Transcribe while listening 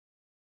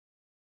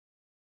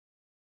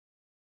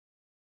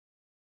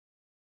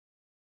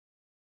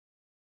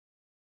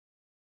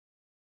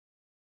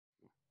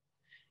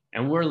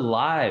And we're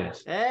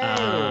live.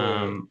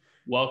 Hey.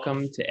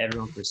 Welcome to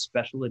everyone for a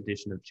special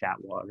edition of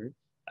chatWater,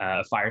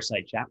 a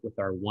fireside chat with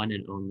our one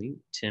and only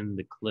Tim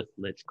the Cliff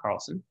Lich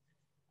Carlson.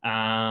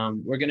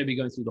 We're going to be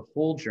going through the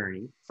whole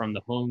journey from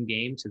the home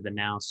game to the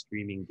now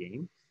streaming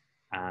game.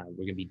 We're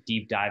going to be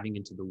deep diving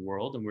into the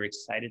world, and we're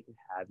excited to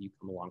have you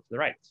come along for the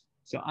ride.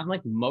 So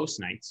unlike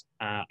most nights,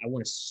 I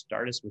want to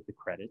start us with the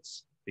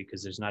credits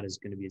because there's not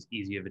going to be as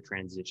easy of a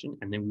transition.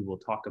 And then we will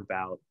talk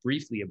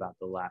briefly about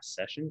the last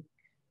session.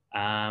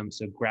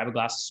 So grab a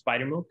glass of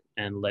spider-nog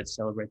and let's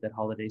celebrate that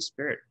holiday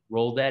spirit.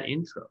 Roll that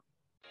intro.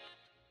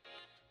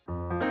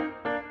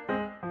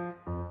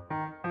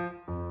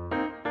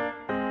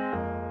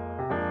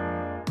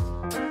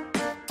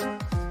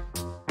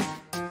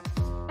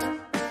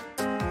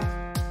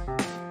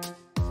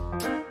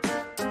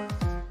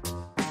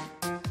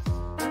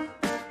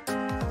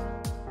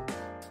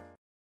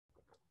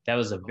 That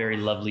was a very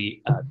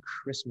lovely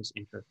Christmas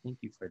intro. Thank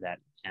you for that,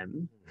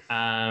 Em.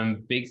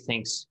 Big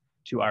thanks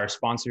to our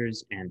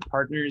sponsors and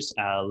partners.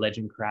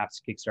 Legend Crafts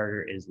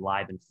Kickstarter is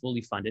live and fully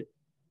funded.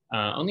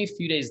 Only a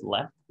few days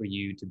left for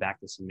you to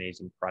back this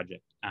amazing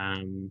project.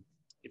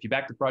 If you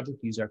back the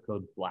project, use our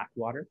code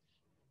Blackwater,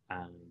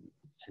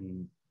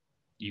 and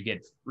you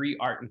get free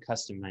art and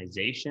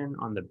customization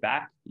on the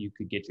back. You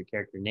could get your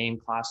character name,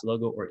 class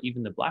logo, or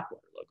even the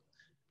Blackwater logo.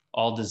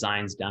 All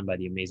designs done by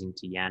the amazing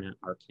Tiana,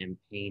 our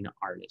campaign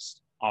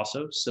artist.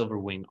 Also,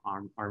 Silverwing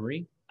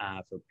Armory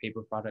for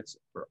paper products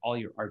for all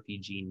your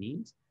RPG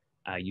needs.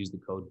 Use the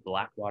code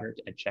Blackwater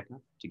at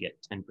checkout to get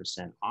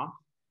 10% off.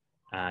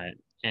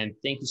 And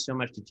thank you so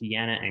much to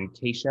Tiana and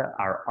Keisha,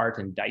 our art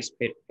and dice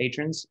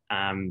patrons.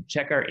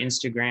 Check our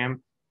Instagram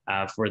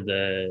for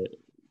the,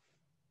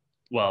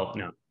 well,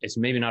 no, it's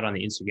maybe not on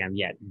the Instagram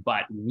yet,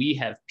 but we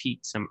have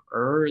peaked some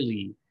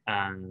early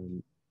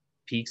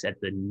peaks at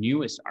the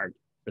newest art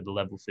for the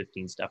level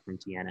 15 stuff from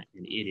Tiana,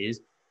 and it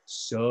is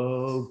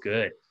so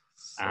good.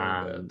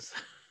 Good.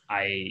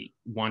 I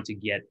want to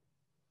get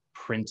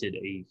printed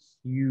a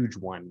huge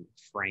one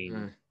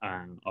frame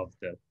of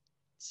the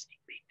sneak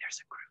peek. There's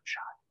a group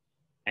shot,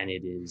 and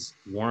it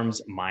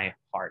warms my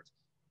heart.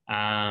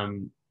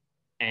 And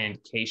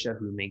Keisha,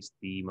 who makes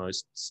the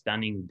most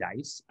stunning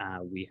dice,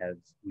 we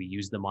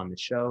use them on the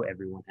show.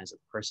 Everyone has a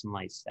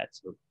personalized set,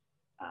 so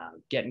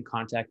get in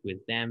contact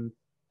with them.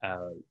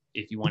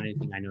 If you want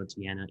anything, I know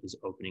Tiana is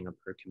opening up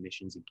her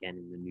commissions again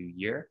in the new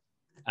year.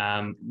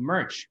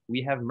 Merch,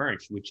 we have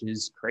merch, which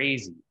is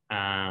crazy.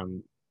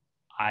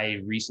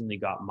 I recently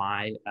got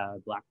my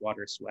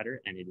Blackwater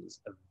sweater, and it is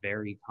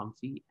very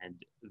comfy and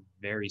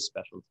very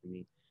special to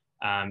me.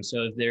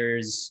 So if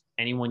there's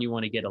anyone you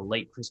want to get a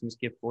late Christmas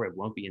gift for, it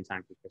won't be in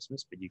time for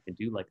Christmas, but you can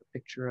do like a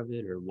picture of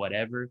it or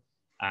whatever.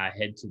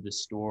 Head to the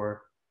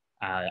store,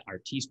 our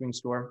Teespring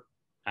store,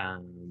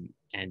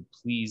 and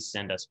please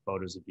send us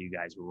photos of you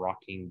guys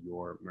rocking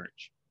your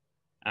merch.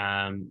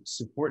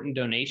 Support and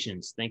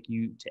donations. Thank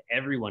you to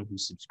everyone who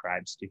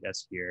subscribes to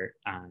us here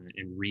and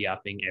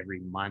re-upping every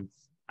month.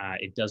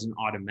 It doesn't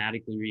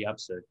automatically re-up,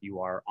 so if you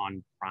are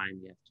on Prime,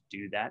 you have to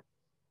do that.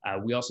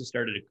 We also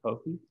started a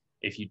Ko-fi.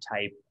 If you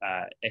type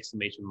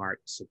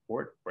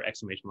 !support or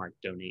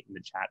 !donate in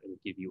the chat, it will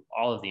give you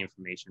all of the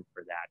information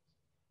for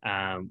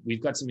that.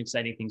 We've got some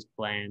exciting things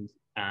planned.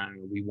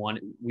 We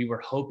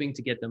were hoping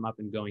to get them up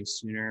and going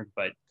sooner,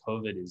 but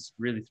COVID has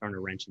really thrown a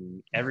wrench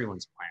in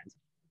everyone's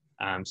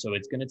plans. So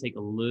it's going to take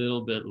a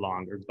little bit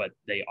longer, but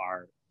they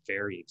are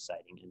very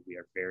exciting, and we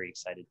are very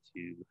excited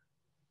to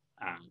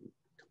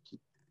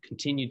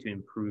continue to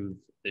improve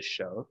the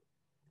show.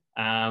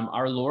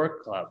 Our lore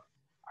club,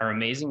 our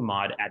amazing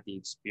mod at the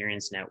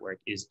Experience Network,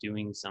 is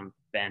doing some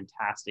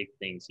fantastic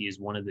things. He is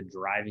one of the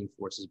driving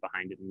forces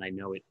behind it, and I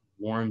know it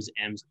warms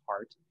M's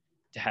heart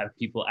to have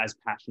people as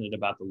passionate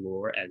about the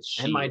lore as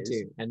she is. And mine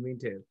too, and me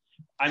too.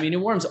 I mean, it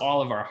warms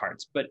all of our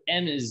hearts, but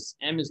M is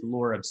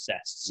lore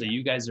obsessed. So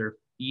you guys are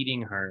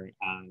feeding her.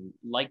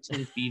 Like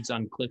Tim feeds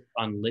on Cliff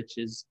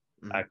Liches,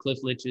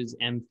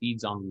 M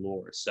feeds on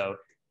lore. So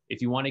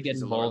if you want to get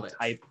involved,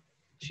 type,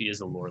 she is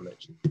a lore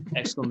lich,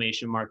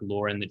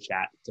 !lore in the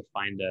chat to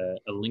find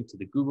a link to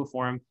the Google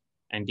form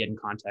and get in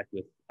contact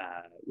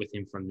with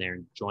him from there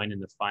and join in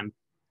the fun.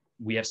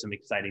 We have some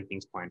exciting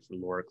things planned for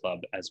Lore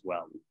Club as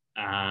well.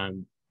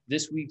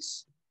 This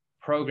week's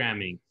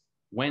programming,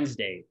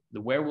 Wednesday, the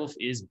werewolf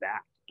is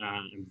back.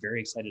 I'm very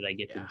excited I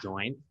get to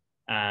join.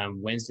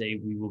 Wednesday,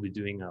 we will be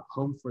doing a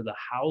Home for the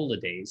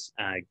Holidays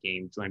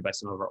game, joined by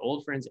some of our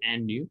old friends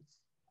and new.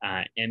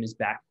 M is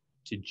back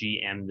to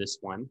GM this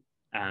one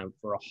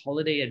for a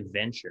holiday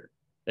adventure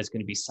that's going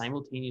to be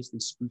simultaneously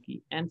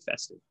spooky and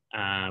festive.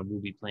 We'll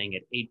be playing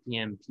at 8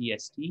 p.m.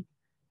 PST.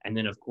 And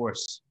then, of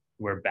course,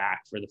 we're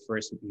back for the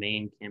first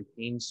main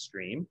campaign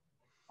stream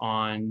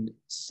on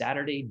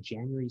Saturday,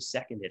 January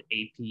 2nd at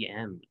 8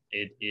 p.m.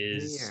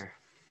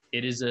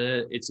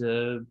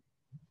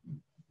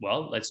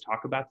 Well, let's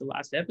talk about the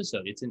last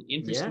episode. It's an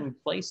interesting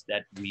place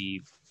that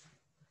we've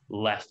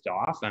left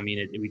off. I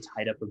mean, we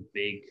tied up a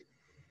big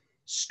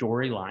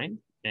storyline,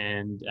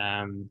 and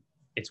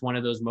it's one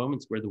of those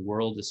moments where the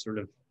world is sort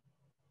of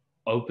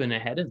open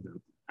ahead of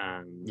them.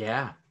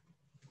 Yeah.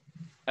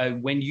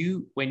 When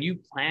you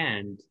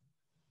planned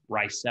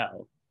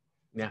Ricel,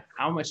 Yeah.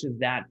 how much of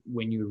that,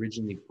 when you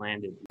originally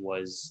planned it,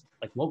 was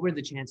like, what were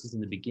the chances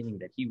in the beginning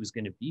that he was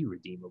going to be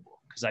redeemable?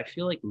 Because I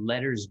feel like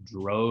Letters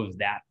drove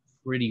that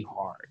pretty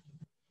hard.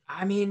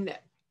 I mean,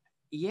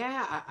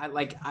 yeah,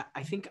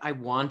 I think I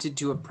wanted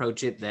to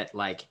approach it that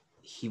like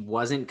he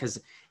wasn't,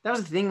 because that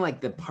was the thing,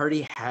 like the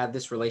party had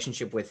this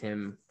relationship with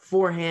him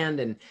beforehand,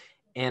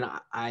 and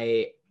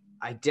I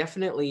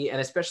definitely, and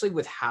especially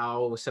with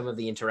how some of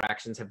the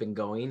interactions have been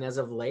going as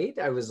of late,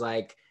 I was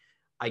like,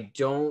 I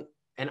don't,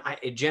 and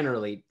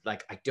generally,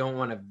 like, I don't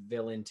want a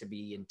villain to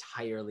be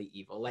entirely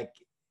evil, like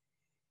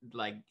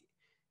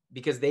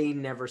because they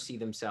never see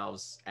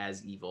themselves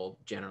as evil.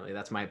 Generally,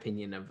 that's my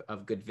opinion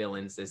of good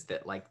villains, is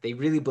that like they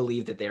really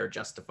believe that they are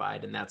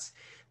justified, and that's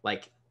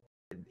like,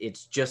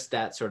 it's just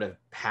that sort of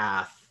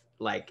path.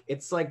 Like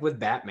it's like with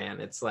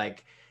Batman, it's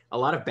like a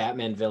lot of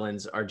Batman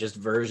villains are just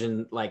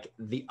version, like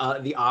the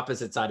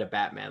opposite side of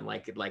Batman,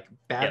 like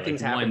bad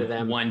things happen to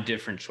them, one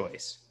different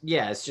choice.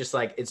 yeah, it's just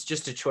like, it's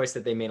just a choice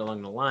that they made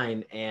along the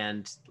line,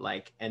 and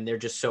like, and they're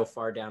just so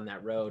far down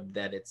that road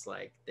that it's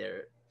like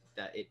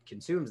that it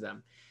consumes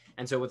them.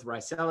 And so with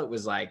Ricel, it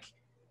was like,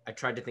 I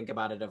tried to think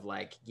about it of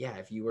like, yeah,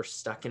 if you were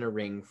stuck in a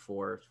ring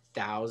for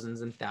thousands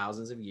and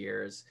thousands of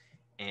years,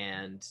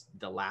 and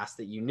the last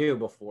that you knew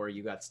before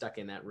you got stuck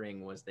in that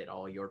ring was that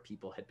all your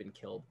people had been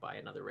killed by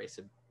another race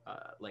of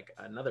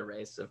another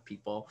race of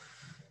people,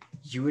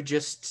 you would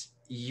just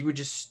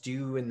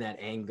stew in that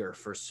anger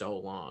for so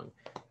long.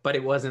 But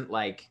it wasn't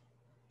like,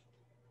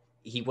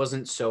 he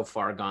wasn't so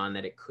far gone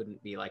that it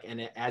couldn't be like,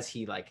 and as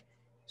he like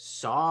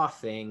saw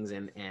things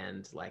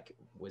and like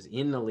was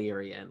in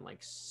Illyria and like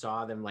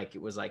saw them, like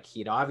it was like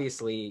he'd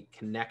obviously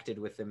connected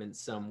with them in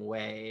some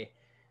way.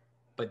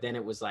 But then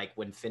it was like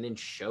when Finan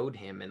showed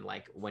him, and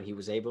like when he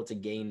was able to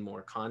gain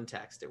more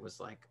context, it was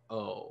like,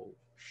 oh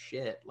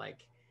shit,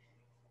 like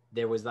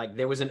there was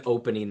an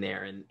opening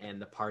there,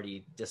 and the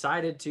party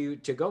decided to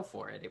go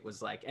for it. It was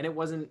like, and it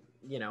wasn't,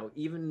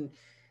 even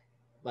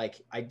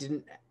like, I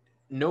didn't,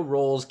 no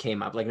roles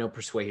came up, like no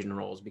persuasion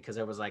roles, because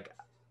I was like,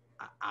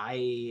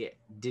 I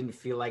didn't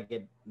feel like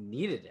it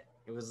needed it.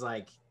 It was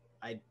like,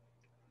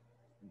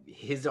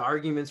 his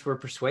arguments were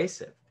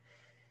persuasive.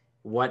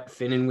 What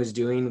Finan was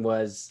doing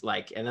was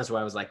like, and that's why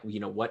I was like,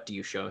 what do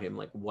you show him?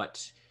 Like,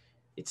 what?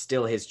 It's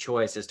still his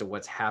choice as to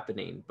what's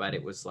happening, but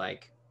it was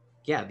like,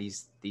 yeah,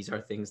 these are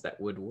things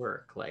that would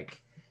work,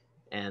 like,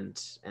 and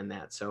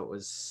that. So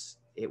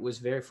it was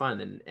very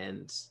fun,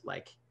 and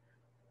like,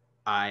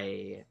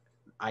 I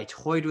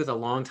toyed with a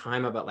long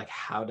time about like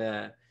how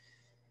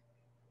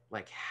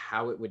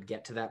it would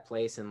get to that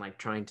place, and like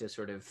trying to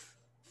sort of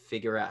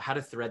figure out how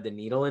to thread the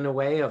needle in a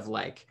way of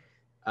like,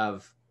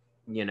 of,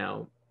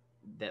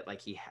 that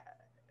like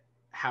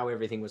how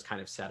everything was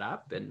kind of set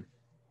up, and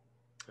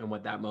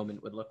what that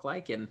moment would look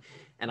like. And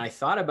I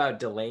thought about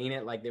delaying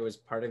it. Like there was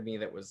part of me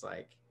that was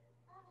like,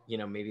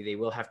 maybe they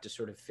will have to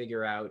sort of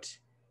figure out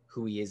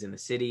who he is in the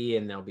city,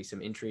 and there'll be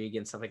some intrigue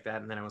and stuff like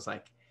that. And then I was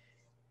like,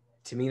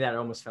 to me, that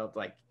almost felt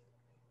like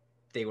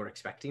they were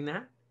expecting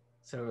that.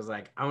 So I was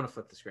like, I want to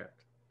flip the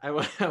script. I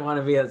want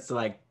to be able to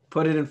like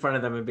put it in front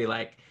of them and be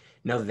like,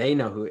 no, they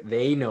know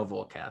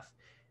Volketh.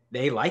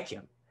 They like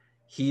him.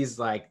 He's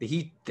like,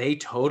 they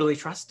totally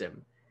trust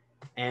him.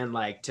 And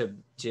like to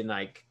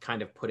like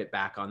kind of put it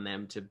back on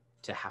them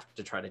to have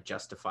to try to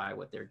justify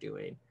what they're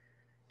doing,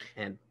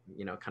 and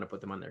kind of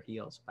put them on their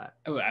heels. But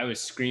I was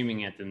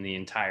screaming at them the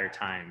entire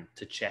time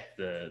to check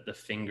the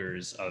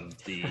fingers of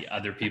the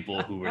other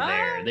people who were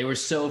there. They were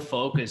so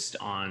focused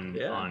on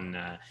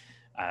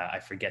I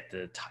forget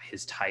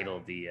his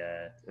title,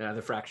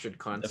 the fractured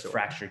consort. The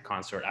fractured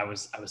consort. I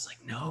was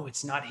like, no,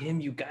 it's not him,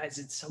 you guys.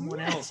 It's someone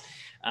else.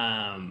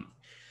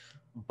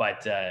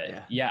 But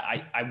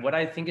what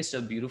I think is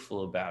so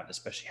beautiful about,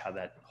 especially how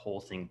that whole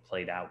thing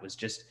played out, was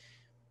just,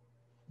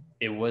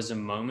 it was a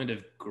moment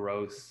of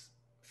growth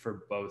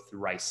for both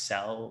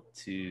Ricel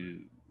to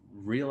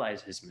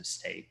realize his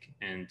mistake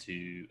and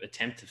to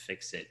attempt to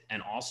fix it,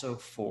 and also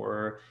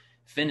for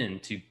Finan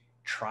to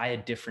try a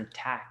different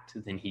tact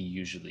than he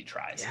usually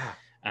tries.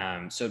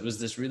 So it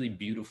was this really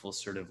beautiful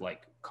sort of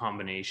like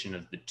combination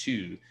of the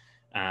two,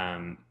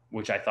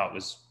 which I thought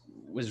was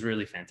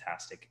really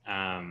fantastic.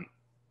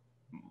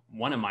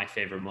 One of my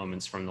favorite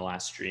moments from the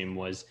last stream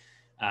was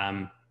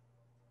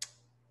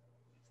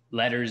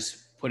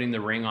Letters putting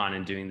the ring on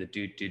and doing the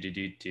doot,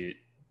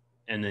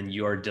 and then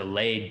your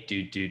delayed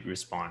doot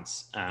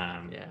response.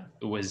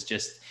 It was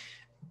just,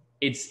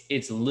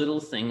 it's little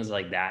things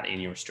like that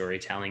in your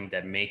storytelling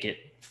that make it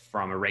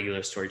from a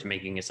regular story to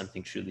making it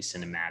something truly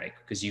cinematic,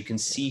 because you can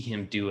see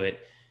him do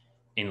it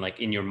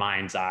in your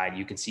mind's eye.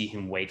 You can see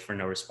him wait for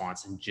no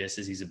response, and just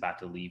as he's about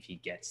to leave, he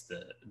gets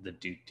the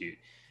doot.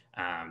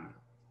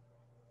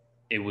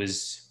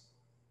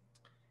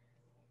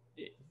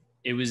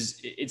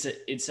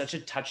 It's such a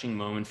touching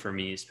moment for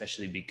me,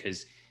 especially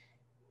because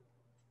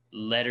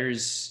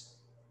Letters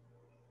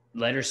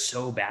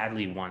so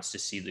badly wants to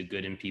see the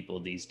good in people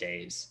these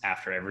days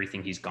after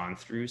everything he's gone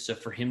through. So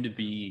for him to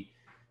be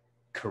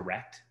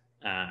correct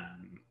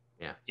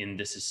in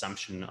this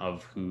assumption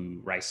of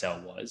who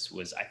Rysel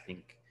was, I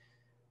think,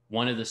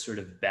 one of the sort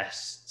of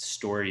best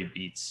story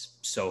beats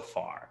so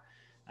far.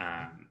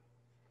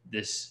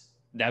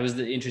 That was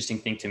the interesting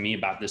thing to me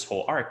about this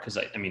whole arc, because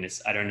I mean,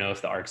 I don't know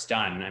if the arc's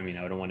done. I mean,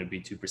 I don't want to be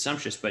too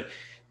presumptuous, but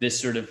this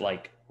sort of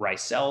like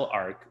Rysel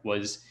arc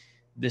was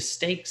the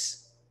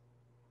stakes.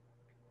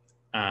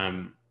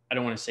 I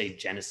don't want to say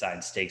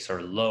genocide stakes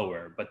are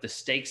lower, but the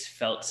stakes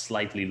felt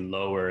slightly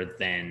lower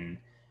than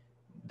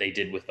they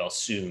did with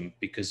Velsum,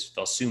 because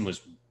Velsum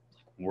was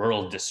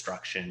world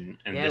destruction,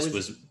 and this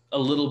was a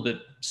little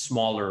bit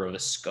smaller of a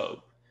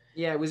scope.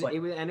 Yeah, it was,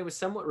 and it was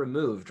somewhat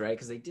removed, right?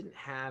 Because they didn't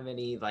have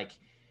any like,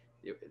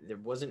 there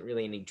wasn't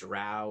really any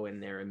drow in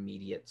their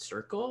immediate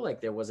circle.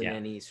 Like there wasn't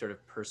any sort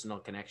of personal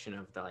connection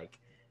of the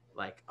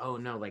like, oh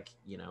no, like,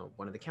 you know,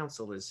 one of the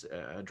council is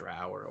a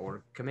drow,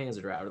 or Kamei is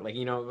a drow, like,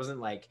 you know, it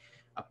wasn't like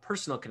a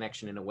personal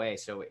connection in a way.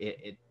 So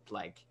it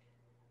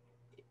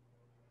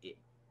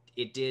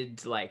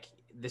did, like,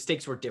 the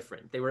stakes were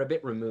different. They were a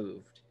bit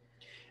removed.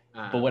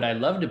 But what I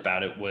loved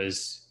about it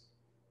was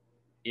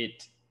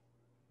it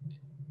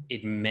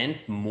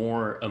meant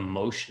more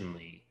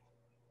emotionally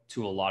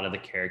to a lot of the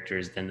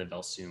characters than the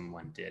Velsum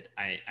one did.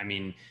 I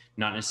mean,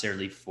 not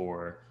necessarily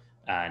for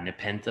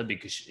Nepentha,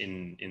 because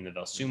in the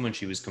Velsum one,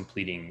 she was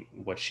completing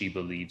what she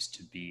believes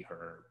to be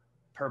her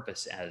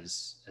purpose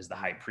as the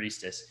high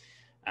priestess.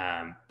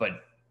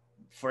 But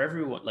for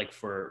everyone, like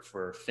for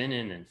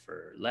Finnan and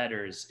for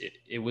Letters,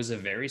 it was a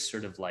very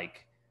sort of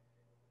like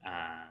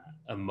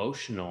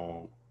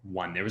emotional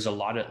one. There was a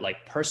lot of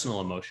like personal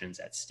emotions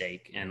at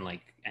stake,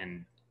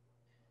 and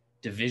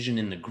division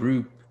in the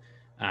group.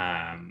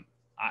 I'm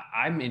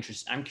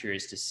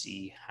curious to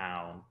see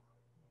how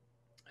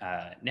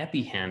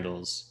Neppy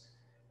handles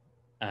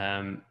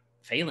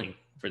failing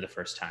for the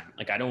first time.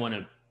 Like, I don't want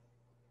to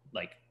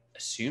like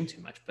assume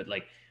too much, but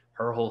like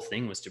her whole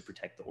thing was to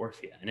protect the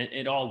Orphea, and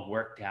it all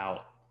worked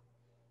out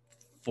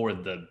for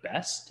the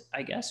best,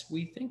 I guess,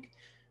 we think.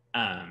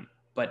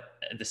 But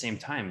at the same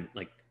time,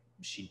 like,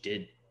 she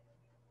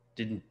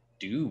didn't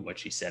do what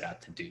she set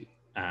out to do.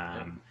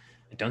 I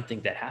don't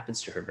think that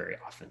happens to her very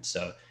often.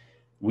 So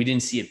we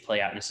didn't see it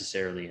play out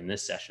necessarily in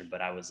this session,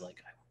 but I was like,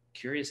 I'm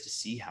curious to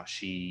see how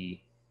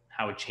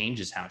it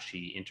changes how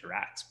she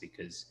interacts,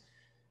 because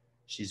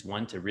she's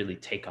one to really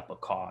take up a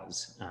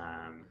cause.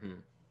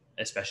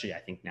 Especially I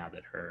think now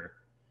that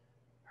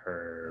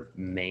her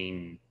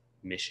main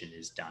mission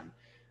is done.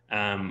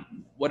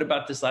 What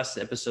about this last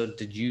episode?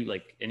 Did you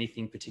like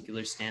anything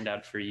particular stand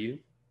out for you?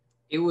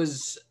 It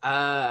was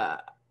I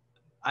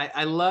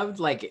loved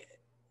like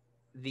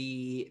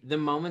the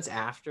moments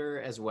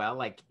after as well,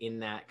 like in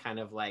that kind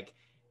of like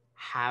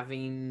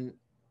having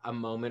a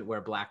moment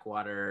where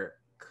Blackwater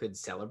could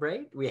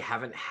celebrate. We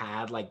haven't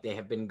had, like, they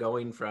have been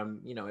going from,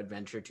 you know,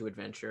 adventure to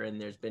adventure,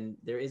 and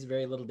there is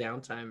very little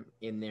downtime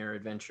in their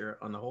adventure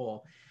on the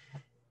whole.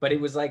 But it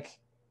was like,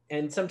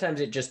 and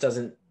sometimes it just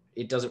doesn't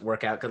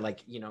work out, because, like,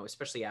 you know,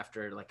 especially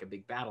after like a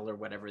big battle or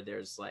whatever,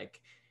 there's like,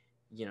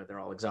 you know, they're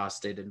all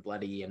exhausted and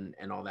bloody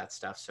and all that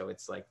stuff. So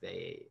it's like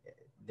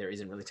there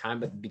isn't really time.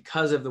 But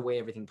because of the way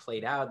everything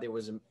played out, there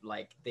was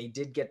like, they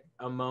did get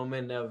a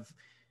moment of,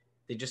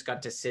 they just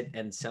got to sit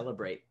and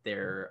celebrate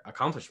their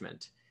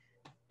accomplishment.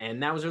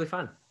 And that was really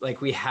fun.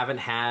 Like, we haven't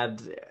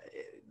had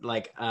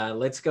like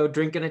let's go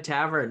drink in a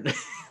tavern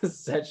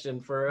session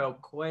for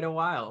quite a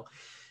while.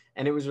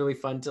 And it was really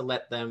fun to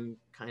let them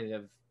kind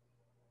of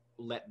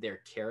let their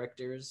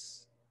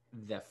characters,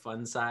 the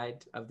fun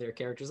side of their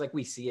characters, like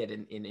we see it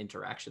in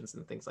interactions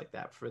and things like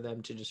that, for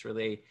them to just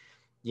really,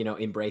 you know,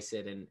 embrace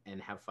it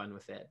and have fun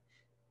with it,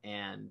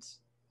 and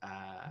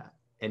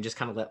just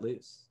kind of let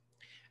loose.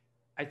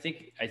 I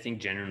think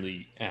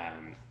generally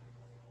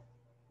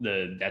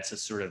that's a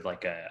sort of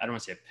like I don't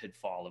want to say a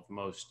pitfall of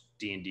most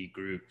D&D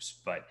groups,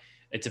 but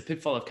it's a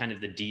pitfall of kind of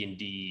the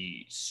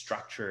D&D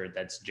structure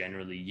that's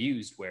generally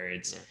used, where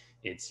it's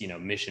you know,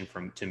 mission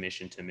to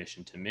mission to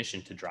mission to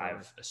mission to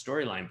drive a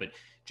storyline, but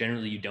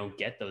generally you don't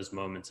get those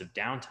moments of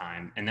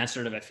downtime. And that's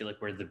sort of, I feel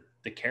like, where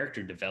the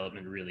character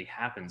development really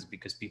happens,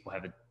 because people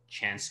have a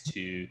chance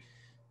to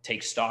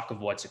take stock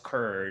of what's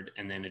occurred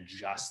and then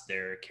adjust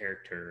their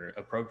character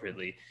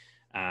appropriately.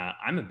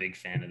 I'm a big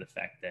fan of the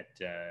fact that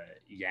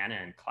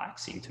Yana and Clack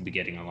seem to be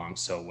getting along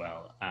so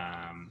well.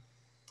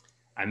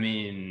 I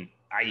mean,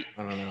 I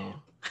don't know.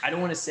 I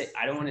don't want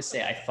to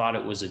say I thought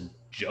it was a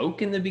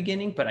joke in the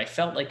beginning, but I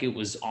felt like it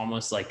was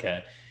almost like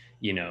a,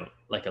 you know,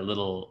 like a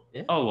little,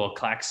 oh, well,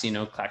 Clack's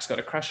got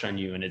a crush on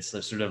you. And it's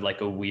sort of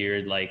like a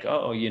weird, like,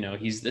 oh, you know,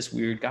 he's this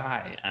weird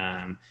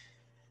guy.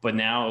 But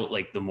now,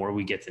 like, the more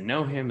we get to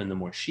know him and the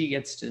more she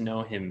gets to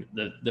know him,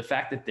 the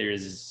fact that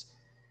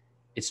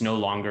it's no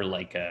longer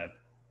like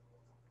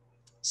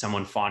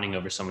someone fawning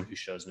over someone who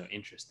shows no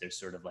interest. There's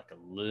sort of like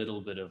a little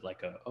bit of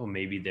like oh,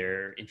 maybe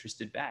they're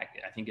interested back,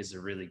 I think is a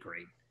really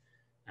great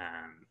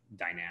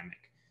dynamic.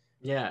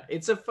 Yeah,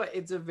 it's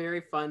a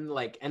very fun,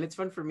 like, and it's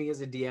fun for me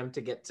as a DM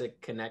to get to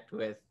connect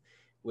with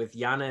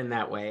Yana in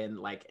that way, and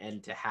like,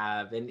 and to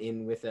have, and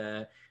in with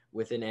a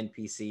with an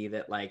NPC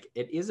that like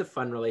it is a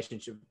fun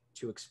relationship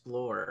to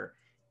explore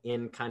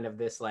in kind of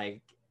this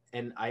like,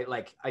 and I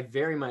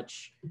very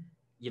much,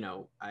 you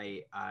know,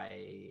 I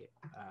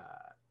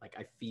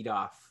feed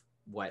off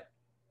what,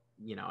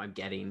 you know, I'm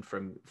getting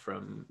from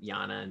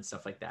Yana and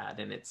stuff like that.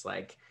 And it's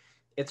like,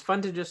 it's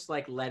fun to just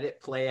like let it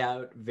play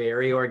out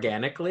very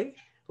organically.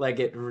 Like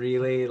it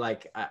really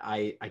like,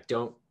 I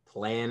don't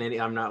plan any,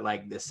 I'm not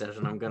like this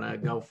session I'm gonna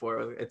go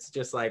for. It's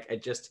just like,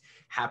 it just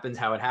happens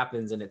how it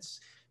happens. And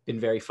it's been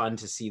very fun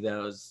to see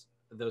those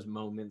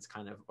moments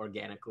kind of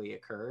organically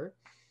occur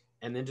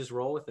and then just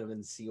roll with them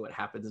and see what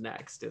happens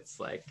next. It's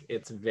like,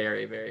 it's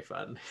very, very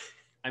fun.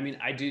 I mean,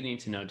 I do need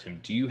to know, Tim,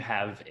 do you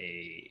have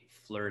a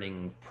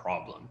flirting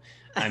problem?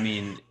 I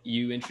mean,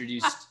 you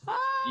introduced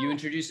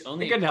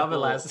only I couldn't help it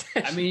last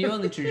I mean, you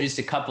only introduced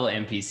a couple of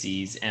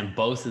NPCs and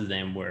both of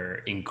them were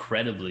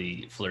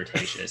incredibly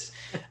flirtatious.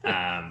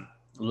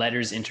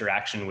 Letters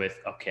interaction with,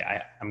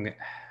 okay,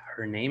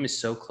 her name is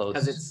so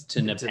close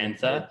to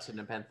Nepenthe. To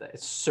Nepenthe.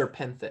 It's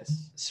Serpenthus.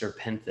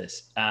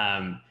 Serpenthus.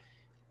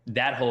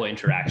 That whole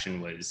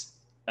interaction was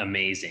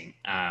amazing.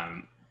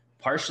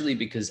 Partially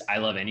because I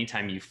love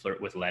anytime you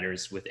flirt with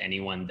letters with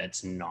anyone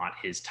that's not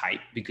his type,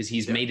 because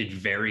he's made it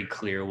very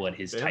clear what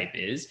his type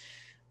is.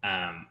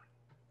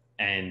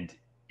 And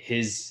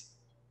he's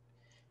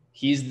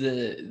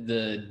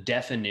the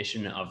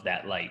definition of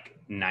that like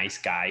nice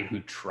guy who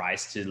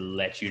tries to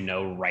let you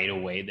know right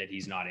away that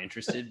he's not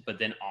interested, but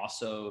then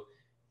also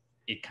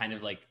it kind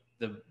of like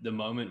the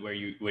moment where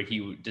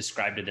he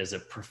described it as a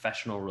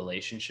professional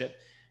relationship.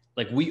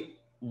 Like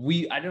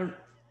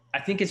I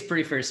think it's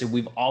pretty fair to say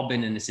we've all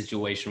been in a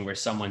situation where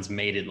someone's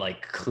made it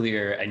like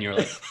clear and you're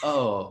like,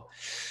 oh,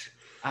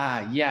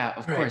 yeah,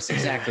 of course,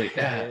 exactly.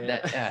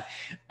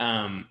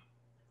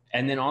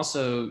 And then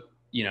also,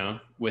 you know,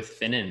 with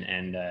Finnan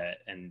and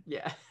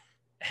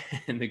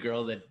and the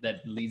girl that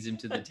leads him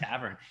to the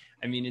tavern.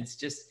 I mean, it's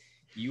just,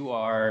 you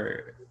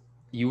were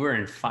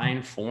in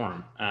fine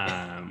form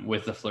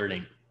with the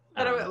flirting.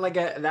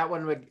 That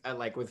one would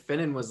like with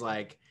Finnan was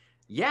like,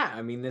 yeah,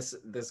 I mean this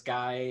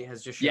guy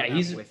has just shown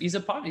he's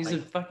a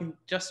fucking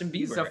Justin Bieber.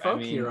 He's a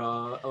folk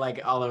hero,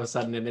 like all of a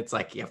sudden, and it's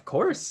like, yeah, of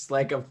course,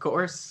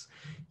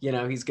 you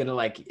know, he's gonna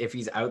like, if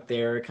he's out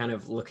there kind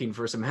of looking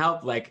for some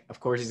help, like of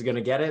course he's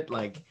gonna get it,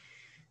 like,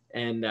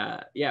 and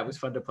yeah, it was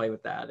fun to play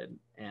with that,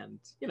 and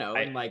you know,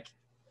 and like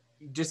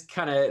just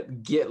kind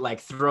of get like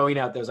throwing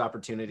out those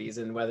opportunities,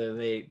 and whether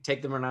they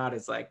take them or not,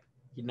 it's like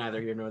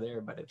neither here nor there,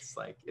 but it's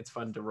like it's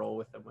fun to roll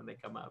with them when they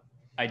come up.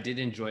 I did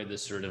enjoy the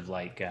sort of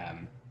like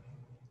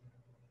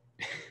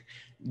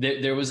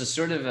there was a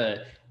sort of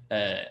a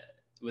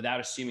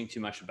without assuming too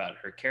much about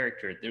her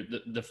character,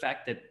 the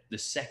fact that the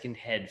second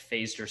head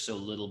phased her so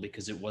little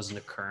because it wasn't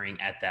occurring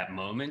at that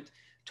moment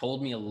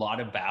told me a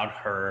lot about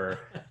her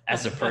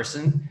as a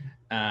person.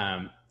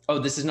 Oh,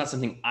 this is not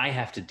something I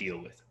have to deal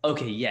with.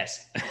 Okay,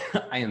 yes,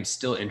 I am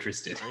still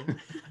interested.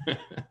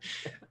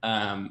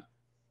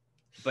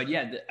 But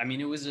yeah, I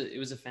mean, it was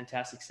a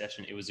fantastic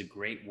session. It was a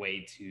great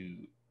way to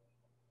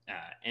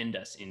end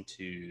us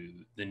into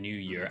the new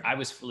year. I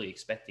was fully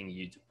expecting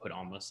you to put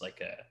almost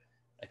like a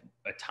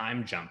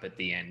time jump at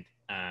the end,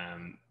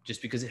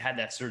 just because it had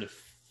that sort of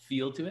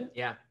feel to it.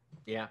 Yeah.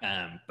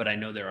 But I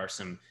know there are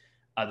some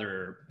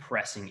other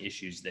pressing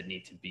issues that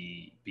need to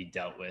be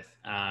dealt with.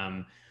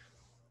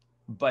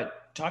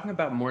 But talking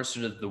about more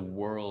sort of the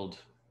world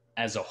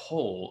as a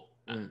whole,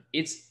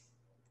 it's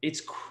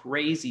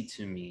crazy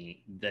to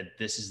me that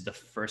this is the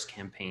first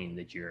campaign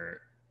that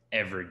you're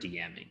ever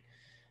DMing.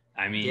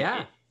 I mean,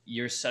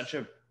 you're such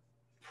a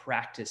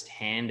practiced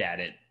hand at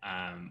it,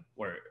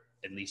 or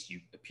at least you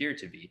appear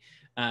to be.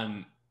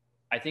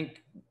 I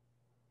think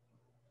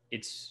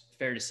it's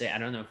fair to say, I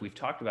don't know if we've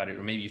talked about it,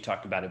 or maybe you've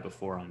talked about it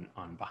before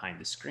on Behind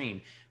the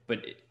Screen,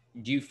 but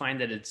do you find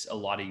that it's a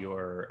lot of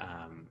your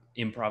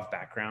improv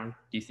background?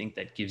 Do you think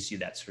that gives you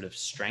that sort of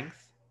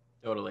strength?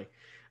 Totally.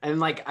 And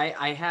like,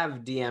 I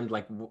have DM'd,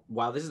 like,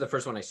 while this is the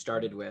first one I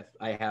started with,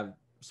 I have,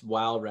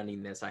 while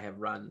running this, I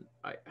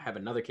have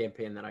another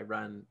campaign that I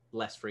run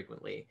less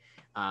frequently.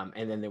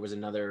 And then there was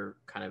another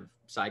kind of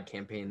side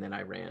campaign that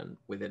I ran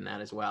within that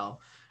as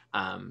well.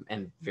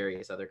 And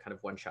various other kind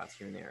of one shots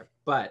here and there.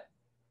 But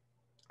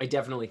I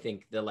definitely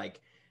think that like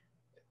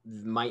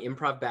my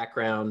improv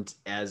background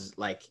as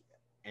like,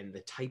 and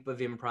the type of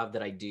improv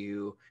that I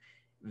do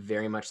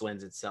very much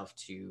lends itself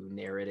to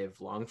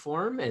narrative long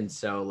form. And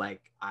so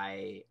like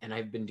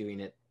I've been doing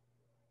it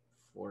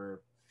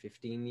for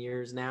 15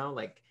 years now.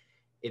 Like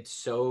it's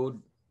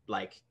so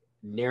like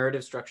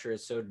narrative structure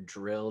is so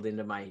drilled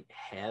into my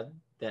head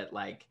that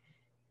like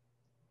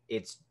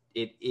it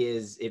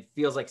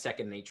feels like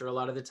second nature a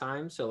lot of the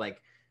time. So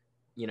like,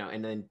 you know,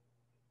 and then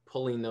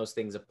pulling those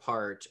things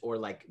apart, or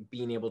like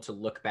being able to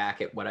look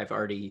back at what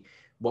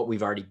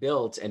we've already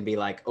built and be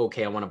like,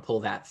 okay, I want to pull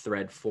that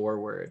thread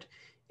forward,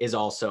 is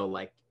also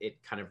like,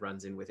 it kind of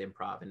runs in with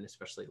improv, and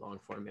especially long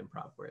form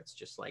improv, where it's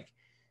just like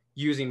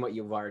using what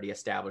you've already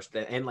established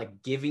and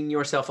like giving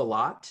yourself a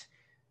lot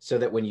so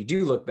that when you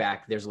do look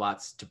back, there's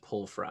lots to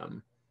pull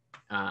from.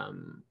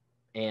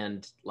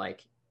 And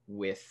like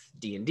with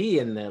D&D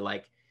and the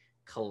like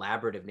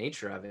collaborative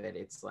nature of it,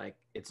 it's like,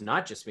 it's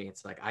not just me.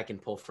 It's like, I can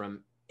pull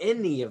from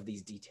any of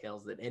these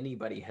details that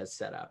anybody has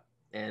set up.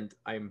 And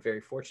I'm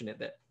very fortunate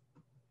that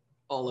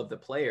all of the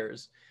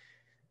players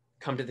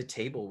come to the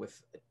table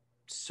with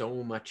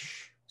so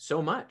much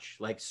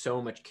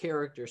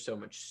character, so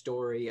much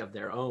story of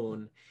their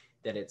own,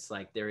 that it's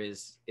like,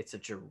 it's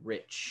such a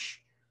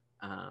rich,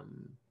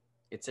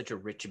 it's such a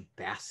rich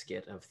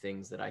basket of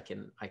things that I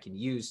can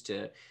use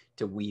to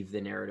weave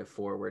the narrative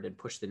forward and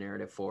push the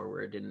narrative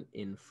forward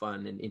in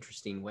fun and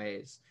interesting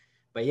ways.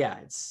 But yeah,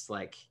 it's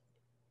like,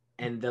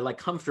 and the like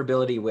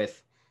comfortability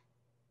with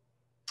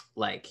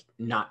like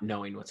not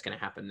knowing what's going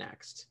to happen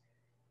next,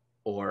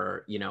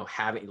 or, you know,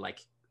 having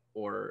like,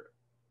 or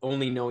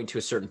only knowing to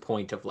a certain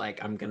point of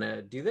like, I'm going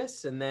to do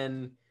this and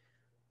then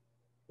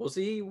we'll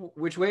see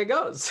which way it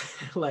goes.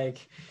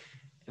 Like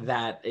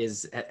that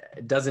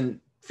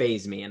doesn't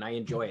phase me, and I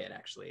enjoy it.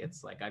 Actually,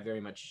 it's like, I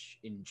very much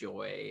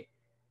enjoy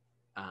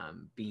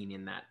being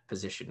in that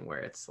position where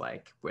it's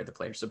like, where the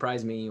players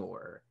surprise me,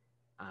 or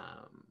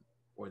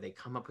they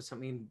come up with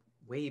something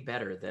way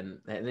better than,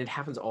 and it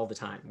happens all the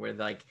time, where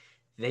like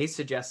they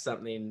suggest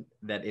something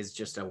that is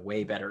just a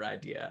way better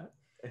idea,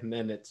 and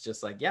then it's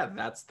just like, yeah,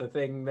 that's the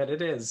thing that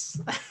it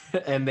is.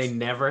 And they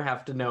never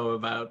have to know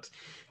about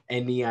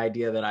any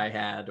idea that I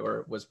had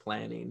or was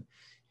planning,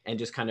 and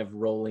just kind of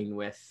rolling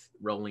with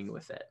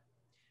it.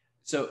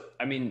 So,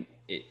 I mean,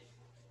 it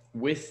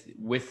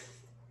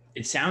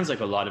sounds like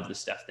a lot of the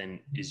stuff then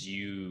is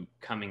you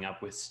coming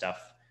up with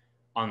stuff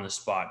on the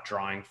spot,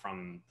 drawing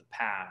from the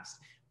past.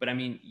 But I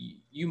mean,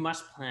 you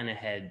must plan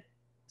ahead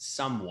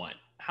somewhat.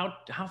 How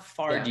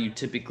far do you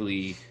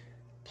typically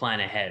plan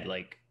ahead?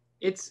 Like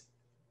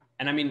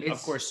and I mean,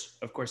 of course,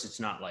 it's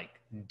not like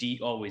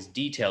always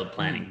detailed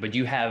planning, but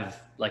you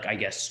have like, I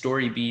guess,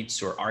 story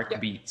beats or arc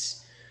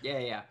beats.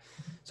 Yeah.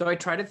 So I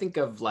try to think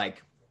of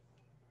like,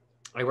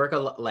 I work a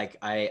lot, like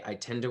I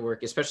tend to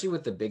work, especially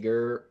with the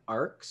bigger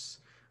arcs,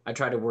 I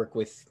try to work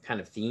with kind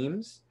of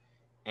themes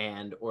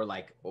and, or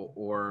like,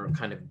 or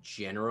kind of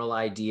general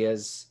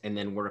ideas, and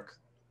then work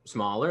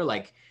smaller.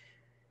 Like,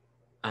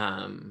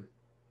 I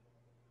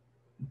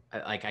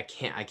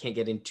can't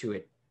get into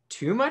it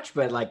too much,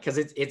 but like, cause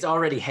it's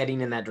already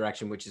heading in that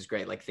direction, which is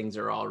great. Like things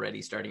are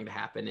already starting to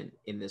happen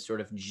in this sort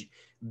of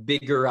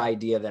bigger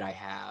idea that I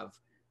have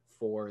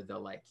for the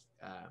like,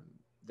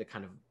 the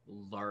kind of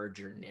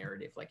larger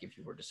narrative. Like if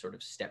you were to sort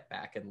of step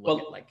back and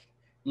look at like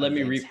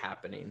events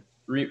happening.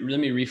 Let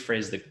me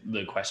rephrase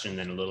the question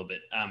then a little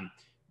bit.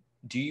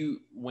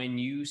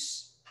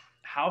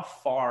 How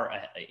far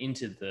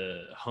into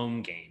the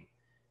home game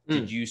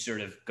did you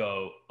sort of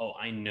go, oh,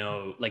 I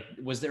know, like,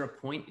 was there a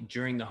point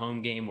during the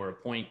home game or a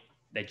point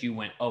that you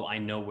went, oh, I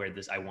know where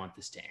I want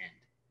this to end?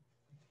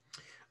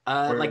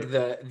 Like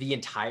the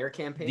entire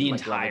campaign? The like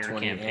entire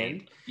campaign.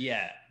 End?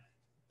 Yeah.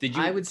 Did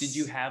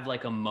you have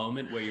like a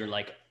moment where you're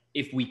like,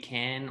 if we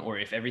can, or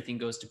if everything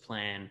goes to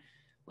plan,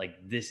 like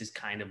this is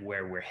kind of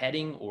where we're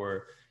heading,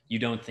 or you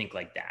don't think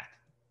like that?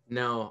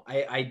 No,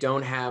 I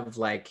don't have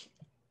like,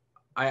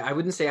 I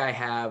wouldn't say I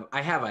have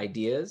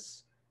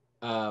ideas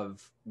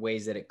of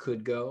ways that it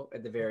could go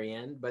at the very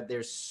end, but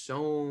there's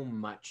so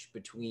much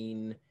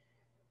between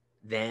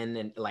then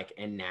and like,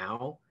 and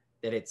now,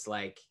 that it's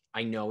like,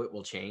 I know it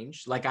will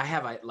change. Like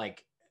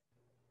like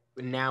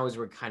now, as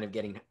we're kind of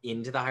getting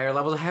into the higher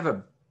levels, I have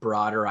a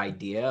broader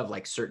idea of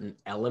like certain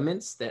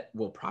elements that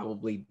will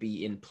probably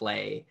be in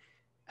play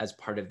as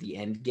part of the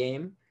end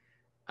game,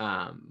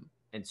 and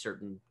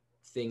certain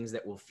things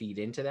that will feed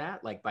into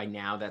that. Like by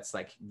now, that's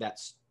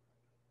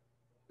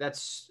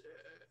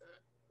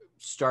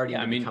starting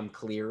to become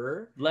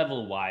clearer.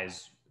 Level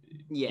wise,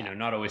 you know,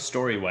 not always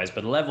story wise,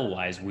 but level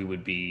wise, we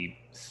would be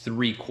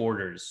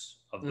 3/4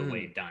 of the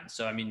way done.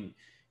 So I mean,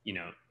 you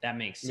know, that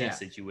makes sense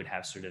that you would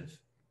have sort of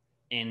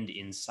end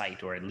in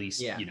sight, or at least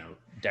you know,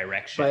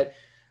 direction.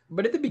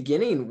 But at the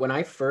beginning, when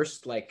I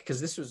first like,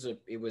 because it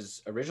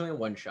was originally a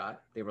one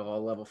shot. They were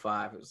all level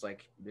 5. It was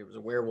like there was a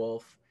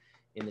werewolf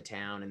in the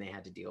town, and they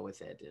had to deal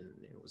with it,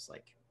 and it was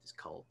like this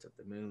cult of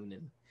the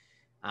moon,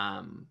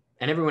 and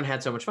everyone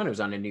had so much fun. It was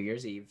on a New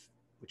Year's Eve,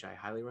 which I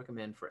highly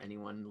recommend for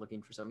anyone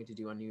looking for something to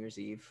do on New Year's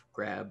Eve.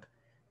 Grab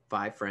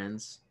 5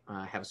 friends,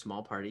 have a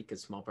small party,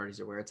 because small parties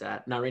are where it's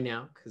at. Not right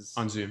now, because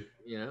on Zoom,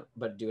 you know,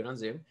 but do it on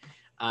Zoom.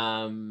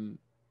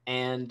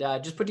 And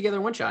just put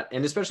together one shot.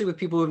 And especially with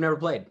people who've never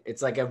played,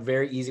 it's like a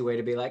very easy way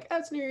to be like,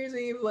 it's New Year's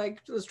Eve,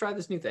 like let's try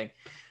this new thing.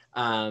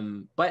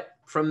 But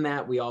from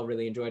that, we all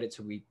really enjoyed it,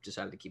 so we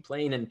decided to keep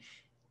playing. And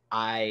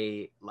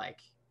I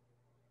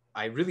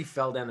really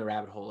fell down the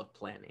rabbit hole of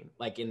planning,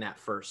 like in that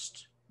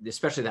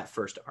especially that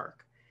first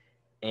arc,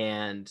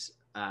 and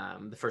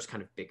the first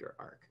kind of bigger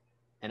arc,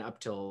 and up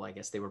till, I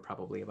guess they were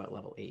probably about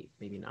level 8,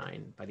 maybe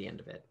 9 by the end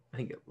of it. I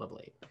think level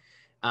 8.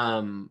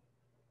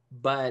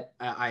 But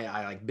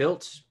I like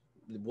built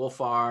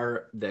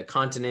Wolfar, the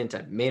continent.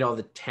 I made all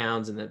the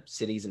towns and the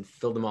cities and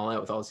filled them all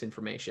out with all this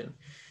information,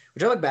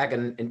 which I look back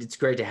and it's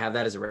great to have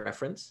that as a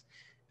reference.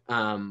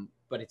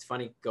 but it's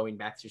funny going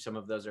back through some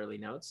of those early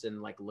notes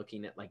and like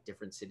looking at like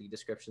different city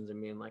descriptions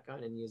and being like, oh, I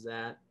didn't use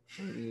that.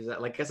 I didn't use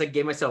that. Like, cause I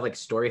gave myself like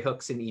story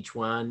hooks in each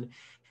one.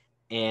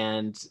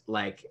 And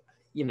like,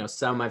 you know,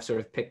 some I've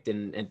sort of picked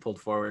and pulled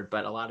forward,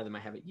 but a lot of them I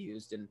haven't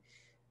used.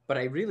 But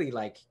I really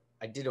like,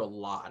 I did a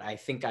lot. I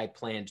think I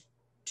planned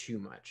too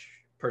much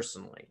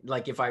personally.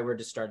 Like if I were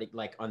to start it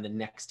like on the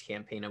next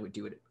campaign, I would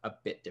do it a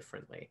bit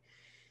differently.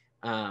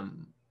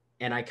 And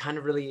I kind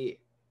of really,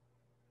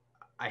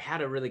 I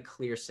had a really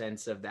clear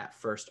sense of that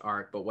first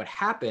arc, but what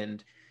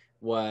happened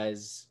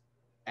was,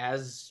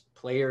 as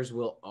players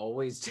will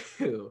always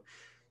do,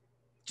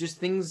 just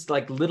things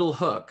like little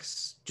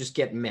hooks just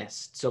get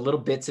missed. So little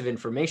bits of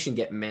information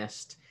get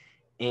missed.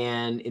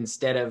 And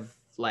instead of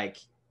like,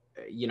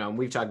 you know,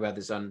 we've talked about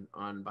this on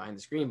Behind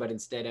the Screen, but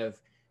instead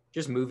of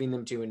just moving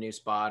them to a new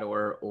spot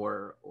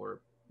or,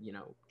 you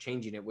know,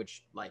 changing it,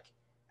 which like,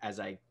 as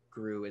I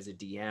grew as a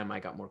DM,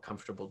 I got more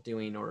comfortable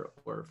doing or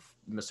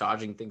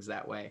massaging things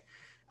that way.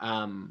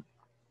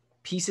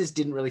 Pieces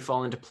didn't really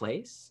fall into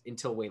place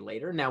until way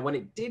later. Now, when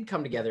it did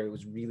come together, it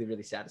was really,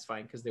 really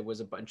satisfying because there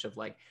was a bunch of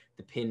like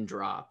the pin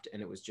dropped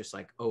and it was just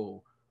like,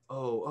 oh,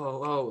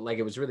 like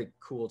it was really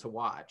cool to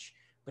watch,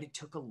 but it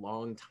took a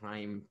long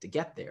time to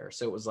get there.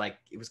 So it was like,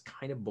 it was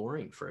kind of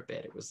boring for a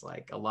bit. It was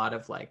like a lot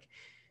of like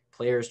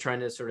players trying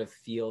to sort of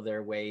feel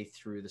their way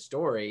through the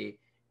story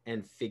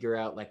and figure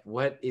out like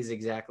what is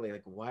exactly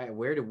like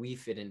where do we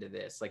fit into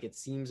this? Like it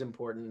seems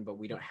important, but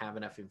we don't have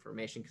enough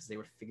information because they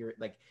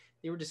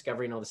were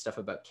discovering all this stuff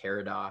about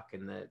Caradoc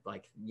and the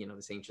like, you know,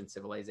 this ancient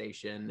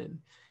civilization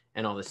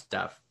and all this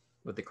stuff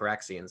with the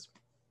Caraxians.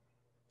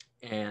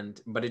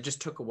 But it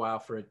just took a while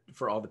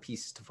for all the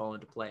pieces to fall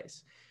into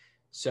place.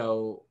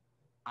 So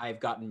I've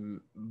gotten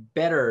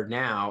better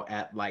now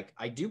at like,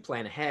 I do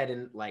plan ahead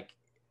and like,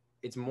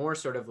 it's more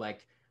sort of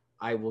like,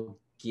 I will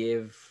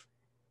give,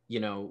 you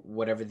know,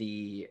 whatever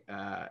the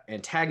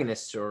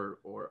antagonists or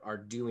are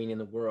doing in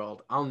the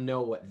world, I'll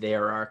know what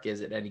their arc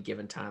is at any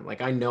given time.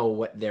 Like I know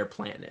what their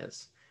plan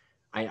is.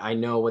 I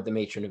know what the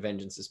Matron of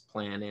Vengeance's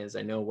plan is.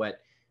 I know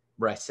what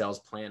Brycel's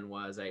plan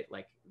was.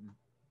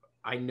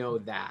 I know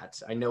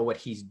that. I know what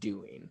he's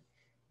doing.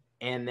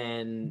 And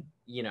then,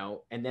 you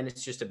know, and then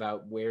it's just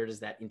about where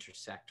does that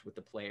intersect with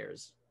the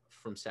players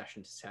from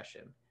session to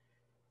session.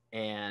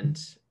 And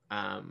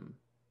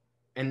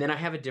then I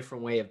have a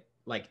different way of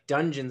like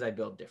dungeons I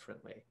build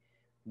differently.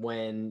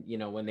 When, you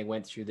know, when they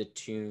went through the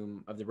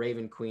tomb of the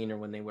Raven Queen or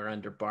when they were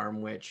under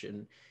Barmwitch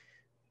and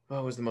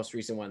what was the most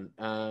recent one?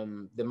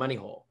 The Money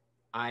Hole.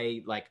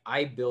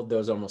 I build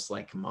those almost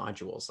like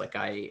modules. Like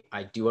I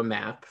do a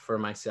map for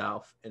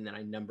myself and then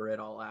I number it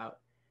all out.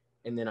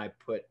 And then I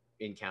put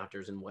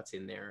encounters and what's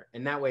in there.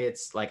 And that way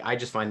it's like, I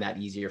just find that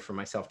easier for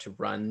myself to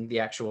run the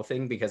actual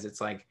thing because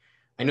it's like,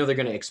 I know they're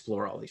going to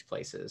explore all these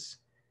places.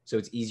 So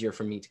it's easier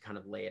for me to kind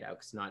of lay it out.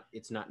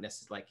 It's not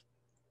necessarily like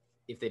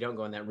if they don't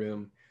go in that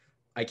room,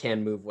 I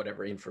can move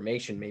whatever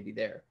information may be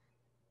there.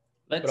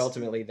 But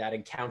ultimately that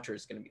encounter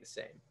is going to be the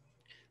same.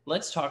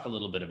 Let's talk a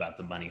little bit about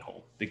the money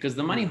hole, because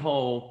the money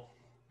hole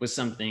was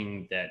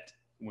something that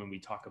when we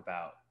talk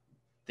about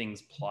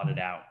things plotted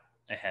out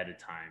ahead of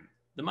time,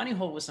 the money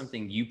hole was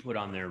something you put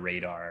on their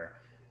radar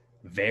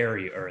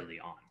very early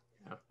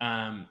on.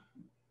 Yeah.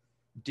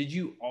 Did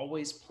you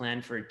always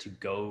plan for it to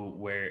go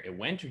where it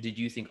went, or did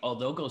you think, oh,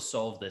 they'll go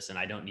solve this and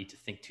I don't need to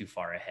think too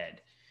far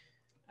ahead?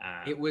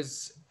 It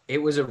was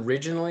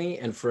originally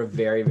and for a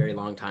very, very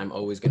long time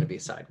always going to be a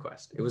side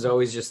quest. It was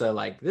always just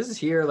like, this is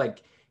here,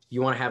 like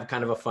you want to have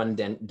kind of a fun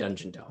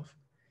dungeon delve.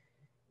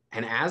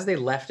 And as they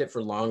left it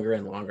for longer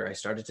and longer, I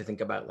started to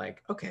think about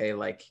like, okay,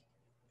 like,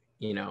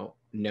 you know,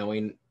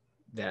 knowing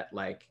that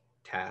like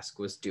Task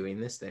was doing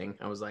this thing,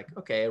 I was like,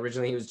 okay,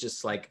 originally he was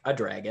just like a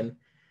dragon.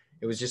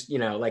 It was just, you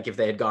know, like if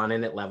they had gone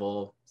in at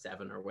level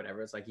 7 or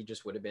whatever, it's like he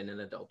just would have been an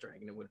adult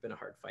dragon. It would have been a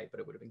hard fight, but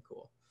it would have been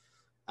cool.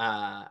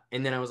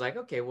 And then I was like,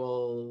 okay,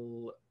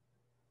 well,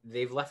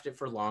 they've left it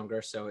for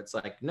longer. So it's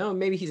like, no,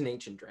 maybe he's an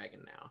ancient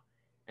dragon now.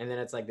 And then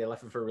it's like, they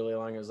left it for really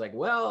long. It was like,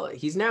 well,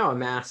 he's now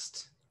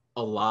amassed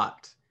a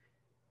lot.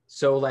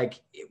 So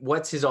like,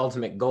 what's his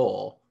ultimate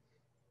goal?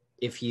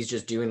 If he's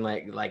just doing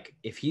like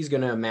if he's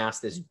going to amass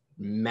this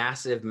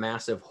massive,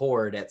 massive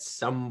horde at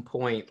some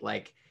point,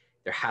 like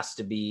there has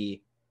to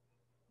be,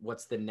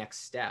 what's the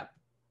next step?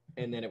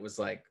 And then it was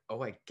like,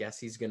 oh, I guess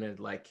he's going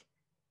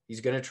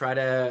to try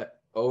to,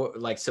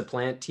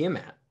 supplant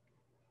Tiamat.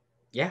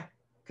 Yeah.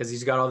 Cause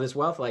he's got all this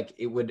wealth. Like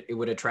it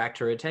would attract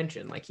her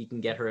attention. Like he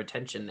can get her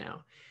attention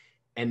now.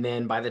 And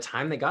then by the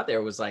time they got there,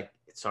 it was like,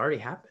 it's already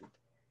happened.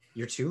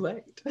 You're too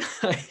late.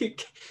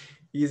 Like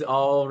he's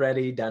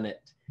already done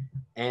it.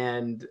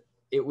 And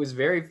it was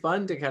very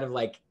fun to kind of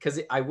like, cause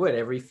I would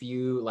every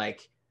few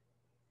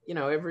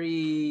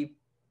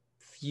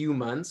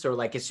months or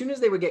like as soon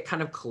as they would get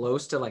kind of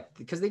close to like,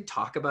 because they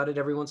talk about it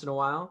every once in a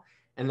while.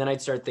 And then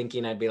I'd start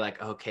thinking, I'd be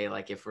like, okay,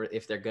 like if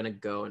they're going to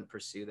go and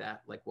pursue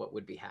that, like what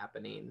would be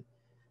happening?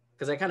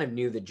 Because I kind of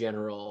knew the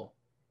general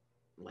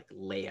like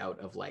layout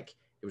of like,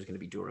 it was going to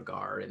be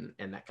Duragar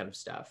and that kind of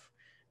stuff.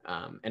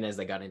 And as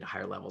they got into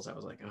higher levels, I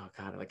was like, oh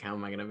God, like, how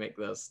am I going to make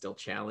this still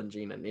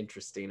challenging and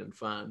interesting and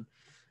fun?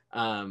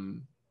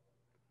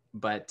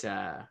 But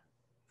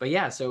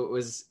yeah, so it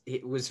was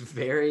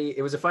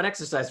a fun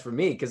exercise for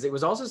me, because it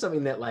was also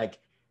something that, like,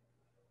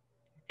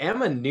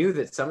 Emma knew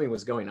that something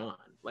was going on.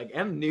 Like,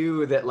 Em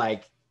knew that,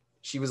 like,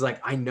 she was like,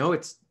 I know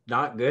it's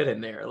not good in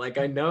there. Like,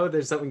 I know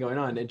there's something going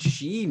on. And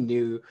she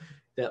knew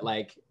that,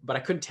 like, but I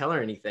couldn't tell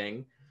her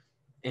anything.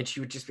 And she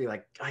would just be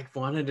like, I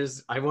want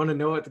to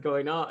know what's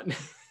going on.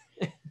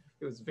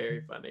 It was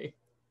very funny.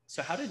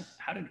 So how did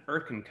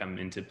Erkin come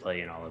into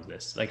play in all of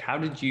this? Like,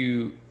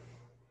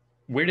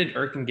 where did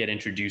Erkin get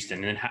introduced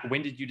in? And then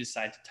when did you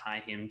decide to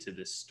tie him to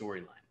this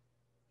storyline?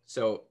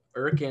 So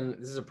Erkin,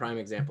 this is a prime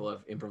example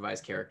of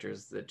improvised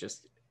characters that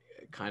just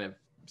kind of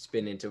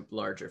spin into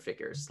larger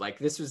figures. Like,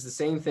 this was the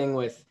same thing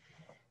with,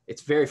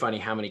 it's very funny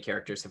how many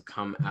characters have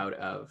come out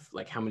of,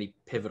 like, how many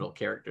pivotal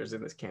characters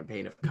in this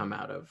campaign have come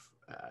out of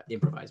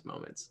improvised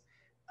moments.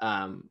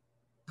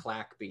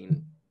 Clack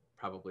being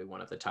probably one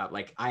of the top.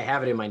 Like, I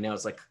have it in my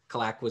notes, like,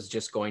 Clack was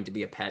just going to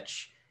be a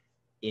petch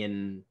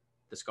in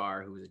the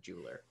Scar who was a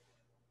jeweler.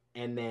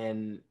 And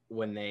then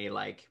when they,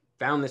 like,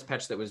 found this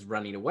petch that was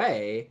running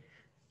away,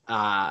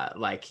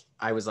 like,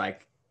 I was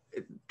like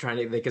trying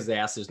to, because they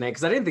asked his name,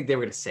 because I didn't think they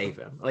were going to save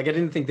him. Like, I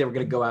didn't think they were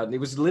going to go out, and it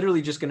was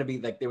literally just going to be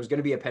like, there was going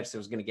to be a petch that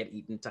was going to get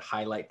eaten to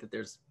highlight that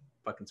there's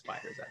fucking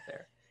spiders out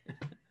there.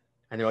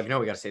 And they're like, no,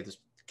 we got to save this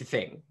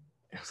thing.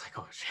 And I was like,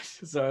 oh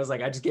shit. So I was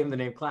like, I just gave him the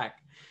name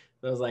Clack.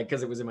 So I was like,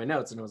 because it was in my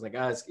notes, and I was like,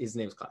 oh, his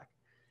name's Clack.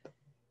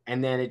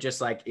 And then it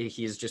just, like,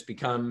 he's just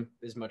become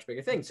this much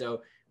bigger thing.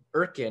 So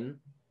Erkin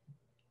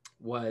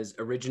was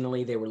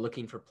originally, they were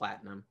looking for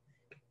platinum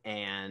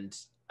and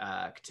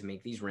to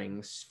make these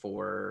rings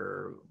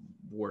for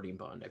warding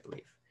bond, I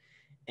believe.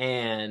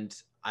 And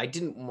I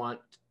didn't want,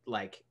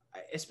 like,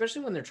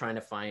 especially when they're trying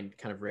to find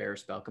kind of rare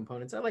spell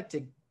components, I like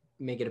to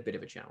make it a bit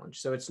of a challenge.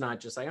 So it's not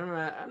just like,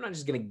 I'm not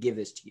just going to give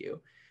this to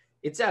you.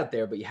 It's out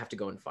there, but you have to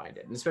go and find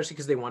it. And especially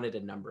because they wanted a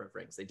number of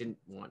rings. They didn't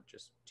want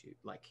just 2,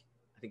 like,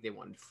 I think they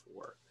wanted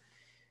 4.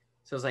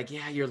 So I was like,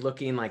 yeah, you're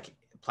looking, like,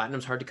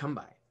 platinum's hard to come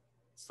by.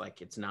 It's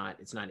like, it's not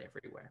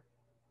everywhere.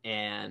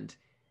 And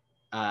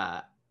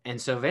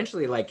so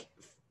eventually, like,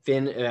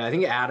 Finn, I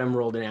think Adam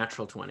rolled a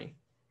natural 20,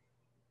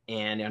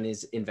 and on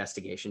his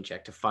investigation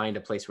check to find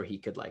a place where he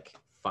could, like,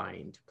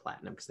 find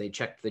platinum, because they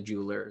checked the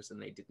jewelers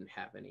and they didn't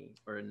have any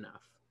or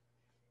enough.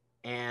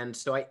 And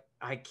so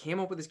I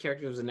came up with this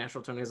character who was a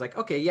natural 20. I was like,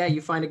 okay, yeah,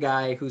 you find a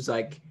guy who's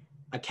like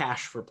a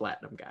cash for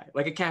platinum guy,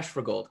 like a cash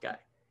for gold guy.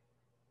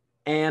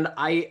 And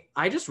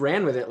I just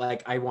ran with it.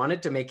 Like, I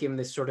wanted to make him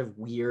this sort of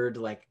weird,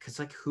 like, because,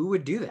 like, who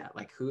would do that?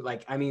 Like, who,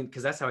 like, I mean,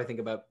 because that's how I think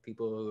about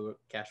people who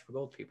cash for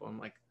gold people. I'm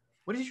like,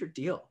 what is your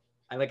deal?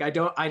 I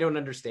don't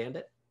understand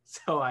it.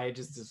 So I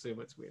just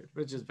assume it's weird,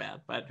 which is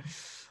bad, but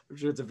I'm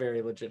sure it's a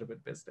very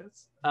legitimate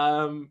business.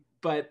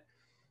 But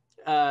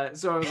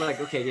so I was like,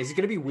 okay, is he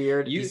going to be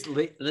weird?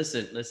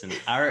 Listen,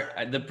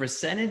 the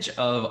percentage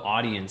of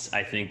audience,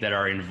 I think, that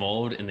are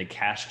involved in the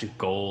cash to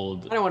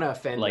gold. I don't want to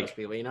offend those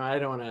people. You know, I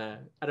don't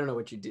know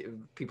what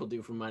people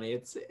do for money.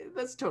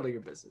 That's totally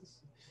your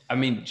business. I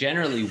mean,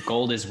 generally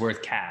gold is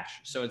worth cash.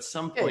 So at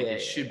some point it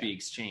should be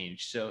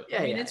exchanged. So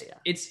yeah, I mean,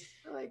 it's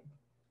like,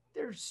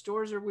 their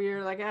stores are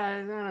weird. Like, I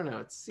don't know.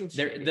 It seems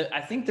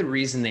I think the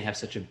reason they have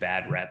such a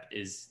bad rep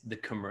is the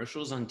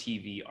commercials on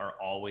TV are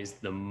always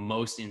the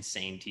most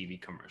insane TV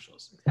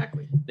commercials.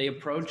 Exactly. They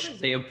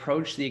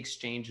approach the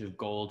exchange of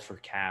gold for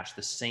cash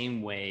the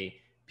same way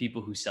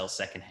people who sell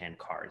secondhand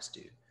cars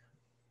do.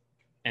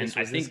 And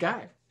I think this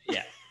guy.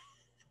 Yeah.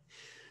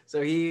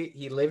 So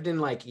he lived in,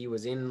 like, he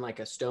was in, like,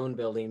 a stone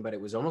building, but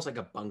it was almost like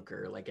a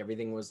bunker. Like,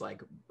 everything was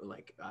like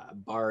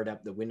barred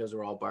up. The windows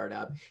were all barred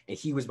up, and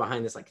he was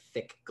behind this, like,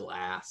 thick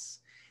glass.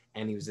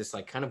 And he was this,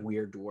 like, kind of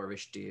weird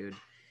dwarvish dude.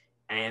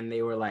 And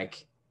they were,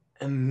 like,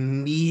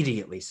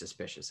 immediately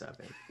suspicious of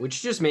him,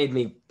 which just made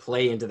me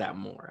play into that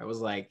more. I was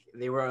like,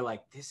 they were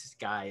like, this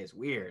guy is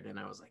weird, and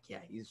I was like, yeah,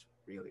 he's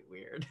really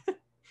weird.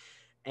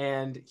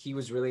 And he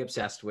was really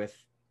obsessed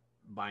with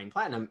buying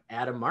platinum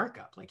at a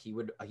markup. Like, he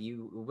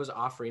was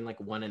offering, like,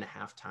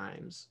 1.5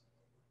 times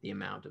the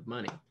amount of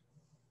money,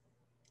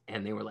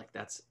 and they were like,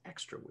 that's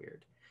extra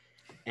weird.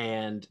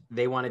 And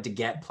they wanted to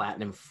get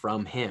platinum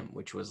from him,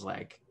 which was,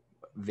 like,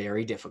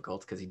 very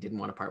difficult because he didn't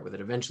want to part with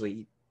it. Eventually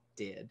he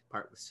did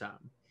part with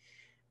some.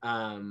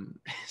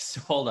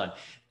 So hold on,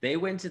 they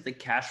went to the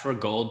cash for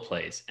gold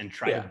place and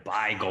tried to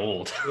buy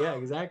gold. Yeah,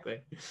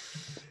 exactly.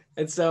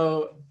 And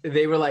so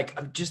they were like,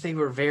 they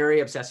were very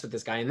obsessed with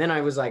this guy. And then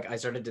I was like, I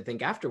started to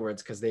think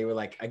afterwards, because they were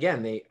like,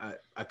 again, they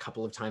a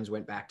couple of times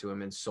went back to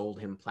him and sold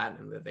him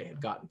platinum that they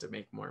had gotten to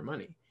make more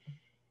money.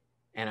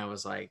 And I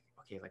was like,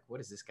 okay, like, what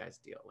is this guy's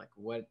deal? Like,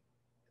 why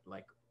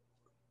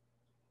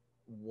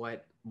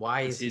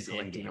is he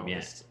collecting all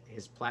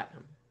his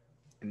platinum?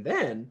 And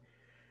then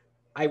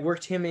I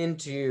worked him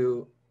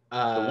into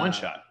the one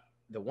shot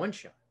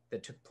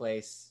that took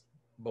place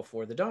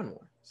before the Dawn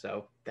War.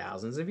 So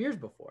thousands of years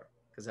before.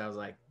 because I was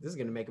like, this is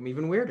gonna make him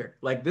even weirder.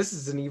 Like this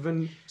isn't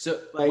even so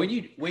like when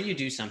you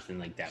do something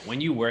like that, when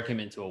you work him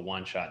into a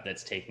one shot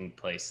that's taking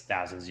place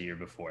thousands of years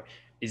before,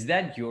 is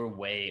that your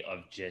way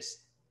of just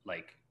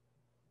like,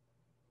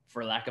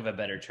 for lack of a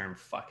better term,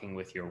 fucking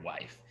with your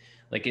wife?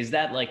 Like, is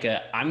that like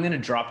I'm gonna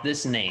drop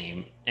this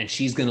name and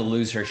she's gonna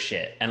lose her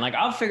shit, and like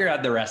I'll figure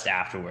out the rest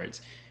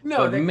afterwards. no,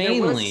 But there was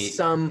mainly,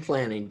 some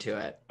planning to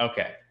it.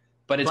 okay,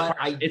 but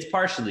it's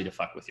partially to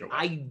fuck with your wife.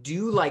 I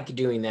do like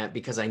doing that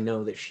because I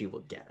know that she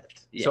will get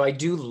it. Yeah. So I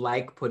do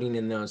like putting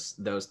in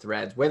those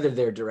threads, whether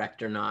they're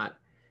direct or not,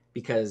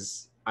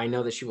 because I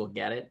know that she will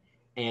get it,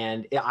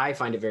 and I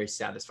find it very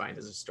satisfying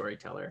as a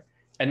storyteller.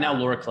 And now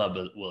Lore Club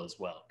will as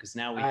well, because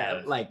now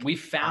we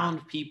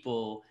found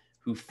people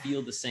who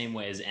feel the same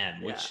way as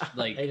M, which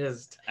like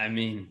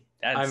I'm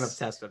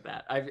obsessed with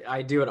that.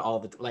 I do it all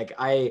the like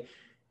I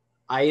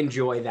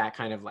enjoy that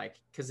kind of like,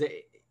 because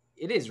it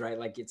is right,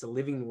 like it's a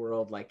living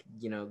world, like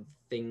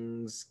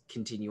things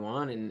continue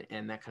on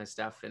and that kind of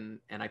stuff, and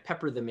I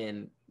pepper them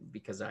in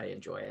because I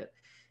enjoy it,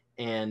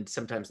 and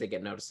sometimes they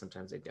get noticed,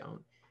 sometimes they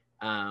don't.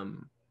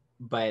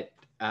 But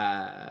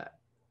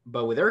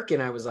with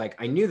Erkin, I was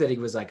like, I knew that he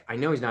was like, I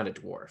know he's not a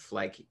dwarf,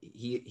 like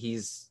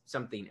he's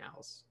something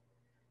else.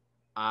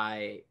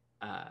 I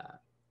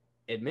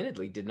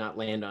admittedly did not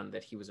land on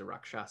that he was a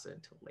Rakshasa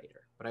until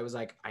later, but I was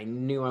like, I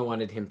knew I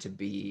wanted him to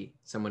be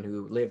someone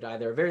who lived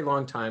either a very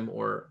long time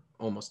or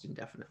almost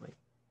indefinitely.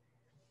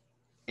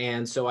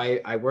 And so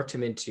I worked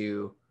him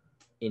into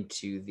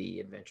the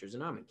Adventures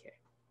in Amonkhet,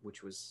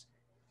 which was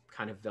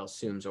kind of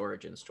Velsum's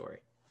origin story.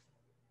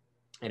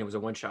 And it was a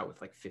one shot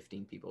with like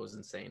 15 people. It was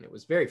insane. It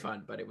was very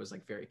fun, but it was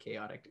like very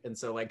chaotic. And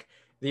so like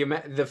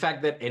the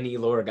fact that any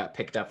lore got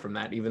picked up from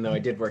that, even though I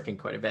did work in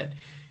quite a bit,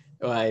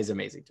 is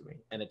amazing to me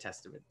and a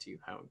testament to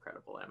how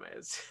incredible Emma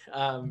is.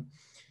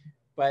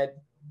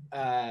 But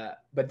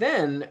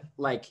then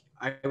like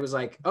I was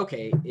like,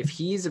 okay, if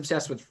he's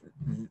obsessed with,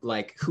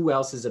 like, who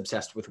else is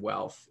obsessed with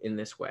wealth in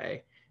this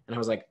way? And I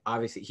was like,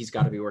 obviously he's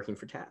got to be working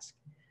for Task.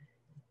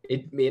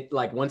 It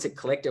like once it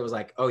clicked, it was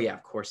like, oh yeah,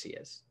 of course he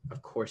is.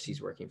 Of course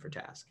he's working for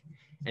Task.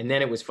 And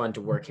then it was fun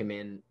to work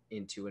him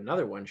into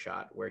another one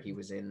shot where he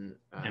was in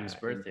M's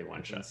birthday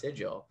one shot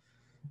Sigil.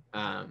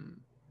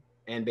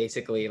 And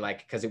basically, like,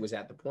 because it was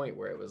at the point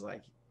where it was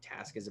like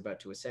Task is about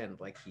to ascend,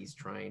 like he's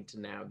trying to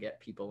now get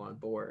people on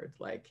board.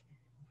 Like,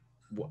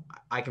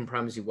 I can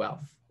promise you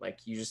wealth. Like,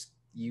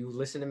 you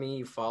listen to me,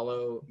 you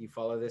follow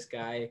this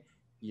guy,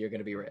 you're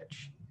gonna be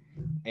rich.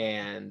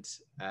 And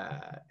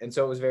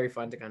so it was very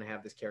fun to kind of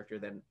have this character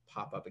then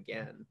pop up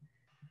again,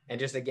 and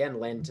just again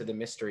lend to the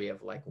mystery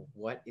of like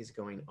what is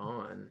going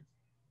on.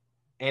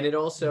 And it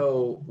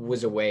also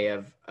was a way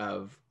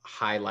of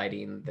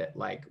highlighting that,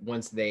 like,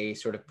 once they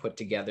sort of put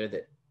together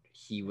that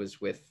he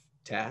was with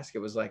Task, it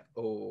was like,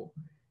 oh,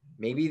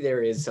 maybe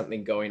there is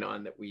something going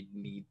on that we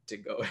need to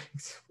go and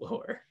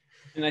explore.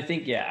 And I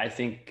think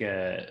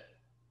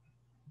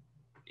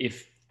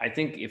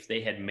if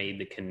they had made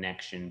the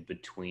connection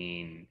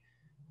between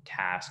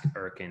Task,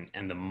 Erkin,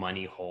 and the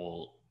money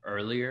hole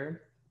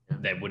earlier,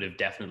 that would have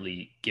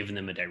definitely given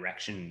them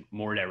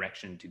more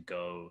direction to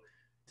go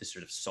to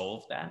sort of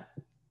solve that.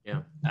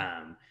 Yeah.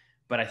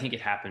 But I think it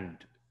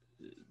happened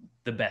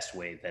the best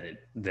way that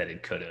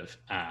it could have.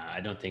 I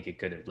don't think it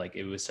could have. Like,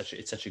 it's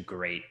such a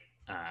great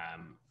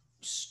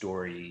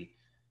story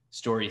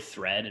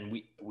thread, and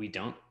we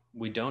don't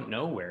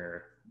know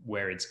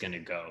where it's going to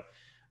go.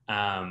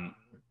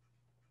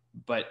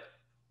 But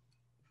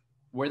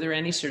were there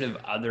any sort of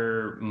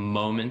other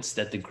moments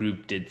that the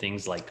group did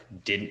things like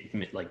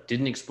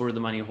didn't explore the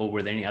money hole?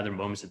 Were there any other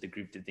moments that the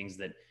group did things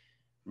that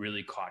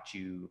really caught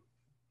you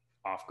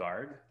off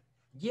guard?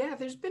 Yeah,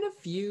 there's been a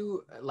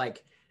few,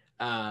 like,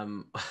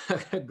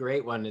 a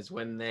great one is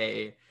when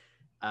they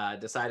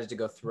decided to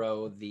go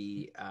throw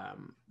the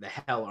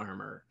hell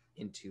armor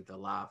into the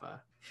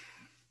lava,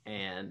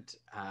 and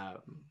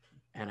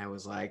I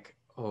was like,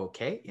 oh,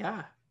 okay,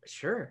 yeah,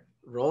 sure,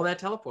 roll that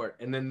teleport,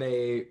 and then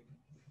they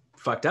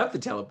fucked up the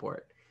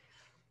teleport,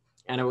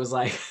 and it was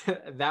like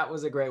that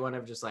was a great one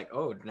of just like,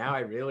 oh, now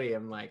I really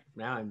am like,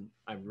 now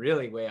I'm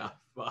really way off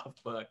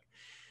book.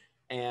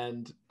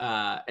 And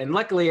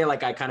luckily,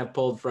 like, I kind of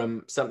pulled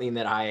from something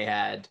that I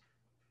had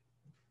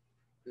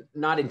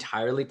not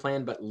entirely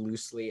planned, but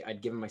loosely,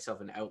 I'd given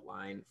myself an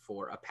outline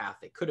for a path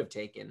they could have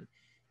taken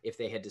if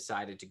they had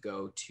decided to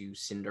go to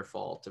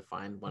Cinderfall to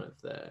find one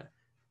of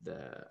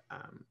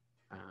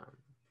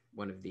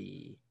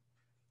the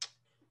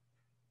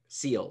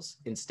seals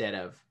instead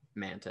of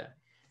Manta.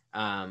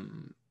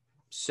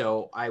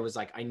 So I was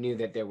like, I knew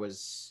that there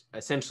was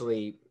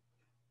essentially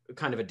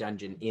kind of a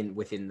dungeon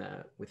within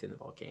the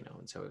volcano,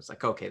 and so it was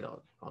like, okay,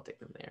 I'll take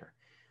them there.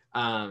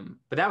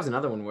 But that was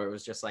another one where it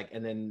was just like,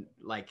 and then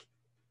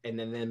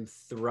them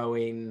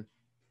throwing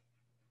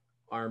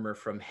armor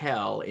from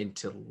hell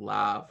into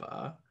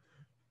lava.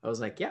 I was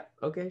like, yeah,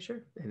 okay,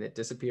 sure. And it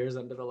disappears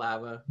under the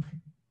lava.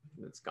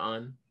 It's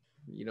gone.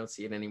 You don't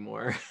see it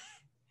anymore.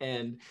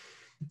 and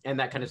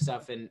that kind of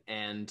stuff.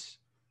 And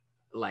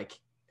like,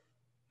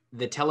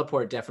 the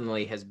teleport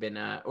definitely has been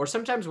or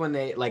sometimes when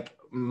they like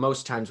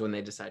most times when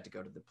they decide to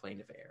go to the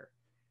plane of air,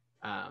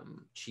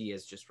 chi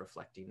is just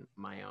reflecting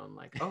my own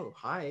like, oh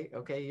hi,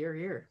 okay, you're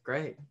here,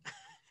 great.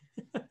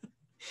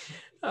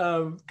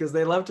 Because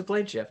they love to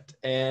plane shift,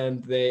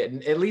 and they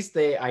at least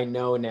I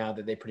know now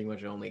that they pretty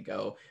much only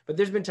go, but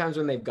there's been times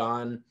when they've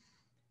gone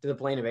to the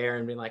plane of air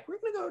and been like, we're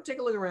gonna go take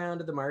a look around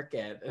at the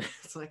market, and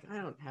it's like, I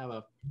don't have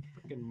a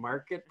fucking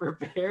market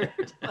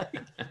prepared.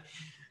 Like,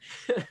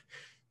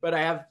 but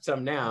I have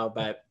some now,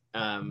 but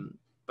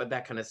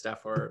that kind of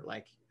stuff, or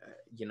like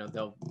you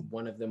know,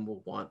 one of them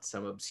will want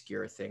some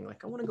obscure thing,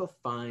 like I want to go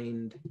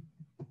find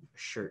a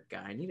shirt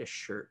guy, I need a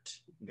shirt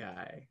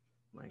guy.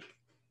 I'm like,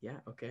 yeah,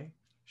 okay,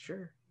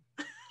 sure.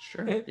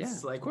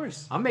 It's like, of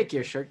course, I'll make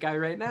you a shirt guy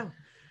right now.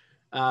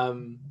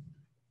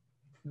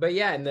 But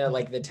yeah, and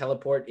the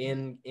teleport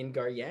in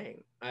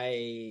Garyang,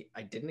 I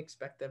didn't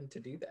expect them to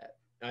do that.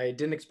 I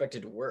didn't expect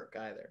it to work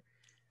either.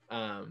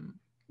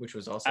 Which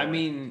was also, I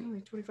mean,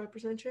 only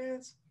 25%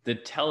 chance. The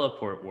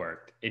teleport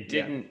worked. It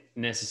didn't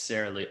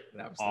necessarily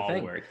all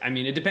work. I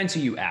mean, it depends who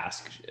you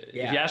ask.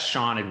 Yeah. If you ask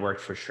Sean, it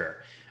worked for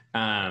sure.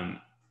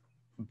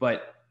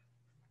 But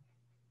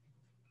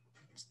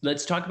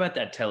let's talk about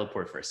that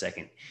teleport for a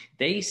second.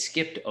 They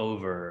skipped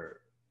over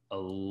a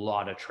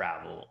lot of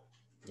travel.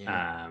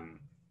 Yeah.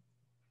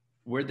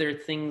 Were there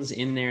things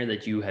in there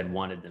that you had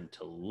wanted them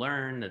to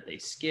learn that they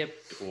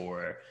skipped,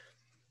 or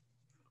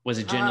was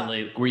it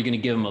generally, were you going to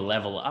give them a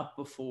level up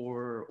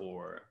before,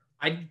 or?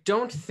 I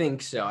don't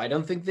think so. I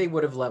don't think they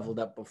would have leveled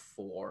up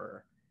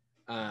before.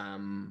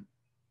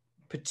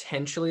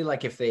 Potentially,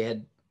 like if they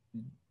had,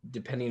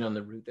 depending on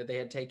the route that they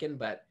had taken,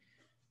 but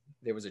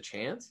there was a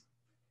chance.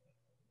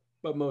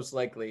 But most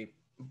likely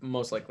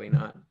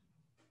not.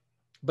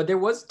 But there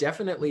was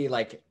definitely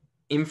like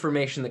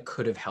information that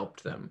could have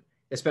helped them,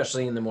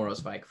 especially in the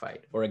Moros-Vike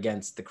fight or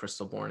against the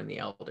Crystalborn and the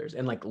Elders,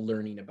 and like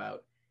learning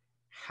about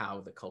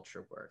how the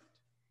culture worked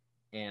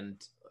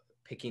and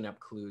picking up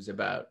clues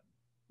about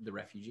the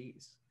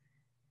refugees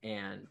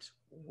and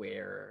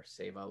where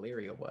Save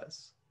Illyria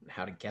was and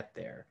how to get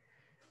there,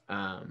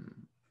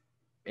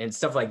 and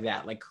stuff like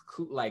that, like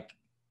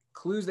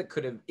clues that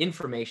could have,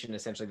 information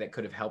essentially that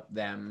could have helped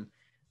them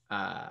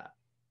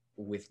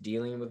with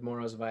dealing with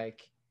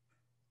Moros-Vike,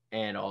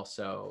 and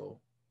also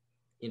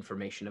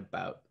information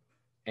about,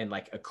 and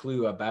like a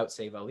clue about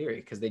Save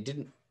Illyria, because they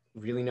didn't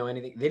really know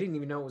anything. They didn't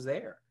even know it was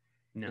there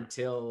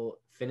until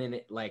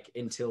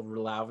until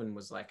Rulavin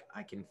was like,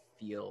 I can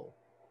feel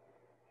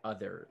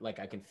other, like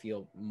I can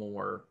feel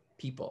more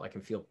people, I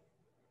can feel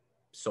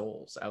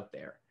souls out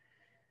there.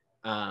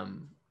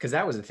 Because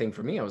that was the thing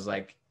for me. I was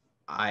like,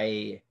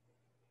 I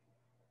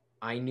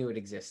knew it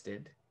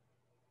existed.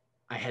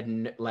 I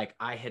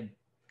had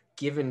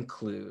given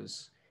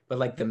clues, but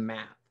like the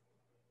map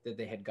that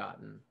they had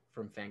gotten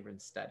from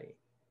Fangren's study,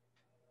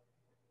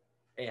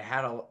 it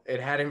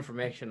had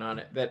information on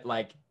it that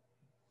like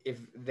if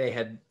they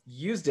had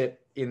used it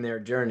in their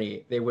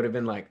journey, they would have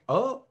been like,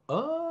 oh,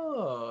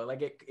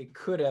 like it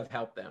could have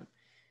helped them.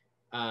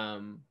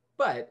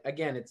 But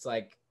again, it's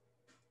like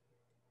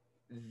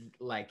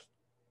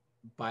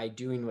by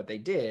doing what they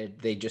did,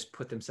 they just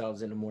put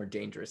themselves in a more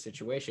dangerous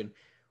situation,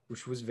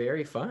 which was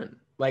very fun.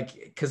 Like,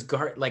 because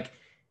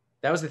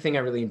that was the thing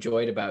I really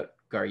enjoyed about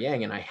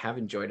Garyang, and I have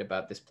enjoyed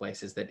about this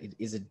place, is that it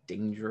is a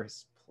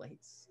dangerous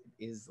place.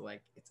 It is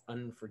like, it's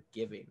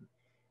unforgiving.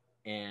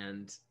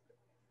 And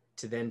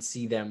to then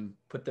see them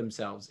put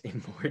themselves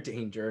in more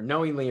danger,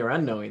 knowingly or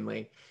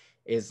unknowingly,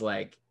 is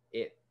like,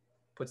 it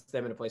puts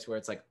them in a place where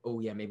it's like,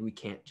 oh yeah, maybe we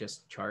can't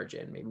just charge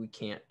in. Maybe we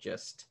can't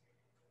just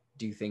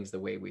do things the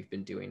way we've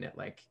been doing it.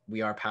 Like,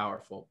 we are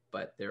powerful,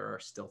 but there are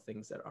still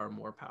things that are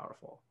more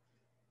powerful,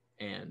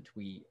 and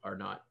we are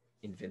not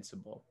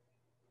invincible.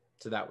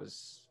 So that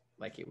was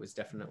like, it was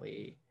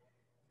definitely,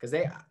 because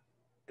they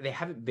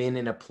haven't been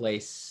in a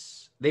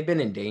place, they've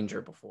been in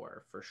danger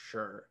before for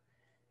sure,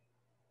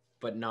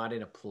 but not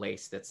in a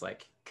place that's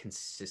like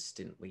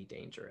consistently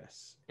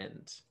dangerous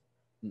and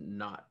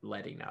not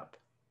letting up,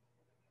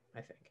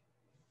 I think.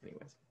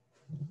 Anyways.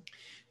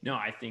 No,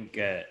 I think,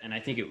 and I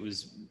think it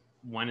was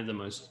one of the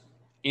most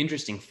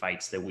interesting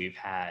fights that we've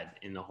had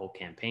in the whole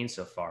campaign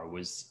so far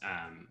was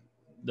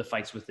the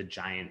fights with the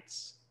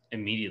giants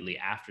immediately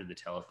after the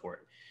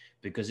teleport,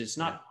 because it's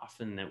not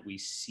often that we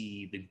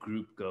see the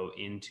group go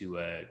into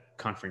a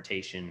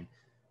confrontation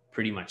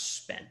pretty much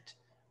spent.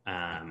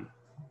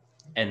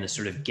 And the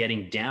sort of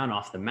getting down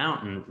off the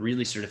mountain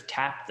really sort of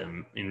tapped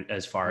them in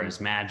as far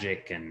as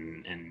magic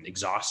and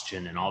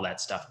exhaustion and all that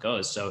stuff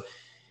goes. So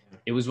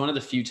it was one of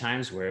the few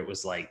times where it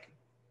was like,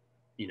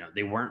 you know,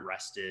 they weren't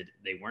rested,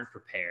 they weren't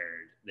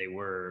prepared, they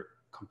were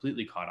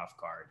completely caught off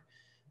guard.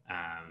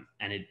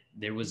 And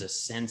there was a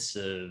sense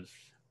of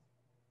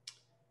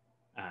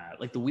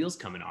like the wheels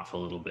coming off a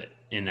little bit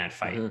in that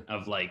fight,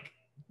 of like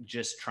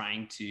just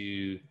trying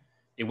to,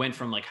 it went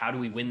from like, how do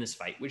we win this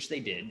fight, which they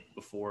did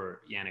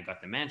before Yana got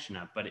the mansion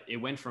up, but it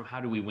went from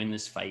how do we win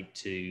this fight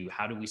to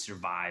how do we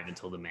survive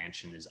until the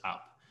mansion is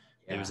up.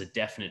 There was a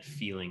definite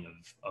feeling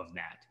of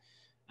that,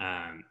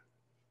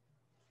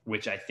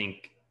 which I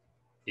think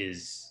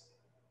is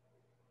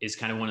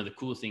kind of one of the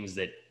cool things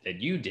that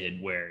you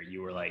did, where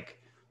you were like,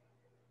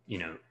 you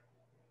know,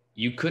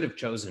 you could have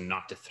chosen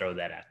not to throw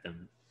that at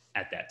them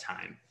at that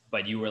time,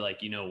 but you were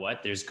like, you know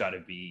what, there's got to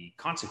be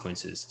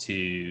consequences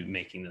to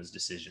making those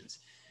decisions.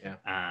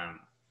 Yeah.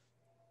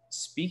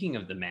 Speaking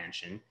of the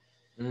mansion,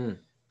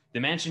 the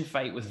mansion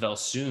fight with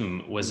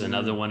Velsum was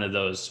another one of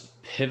those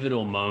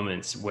pivotal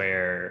moments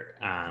where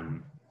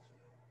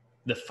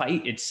the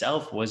fight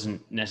itself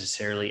wasn't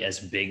necessarily as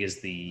big as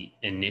the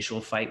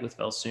initial fight with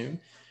Velsum,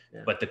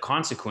 but the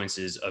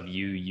consequences of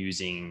you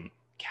using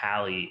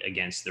Callie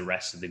against the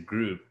rest of the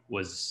group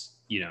was,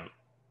 you know,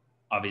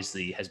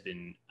 obviously has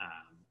been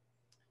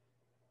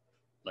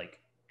like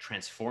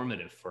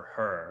transformative for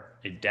her.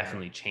 It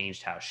definitely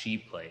changed how she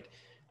played.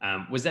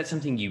 Was that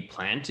something you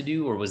planned to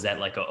do, or was that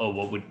like,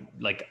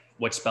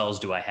 what spells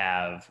do I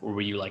have? Or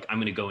were you like, I'm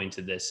going to go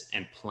into this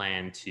and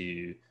plan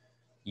to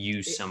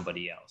use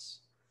somebody else?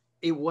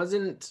 It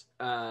wasn't,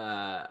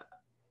 I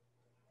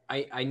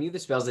knew the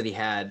spells that he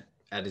had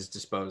at his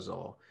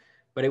disposal,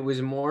 but it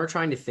was more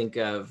trying to think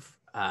of,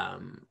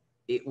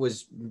 it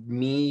was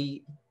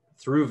me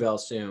through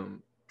Velsum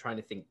trying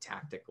to think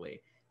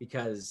tactically,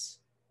 because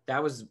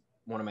that was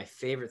one of my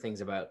favorite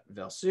things about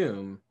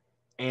Velsum,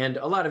 and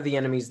a lot of the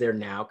enemies they're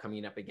now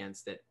coming up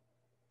against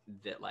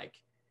that like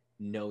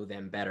know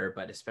them better,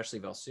 but especially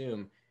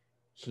Velsum,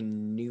 he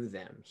knew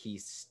them, he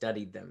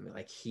studied them,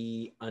 like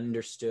he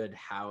understood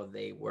how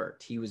they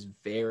worked. He was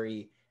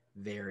very,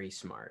 very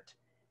smart.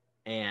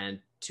 And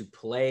to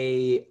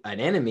play an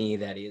enemy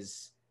that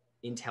is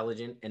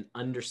intelligent and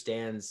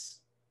understands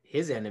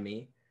his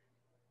enemy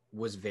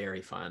was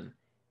very fun.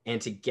 And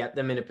to get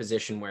them in a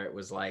position where it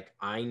was like,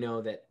 I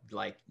know that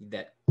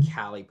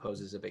Callie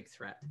poses a big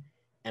threat,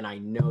 and I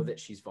know that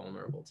she's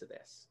vulnerable to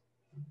this.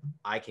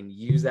 I can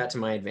use that to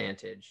my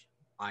advantage.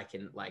 I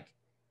can, like,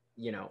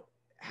 you know,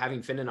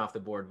 having Finnan off the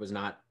board was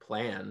not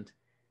planned,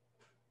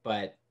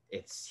 but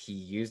he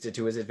used it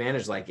to his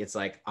advantage. Like, it's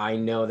like, I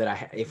know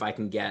that if I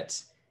can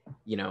get,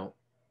 you know,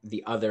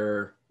 the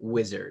other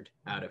wizard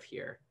out of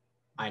here,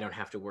 I don't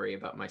have to worry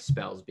about my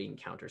spells being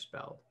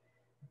counterspelled.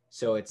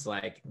 So it's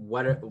like,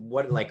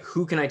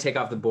 who can I take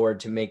off the board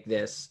to make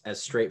this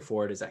as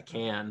straightforward as I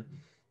can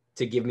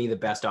to give me the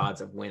best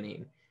odds of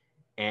winning?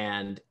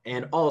 And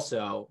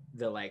also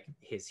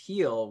his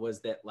heal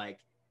was that, like,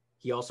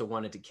 he also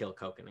wanted to kill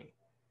Kokanee.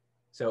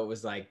 So it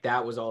was like,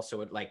 that was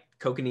also like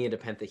Kokanee and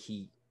Nepenthe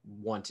he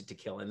wanted to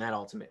kill. And that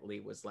ultimately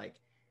was, like,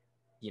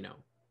 you know,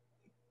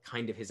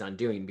 kind of his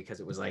undoing, because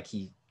it was like,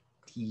 he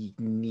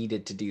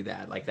needed to do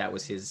that. Like, that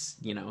was his,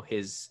 you know,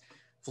 his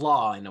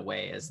flaw in a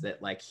way, is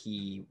that, like,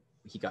 he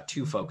got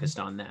too focused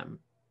on them.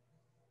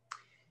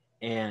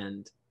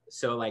 And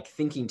so, like,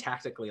 thinking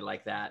tactically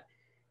like that.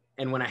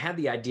 And when I had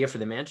the idea for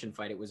the mansion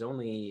fight, it was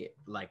only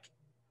like,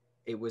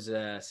 it was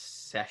a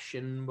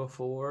session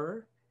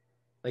before.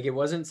 Like, it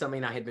wasn't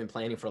something I had been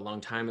planning for a long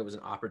time. It was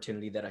an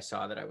opportunity that I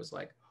saw that I was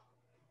like,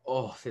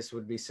 oh, this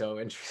would be so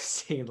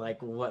interesting.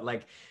 Like, what,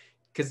 like,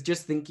 because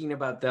just thinking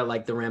about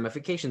the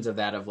ramifications of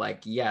that, of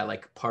like, yeah,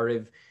 like part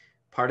of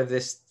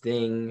this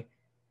thing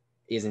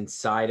is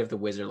inside of the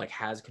wizard, like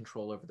has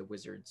control over the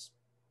wizard's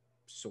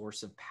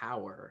source of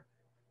power.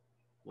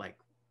 Like,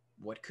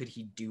 what could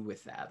he do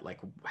with that? Like,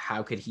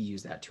 how could he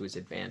use that to his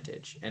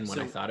advantage? And when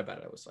I thought about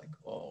it, I was like,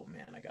 oh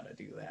man, I got to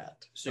do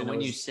that. So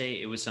when you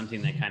say it was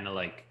something that kind of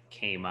like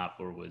came up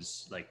or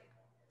was like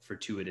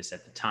fortuitous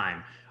at the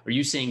time, are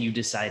you saying you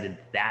decided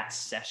that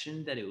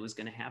session that it was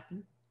going to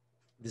happen?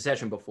 The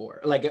session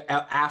before, like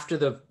after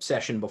the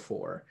session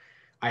before,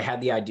 I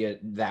had the idea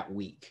that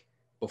week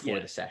before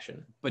the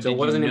session. But so it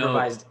wasn't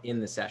improvised in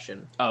the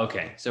session. Oh,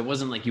 okay. So it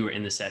wasn't like you were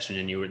in the session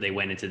and they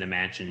went into the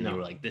mansion and you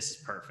were like, this is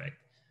perfect.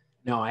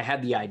 No, I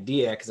had the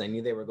idea because I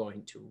knew they were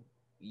going to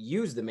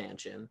use the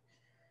mansion.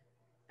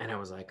 And I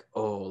was like,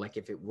 oh, like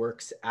if it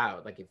works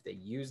out, like if they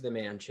use the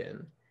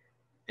mansion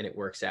and it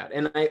works out.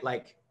 And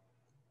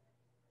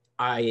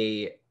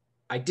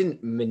I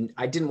didn't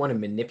want to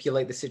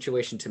manipulate the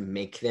situation to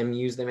make them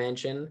use the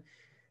mansion.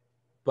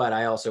 But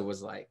I also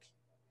was like,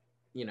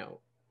 you know,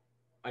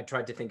 I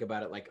tried to think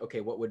about it like, okay,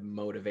 what would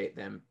motivate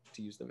them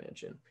to use the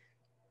mansion?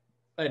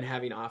 And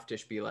having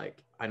Oftish be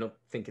like, I don't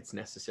think it's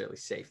necessarily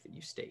safe that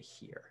you stay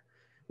here,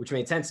 which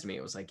made sense to me.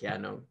 It was like, yeah,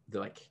 no,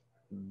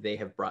 they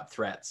have brought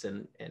threats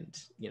and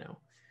you know,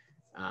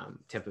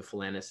 Temple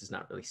Philanus is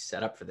not really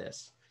set up for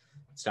this.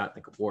 It's not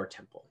like a war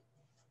temple.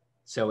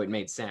 So it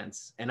made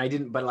sense. And I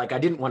didn't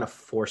want to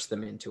force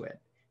them into it.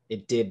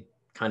 It did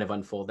kind of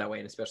unfold that way.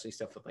 And especially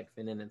stuff with like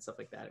Finnan and stuff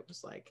like that. It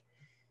was like,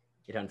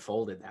 it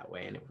unfolded that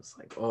way. And it was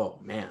like, oh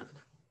man,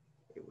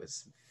 it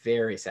was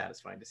very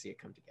satisfying to see it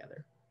come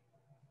together.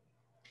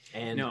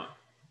 And no,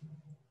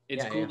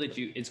 it's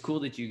cool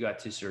that you got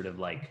to sort of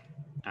like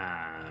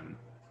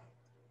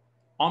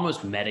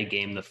almost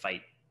metagame the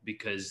fight,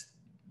 because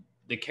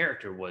the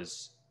character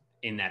was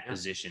in that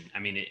position. I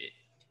mean,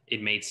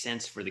 it made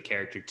sense for the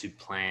character to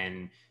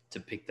plan, to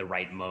pick the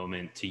right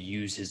moment, to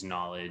use his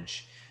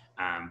knowledge.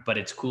 But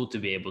it's cool to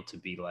be able to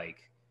be like,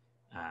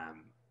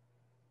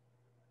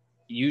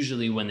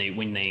 usually when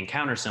they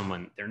encounter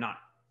someone, they're not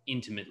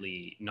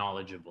intimately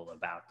knowledgeable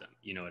about them.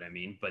 You know what I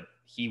mean? But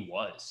he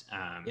was.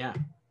 Yeah.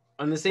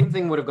 And the same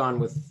thing would have gone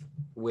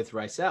with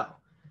Rysel,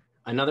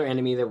 another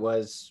enemy that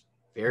was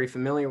very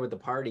familiar with the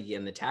party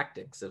and the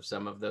tactics of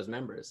some of those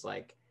members.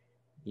 Like,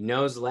 he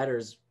knows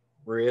letters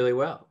really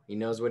well. He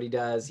knows what he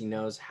does. He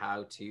knows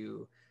how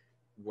to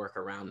work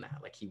around that.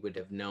 Like, he would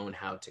have known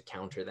how to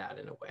counter that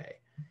in a way,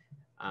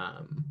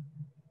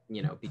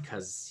 you know,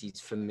 because he's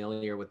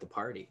familiar with the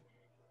party.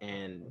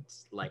 And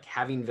like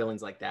having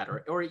villains like that,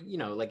 or you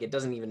know, like, it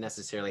doesn't even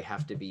necessarily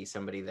have to be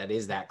somebody that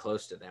is that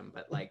close to them,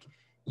 but like,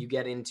 you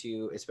get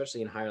into,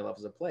 especially in higher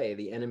levels of play,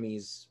 the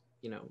enemies,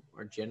 you know,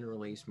 are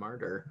generally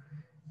smarter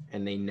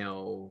and they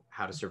know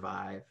how to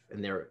survive,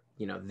 and they're,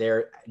 you know,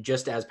 they're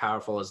just as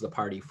powerful as the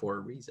party for a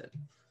reason.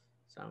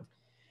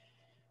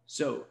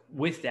 So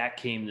with that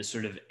came the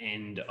sort of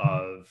end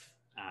of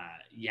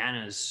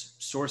Yana's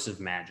source of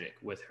magic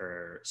with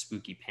her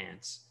spooky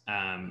pants.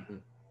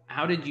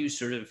 How did you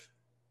sort of,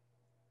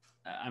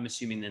 I'm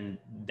assuming then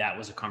that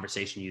was a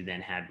conversation you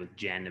then had with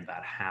Jen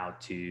about how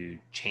to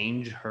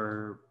change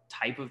her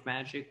type of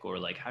magic, or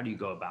like, how do you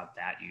go about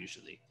that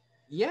usually?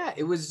 Yeah,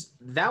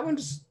 that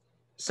one's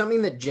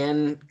something that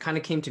Jen kind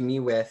of came to me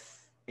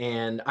with.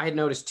 And I had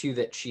noticed too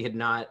that she had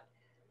not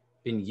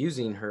been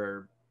using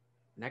her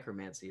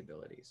necromancy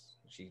abilities.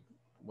 She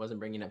wasn't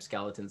bringing up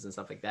skeletons and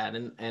stuff like that.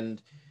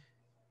 And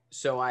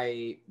so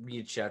I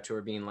reached out to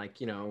her being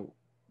like, you know,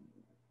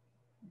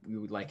 we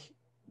would like,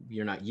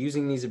 you're not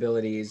using these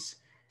abilities.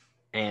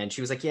 And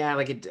she was like, yeah,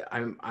 like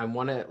I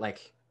want to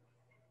like,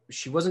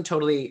 she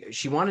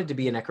wanted to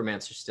be a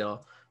necromancer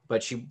still,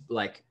 but she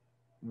like,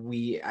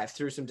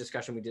 through some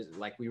discussion,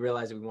 we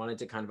realized that we wanted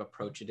to kind of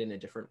approach it in a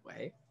different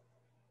way.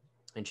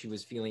 And she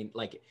was feeling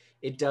like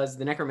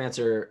the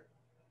necromancer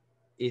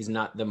is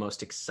not the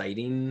most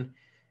exciting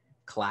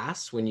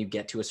class when you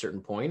get to a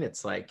certain point.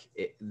 It's like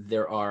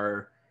there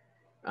are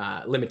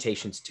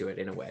limitations to it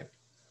in a way.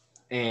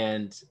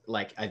 And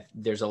like,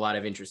 there's a lot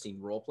of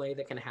interesting role play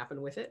that can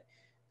happen with it.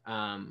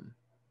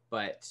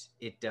 But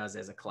it does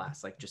as a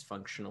class, like just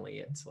functionally,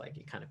 it's like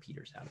it kind of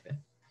peters out a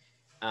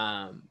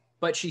bit.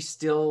 But she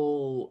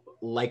still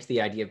liked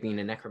the idea of being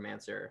a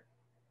necromancer.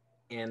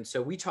 And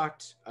so we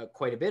talked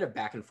quite a bit of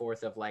back and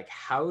forth of like,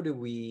 how do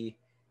we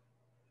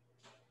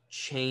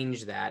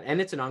change that? And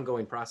it's an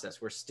ongoing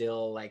process. We're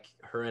still like,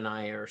 her and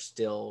I are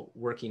still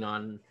working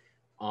on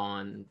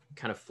kind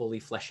of fully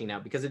fleshing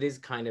out, because it is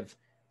kind of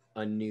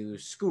a new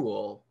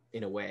school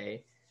in a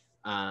way.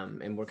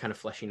 And we're kind of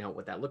fleshing out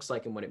what that looks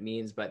like and what it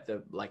means. But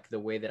the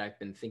way that I've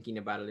been thinking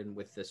about it, and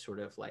with the sort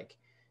of like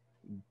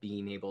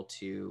being able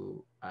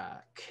to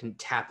can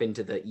tap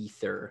into the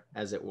ether,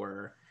 as it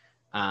were,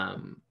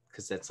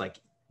 because that's like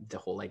the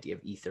whole idea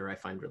of ether I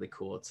find really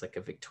cool. It's like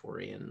a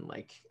Victorian,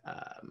 like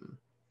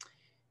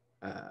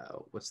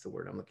what's the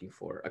word I'm looking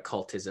for,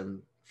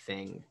 occultism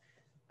thing.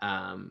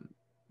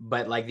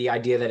 But like the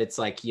idea that it's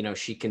like, you know,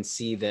 she can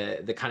see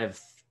the kind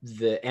of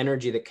the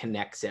energy that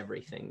connects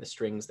everything, the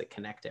strings that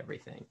connect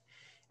everything,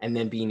 and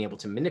then being able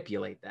to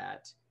manipulate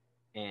that.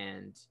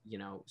 And, you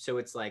know, so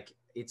it's like,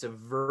 it's a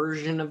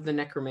version of the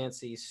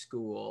necromancy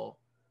school,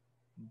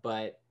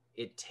 but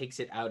it takes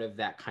it out of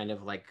that kind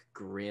of like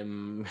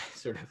grim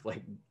sort of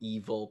like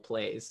evil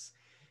place,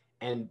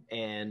 and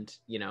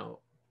you know,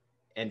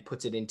 and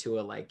puts it into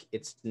a, like,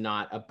 it's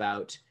not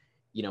about,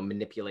 you know,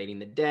 manipulating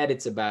the dead.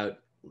 It's about,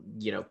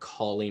 you know,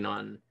 calling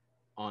on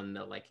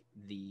the like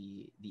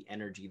the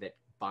energy that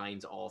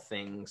binds all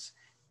things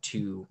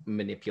to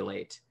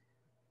manipulate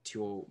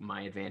to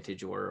my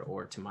advantage,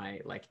 or to my,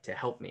 like, to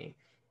help me.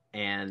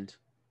 And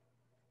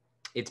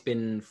it's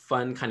been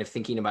fun kind of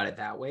thinking about it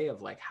that way,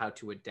 of like how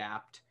to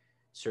adapt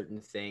certain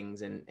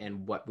things,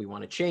 and what we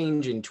want to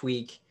change and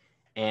tweak.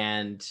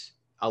 And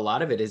a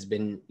lot of it has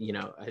been, you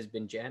know,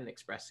 Jen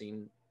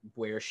expressing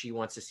where she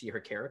wants to see her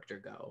character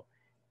go,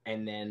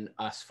 and then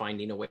us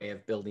finding a way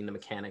of building the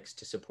mechanics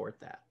to support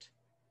that.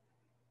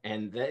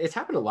 And it's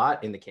happened a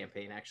lot in the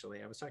campaign,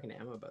 actually. I was talking to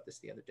Emma about this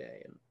the other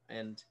day,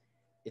 and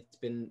it's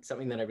been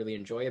something that I really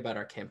enjoy about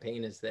our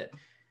campaign, is that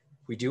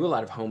we do a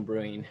lot of home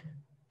brewing,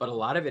 but a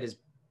lot of it has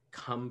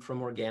come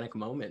from organic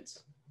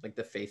moments, like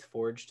the Faith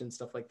Forged and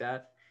stuff like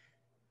that.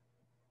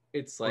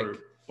 It's like,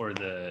 or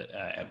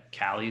the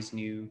Callie's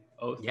new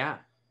oath, yeah,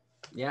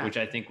 which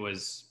I think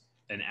was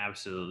an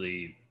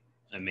absolutely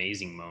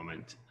amazing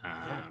moment.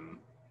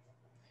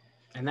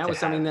 And that was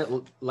something that,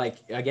 like,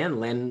 again,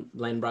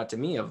 Len brought to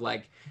me, of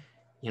like,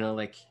 you know,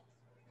 like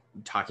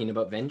talking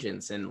about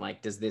vengeance, and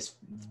like, does this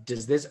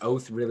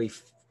oath really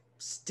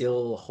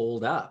still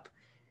hold up?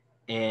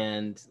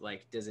 And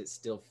like, does it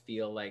still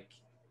feel like,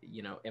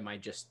 you know, am I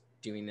just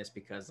doing this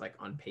because, like,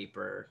 on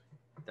paper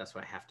that's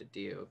what I have to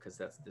do because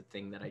that's the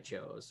thing that I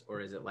chose? Or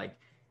is it like,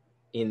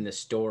 in the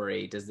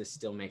story, does this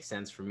still make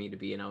sense for me to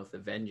be an oath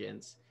of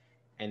vengeance?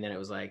 And then it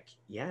was like,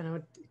 yeah, no,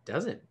 it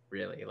doesn't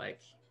really, like,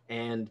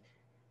 and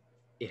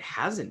it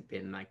hasn't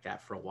been like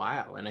that for a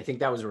while. And I think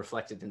that was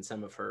reflected in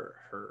some of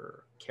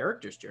her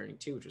character's journey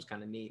too, which was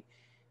kind of neat.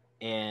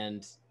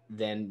 And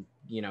then,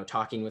 you know,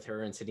 talking with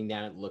her and sitting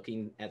down and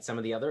looking at some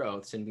of the other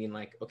oaths and being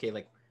like, okay,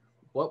 like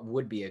what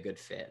would be a good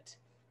fit?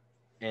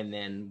 And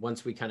then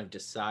once we kind of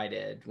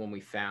decided, when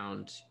we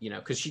found, you know,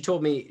 because she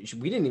told me,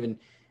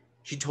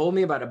 she told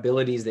me about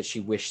abilities that she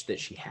wished that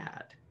she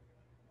had.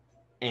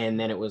 And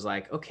then it was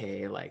like,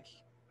 okay, like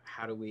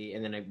how do we,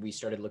 and then we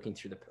started looking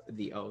through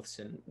the oaths,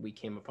 and we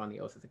came upon the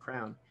Oath of the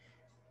Crown.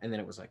 And then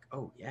it was like,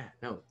 oh yeah,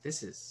 no,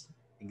 this is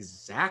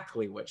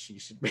exactly what she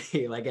should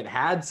be. Like, it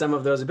had some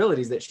of those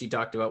abilities that she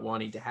talked about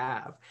wanting to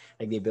have,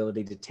 like the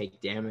ability to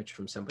take damage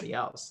from somebody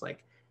else.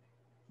 Like,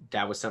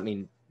 that was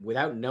something,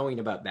 without knowing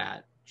about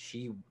that,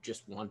 she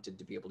just wanted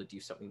to be able to do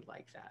something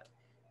like that.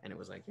 And it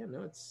was like, yeah,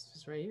 no,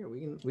 it's right here.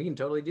 We can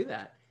totally do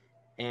that.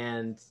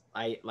 And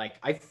I'm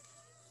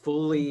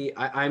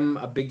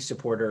a big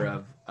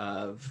supporter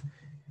of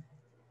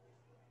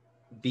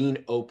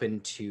being open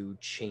to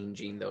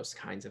changing those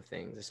kinds of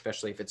things,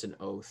 especially if it's an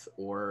oath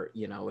or,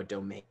 you know, a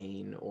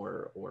domain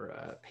or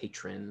a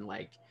patron.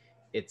 Like,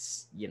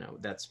 it's, you know,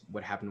 that's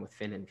what happened with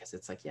Finnan, because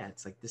it's like, yeah,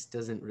 it's like, this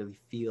doesn't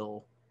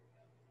feel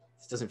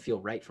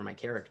right for my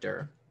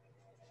character.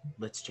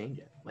 Let's change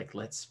it. Like,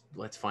 let's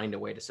find a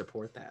way to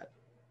support that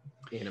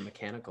in a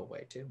mechanical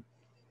way too.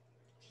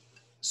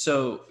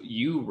 So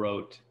you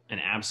wrote an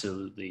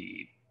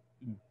absolutely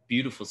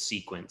beautiful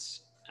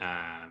sequence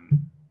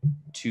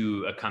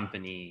to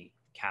accompany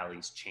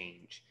Callie's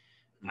change.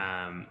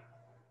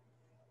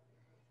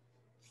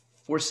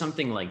 For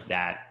something like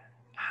that,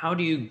 how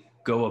do you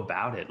go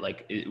about it?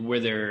 Like,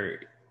 were there,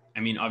 I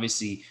mean,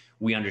 obviously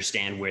we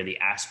understand where the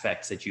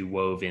aspects that you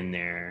wove in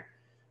there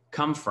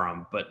come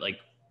from, but like,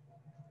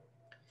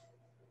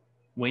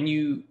 when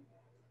you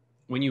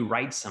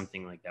write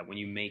something like that, when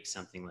you make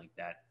something like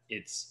that,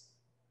 it's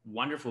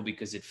wonderful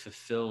because it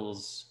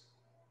fulfills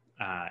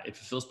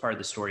part of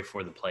the story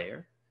for the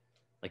player.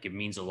 Like, it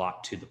means a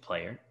lot to the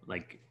player,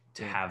 like,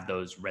 to have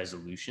those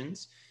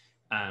resolutions.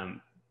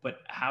 But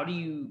are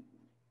you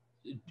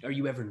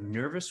ever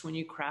nervous when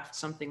you craft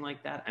something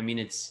like that? I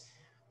mean,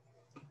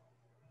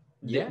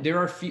 there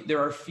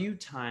are few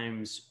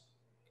times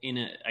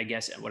I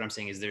guess what I'm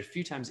saying is, there are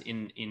few times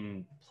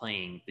in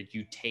playing that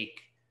you take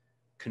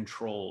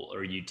control,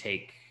 or you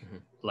take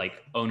like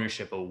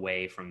ownership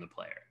away from the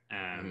player.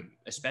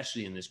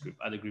 Especially in this group.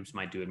 Other groups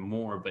might do it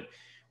more, but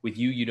with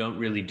you don't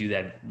really do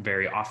that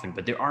very often.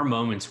 But there are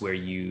moments where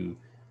you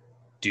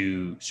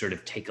do sort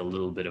of take a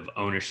little bit of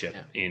ownership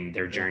in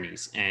their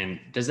journeys. And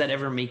does that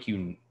ever make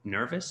you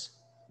nervous?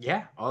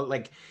 Yeah.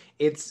 Like,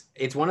 it's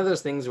one of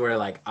those things where,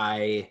 like,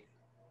 I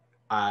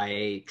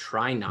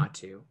try not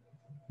to,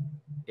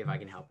 if I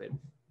can help it,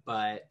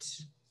 but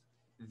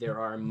there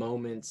are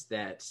moments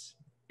that,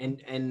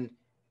 and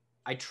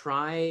I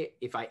try,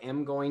 if I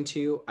am going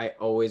to, I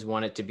always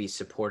want it to be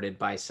supported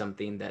by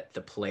something that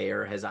the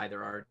player has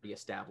either already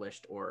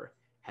established or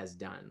has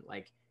done.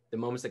 Like, the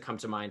moments that come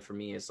to mind for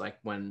me is like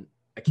when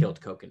I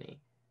killed Kokanee.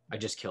 I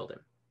just killed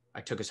him.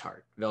 I took his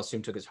heart.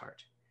 Velsum took his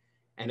heart.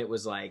 And it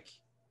was like,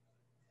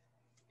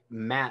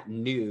 Matt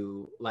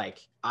knew, like,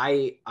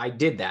 I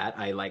did that.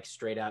 I, like,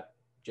 straight up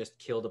just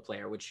killed a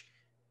player, which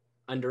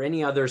under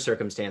any other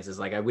circumstances,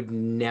 like, I would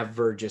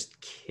never just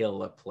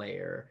kill a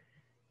player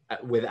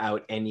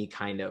without any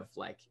kind of,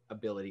 like,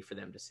 ability for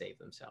them to save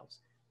themselves.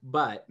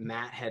 But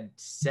Matt had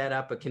set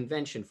up a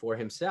convention for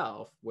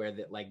himself where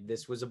that, like,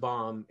 this was a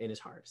bomb in his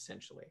heart,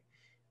 essentially.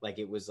 Like,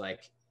 it was a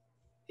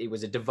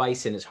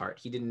device in his heart.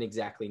 He didn't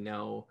exactly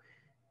know.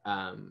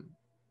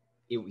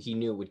 He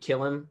knew it would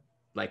kill him.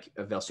 Like,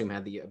 Velsum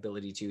had the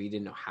ability to. He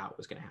didn't know how it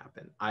was going to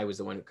happen. I was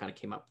the one who kind of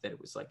came up that it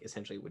was, like,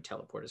 essentially would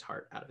teleport his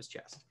heart out of his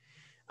chest.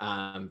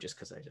 Just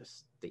because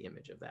the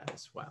image of that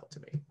is wild to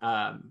me.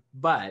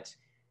 But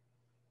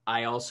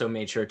I also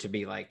made sure to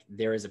be like,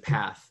 there is a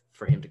path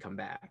for him to come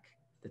back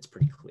that's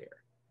pretty clear.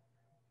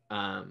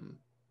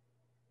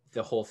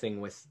 The whole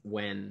thing with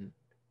when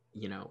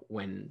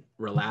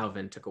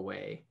Relauven took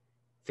away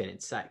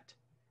Finnan's sight,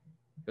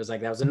 it was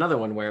like, that was another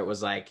one where it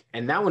was like,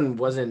 and that one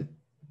wasn't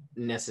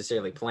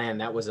necessarily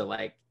planned. That was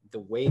like, the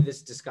way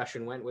this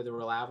discussion went with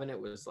Relauven, it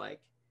was like,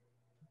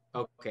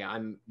 okay,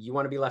 you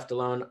want to be left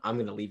alone, I'm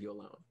going to leave you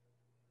alone.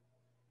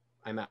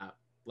 I'm out.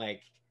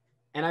 Like,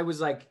 and I was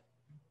like,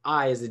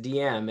 I, as a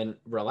DM, and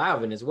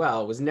Relauven as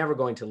well, was never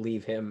going to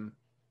leave him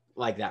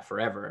like that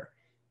forever.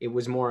 It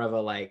was more of a,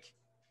 like,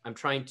 I'm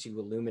trying to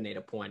illuminate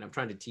a point. I'm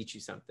trying to teach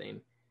you something.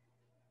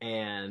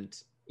 And,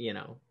 you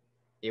know,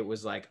 it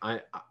was like,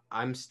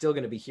 I'm still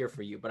going to be here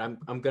for you, but I'm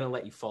going to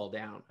let you fall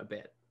down a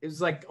bit. It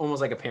was like, almost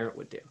like a parent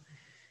would do.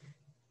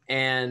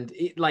 And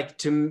it, like,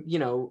 to, you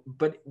know,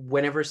 but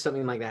whenever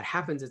something like that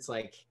happens, it's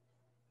like,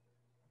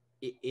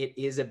 it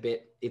is a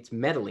bit, it's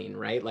meddling,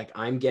 right? Like,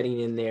 I'm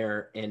getting in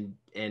there and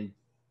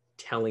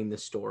telling the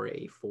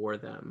story for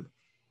them.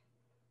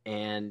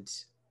 And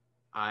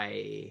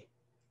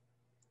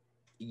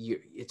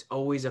it's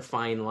always a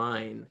fine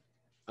line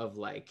of,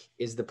 like,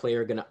 is the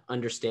player going to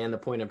understand the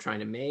point I'm trying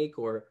to make,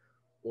 or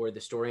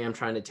the story I'm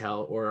trying to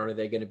tell, or are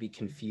they going to be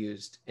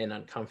confused and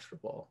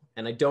uncomfortable?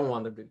 And I don't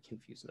want them to be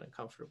confused and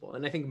uncomfortable.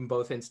 And I think in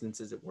both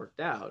instances it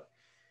worked out.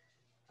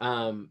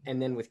 And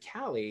then with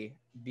Callie,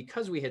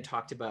 because we had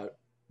talked about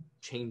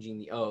changing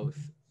the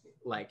oath,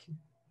 like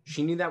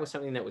she knew that was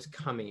something that was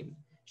coming.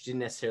 She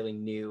didn't necessarily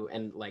knew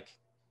and like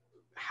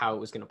how it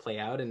was going to play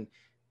out. And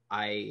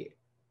I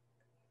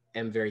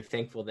am very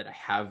thankful that I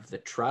have the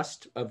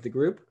trust of the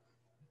group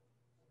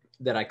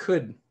that I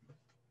could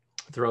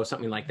throw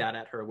something like that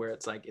at her, where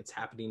it's like it's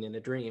happening in a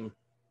dream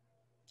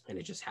and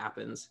it just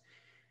happens.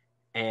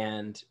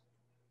 And,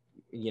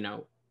 you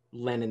know,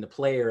 Len and the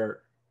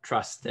player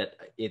trust that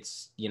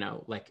it's, you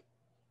know, like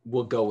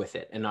we'll go with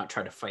it and not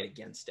try to fight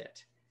against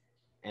it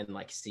and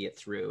like see it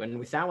through. And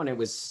with that one, it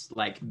was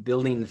like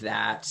building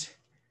that,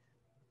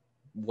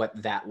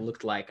 what that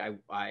looked like.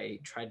 I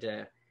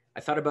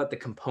thought about the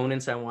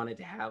components I wanted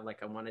to have.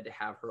 Like I wanted to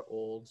have her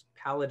old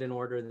paladin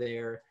order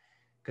there,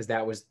 because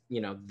that was,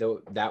 you know,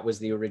 that was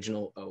the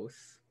original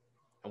oath.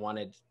 I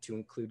wanted to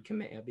include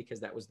Kamea because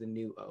that was the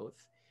new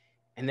oath.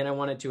 And then I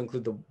wanted to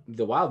include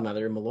the wild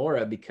mother,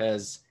 Melora,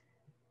 because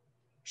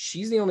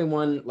she's the only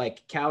one,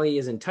 like Callie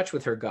is in touch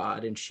with her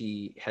god and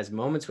she has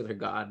moments with her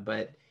god,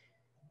 but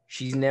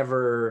she had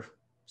never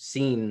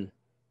seen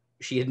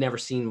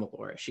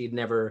Melora. She had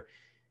never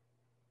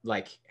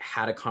like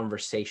had a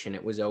conversation.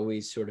 It was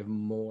always sort of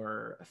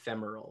more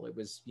ephemeral. It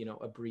was, you know,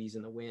 a breeze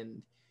in the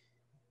wind.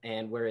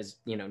 And whereas,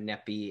 you know,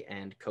 Nepi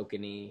and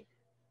Kokanee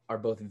are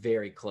both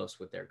very close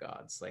with their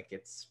gods. Like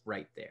it's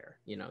right there,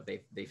 you know,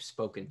 they've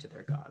spoken to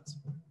their gods.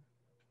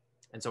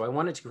 And so I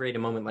wanted to create a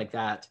moment like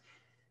that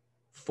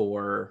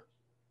for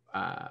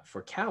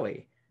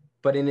Callie,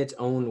 but in its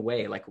own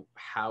way. Like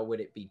how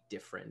would it be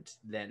different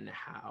than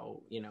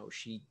how, you know,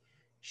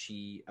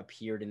 she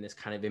appeared in this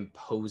kind of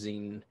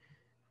imposing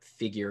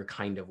figure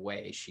kind of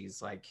way.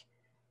 She's like,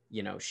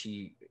 you know,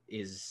 she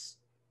is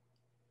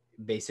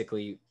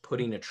basically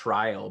putting a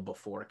trial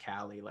before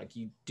Callie. Like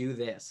you do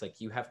this,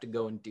 like you have to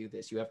go and do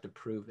this, you have to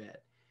prove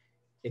it.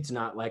 It's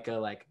not like a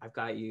like I've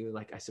got you,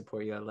 like I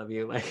support you, I love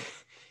you. Like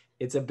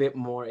it's a bit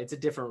more, it's a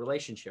different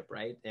relationship,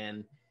 right?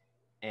 And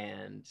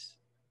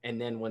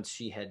then once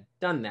she had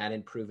done that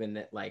and proven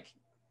that like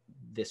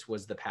this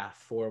was the path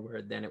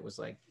forward, then it was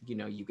like, you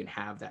know, you can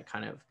have that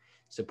kind of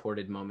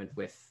supported moment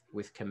with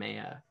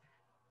Kamea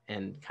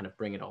and kind of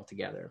bring it all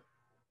together.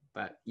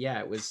 But yeah,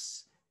 it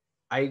was,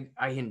 I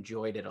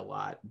enjoyed it a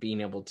lot,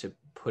 being able to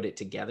put it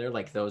together,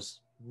 like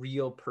those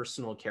real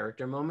personal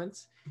character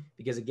moments,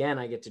 because again,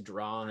 I get to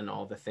draw on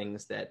all the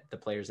things that the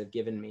players have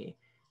given me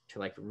to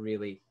like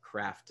really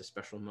craft a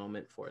special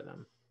moment for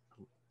them.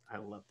 I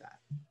love that.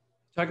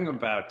 Talking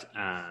about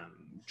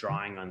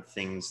drawing on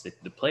things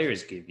that the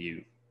players give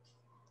you,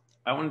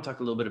 I want to talk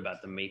a little bit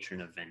about the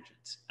Matron of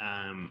Vengeance.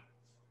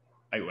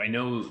 I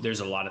know there's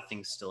a lot of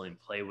things still in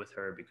play with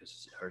her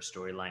because her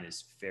storyline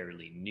is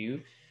fairly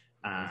new.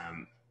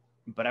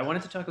 But I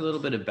wanted to talk a little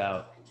bit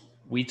about,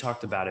 we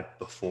talked about it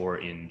before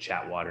in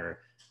chatWater,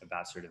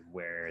 about sort of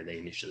where they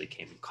initially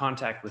came in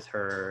contact with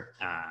her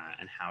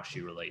and how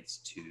she relates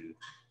to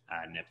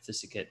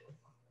Nepthisicat.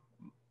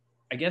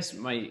 I guess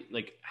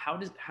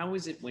how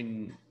is it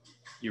when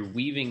you're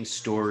weaving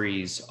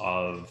stories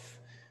of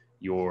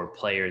your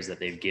players that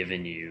they've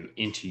given you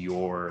into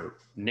your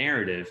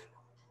narrative?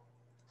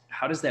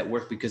 How does that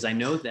work? Because I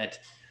know that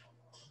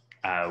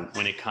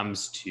when it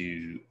comes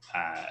to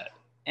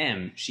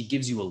M, she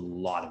gives you a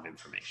lot of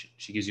information.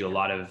 She gives you a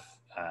lot of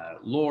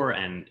lore,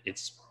 and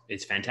it's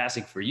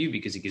fantastic for you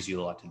because it gives you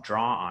a lot to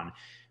draw on.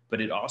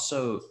 But it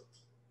also,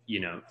 you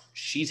know,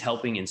 she's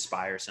helping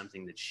inspire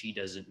something that she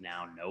doesn't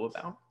now know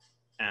about,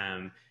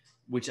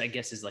 which I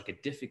guess is like a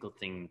difficult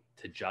thing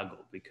to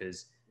juggle,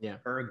 because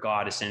her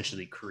god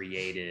essentially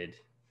created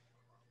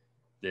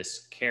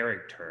this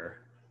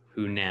character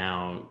who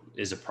now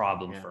is a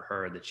problem for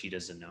her that she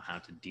doesn't know how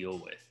to deal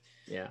with.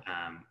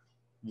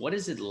 What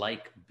is it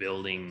like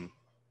building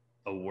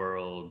a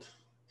world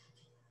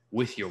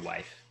with your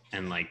wife?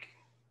 And like,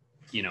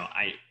 you know,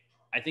 I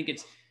think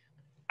it's,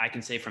 I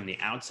can say from the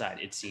outside,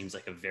 it seems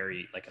like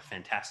a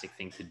fantastic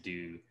thing to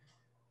do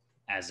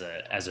as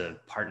a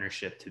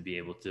partnership, to be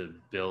able to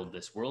build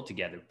this world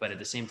together. But at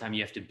the same time,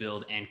 you have to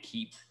build and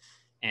keep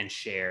and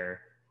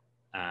share.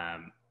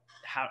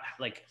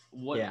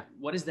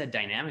 What is that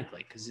dynamic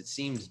like? Because it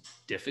seems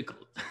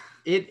difficult.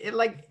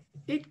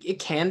 It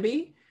can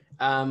be,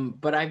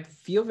 but I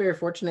feel very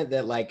fortunate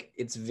that like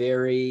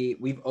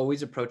we've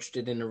always approached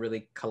it in a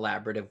really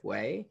collaborative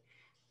way,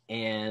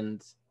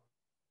 and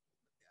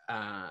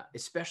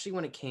especially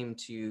when it came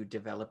to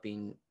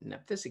developing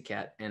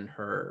Nepthisicat and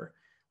her,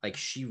 like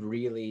she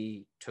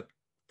really took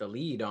the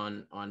lead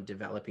on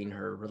developing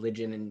her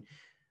religion, and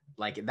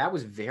like that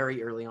was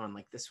very early on.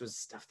 Like this was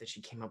stuff that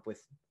she came up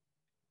with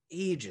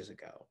ages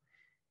ago,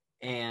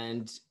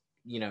 and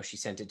you know, she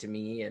sent it to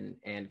me, and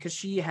because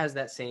she has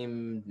that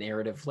same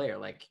narrative flair,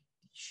 like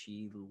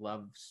she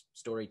loves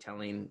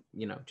storytelling,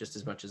 you know, just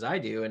as much as I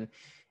do,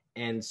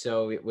 and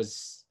so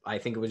I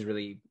think it was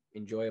really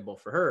enjoyable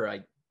for her.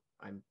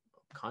 I'm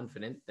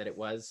confident that it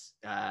was.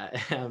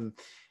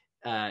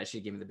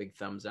 She gave me the big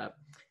thumbs up.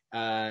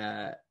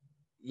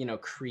 You know,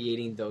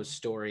 creating those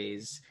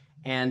stories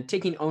and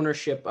taking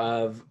ownership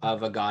of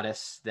a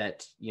goddess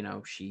that, you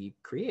know, she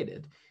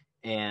created,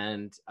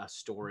 and a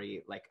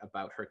story like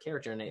about her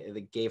character, and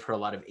it gave her a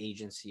lot of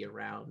agency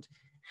around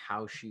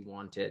how she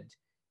wanted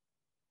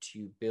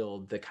to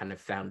build the kind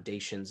of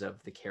foundations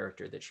of the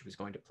character that she was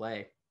going to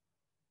play.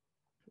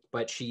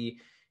 But she,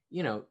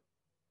 you know,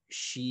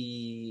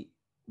 she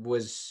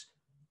was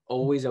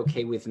always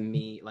okay with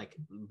me, like,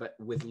 but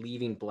with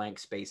leaving blank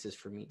spaces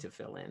for me to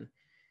fill in,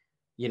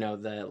 you know,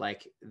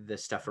 the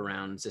stuff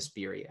around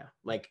Zesperia,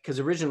 like, because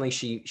originally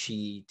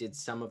she did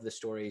some of the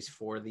stories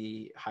for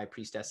the high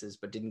priestesses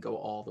but didn't go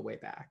all the way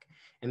back.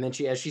 And then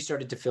as she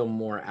started to fill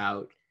more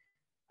out,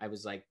 I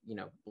was like, you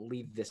know,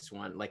 leave this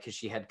one, like, because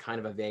she had kind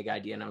of a vague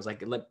idea, and I was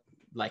like,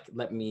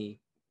 let me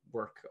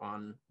work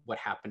on what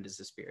happened to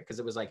Zesperia, because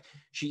it was like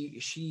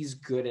she's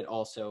good at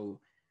also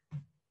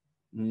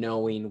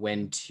knowing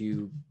when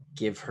to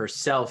give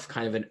herself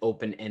kind of an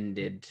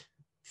open-ended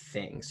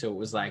thing. So it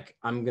was like,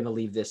 I'm going to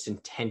leave this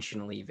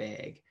intentionally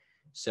vague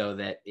so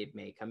that it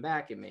may come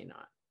back, it may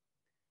not.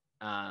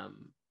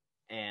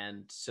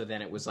 And so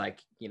then it was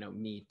like, you know,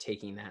 me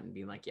taking that and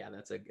being like, yeah,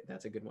 that's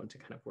a good one to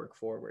kind of work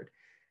forward.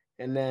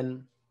 And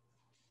then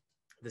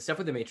the stuff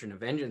with the Matron of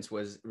Vengeance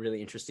was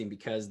really interesting,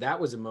 because that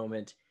was a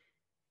moment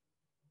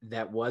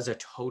that was a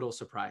total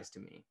surprise to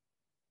me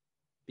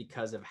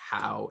because of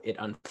how it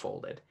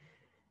unfolded.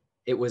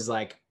 It was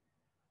like,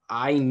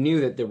 I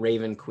knew that the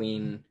Raven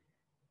Queen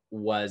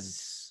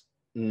was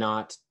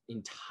not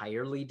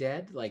entirely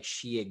dead, like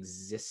she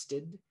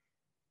existed,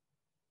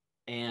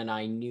 and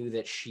I knew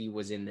that she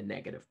was in the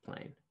negative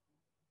plane.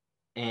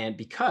 And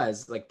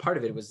because, like, part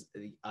of it was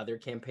the other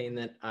campaign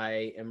that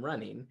I am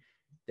running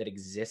that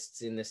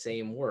exists in the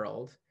same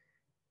world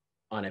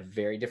on a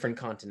very different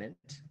continent.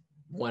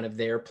 One of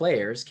their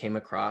players came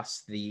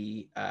across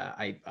the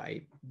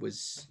I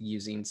was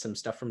using some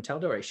stuff from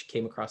Teldor. She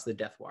came across the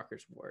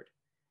Deathwalker's ward,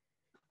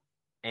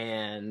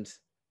 and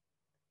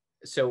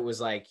so it was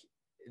like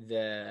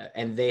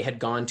and they had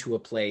gone to a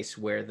place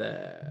where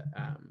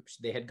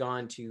they had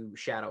gone to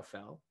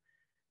Shadowfell,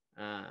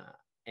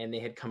 and they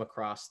had come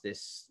across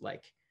this,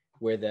 like,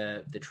 where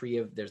there's the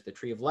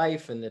tree of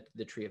life and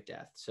the tree of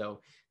death.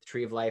 So the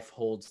tree of life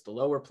holds the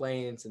lower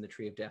planes, and the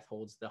tree of death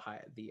holds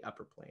the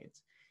upper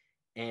planes.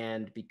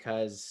 And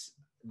because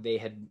they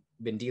had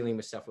been dealing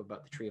with stuff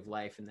about the tree of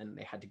life, and then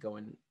they had to go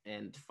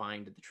and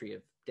find the tree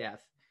of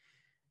death,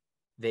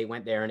 they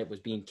went there, and it was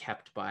being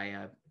kept by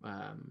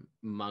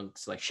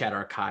monks, like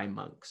Shadar-kai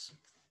monks.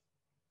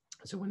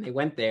 So when they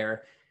went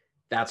there,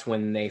 that's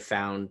when they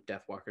found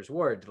Deathwalker's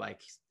ward.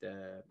 Like,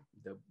 the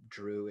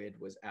druid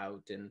was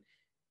out and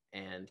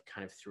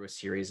kind of through a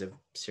series of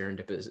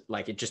serendipitous,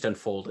 like, it just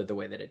unfolded the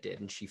way that it did,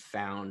 and she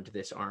found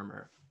this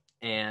armor.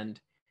 And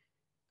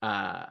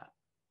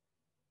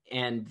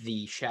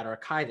the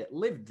Shadar-kai that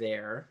lived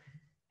there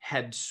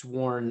had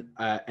sworn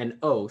an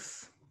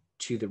oath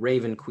to the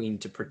Raven Queen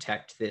to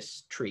protect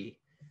this tree,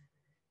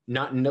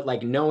 not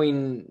like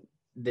knowing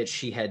that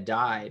she had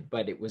died,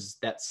 but it was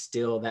that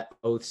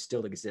oath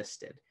still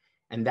existed.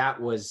 And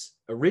that was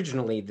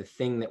originally the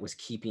thing that was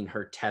keeping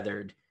her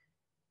tethered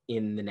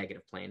in the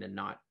negative plane and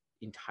not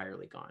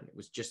entirely gone. It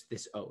was just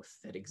this oath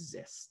that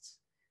exists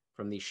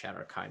from the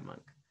Shadar-kai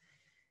monk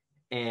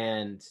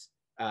and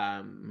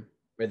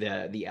or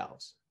the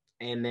elves.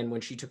 And then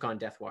when she took on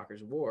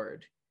Deathwalker's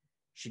ward,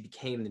 she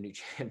became the new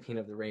champion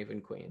of the Raven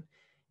Queen.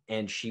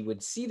 And she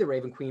would see the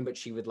Raven Queen, but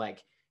she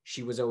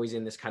was always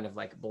in this kind of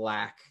like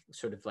black,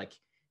 sort of like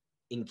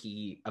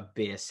inky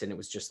abyss. And it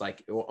was just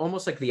like,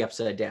 almost like the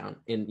Upside Down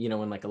in, you know,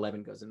 when like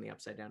 11 goes in the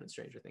Upside Down in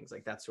Stranger Things.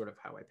 Like, that's sort of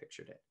how I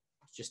pictured it.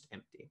 It's just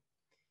empty.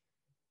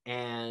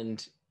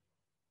 And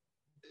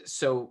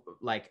so,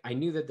 like, I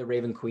knew that the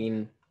Raven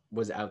Queen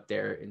was out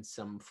there in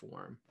some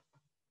form.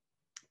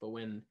 But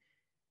when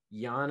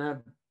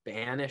Yana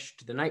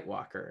banished the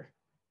Nightwalker,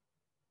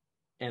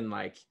 and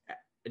like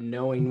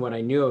knowing what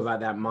I knew about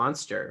that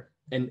monster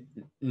and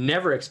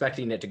never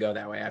expecting it to go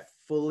that way, I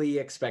fully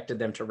expected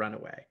them to run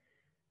away.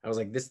 I was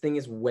like, this thing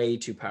is way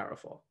too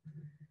powerful,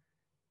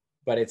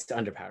 but it's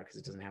underpowered because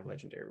it doesn't have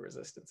legendary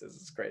resistances.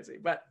 It's crazy.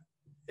 But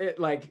it,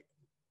 like,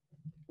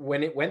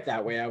 when it went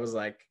that way, I was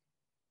like,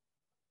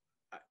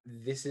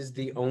 this is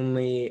the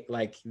only,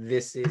 like,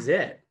 this is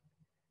it.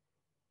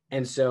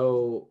 And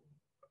so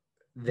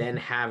then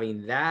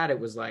having that, it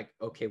was like,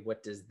 okay,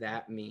 what does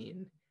that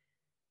mean?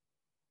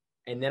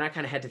 And then I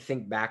kind of had to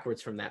think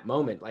backwards from that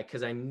moment, like,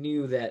 because I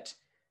knew that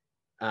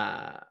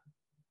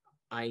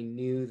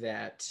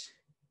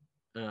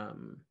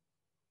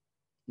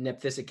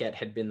Nepthisiket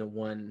had been the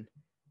one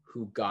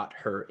who got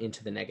her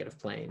into the negative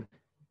plane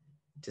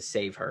to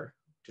save her,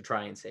 to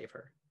try and save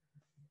her.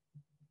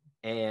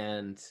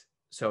 And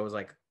so I was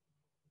like,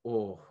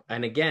 oh,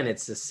 and again,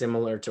 it's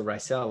similar to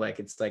Rysel. Like,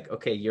 it's like,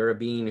 okay, you're a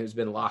being who's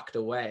been locked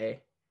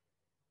away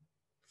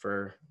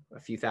for a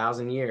few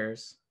thousand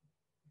years.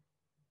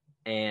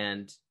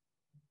 And,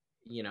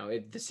 you know,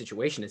 the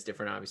situation is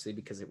different, obviously,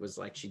 because it was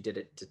like she did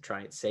it to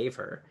try and save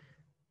her,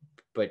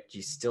 but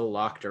you still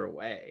locked her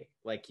away.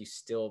 Like, you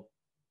still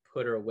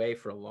put her away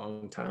for a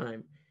long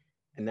time.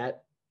 And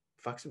that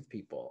fucks with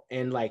people.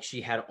 And like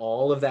she had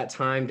all of that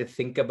time to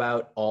think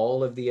about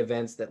all of the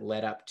events that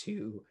led up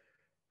to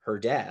her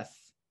death.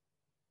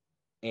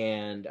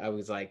 And I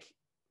was like,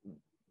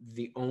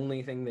 the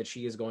only thing that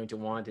she is going to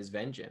want is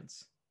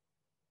vengeance.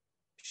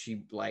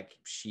 She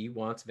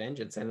wants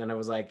vengeance. And then it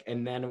was like,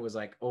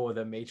 oh,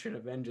 the matron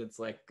of vengeance,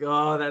 like,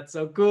 oh, that's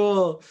so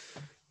cool.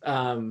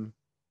 And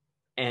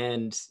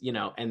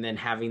and then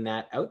having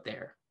that out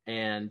there.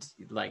 And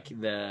like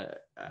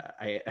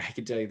I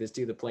can tell you this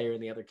too, the player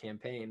in the other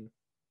campaign,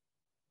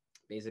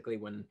 basically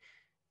when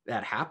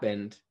that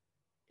happened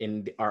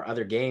in our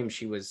other game,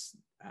 she was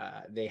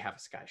they have a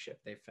skyship.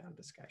 They found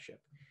a skyship.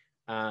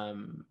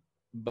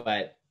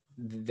 But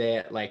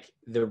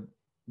the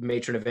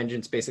matron of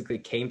vengeance basically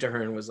came to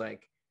her and was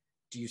like,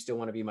 do you still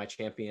want to be my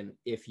champion?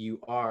 If you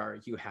are,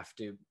 you have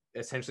to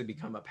essentially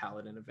become a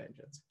paladin of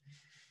vengeance.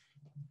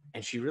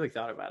 And she really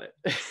thought about it.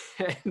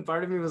 And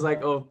part of me was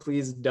like, oh,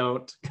 please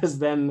don't, because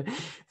then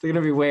it's going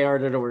to be way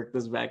harder to work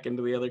this back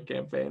into the other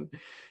campaign.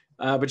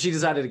 But she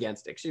decided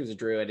against it. She was a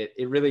druid.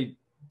 It really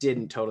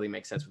didn't totally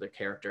make sense with her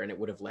character, and it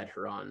would have led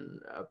her on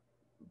a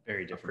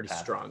pretty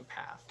strong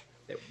path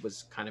that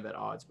was kind of at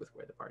odds with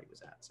where the party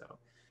was at.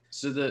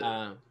 So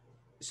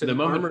the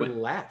armor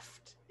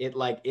left. It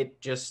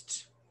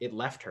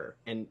left her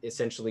and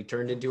essentially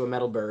turned into a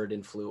metal bird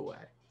and flew away.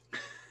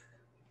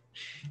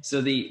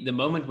 So the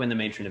moment when the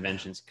matron of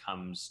vengeance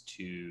comes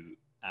to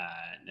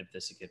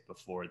Nipthisicat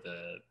before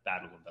the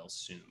Battle of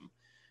Elsum,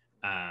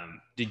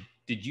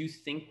 did you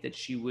think that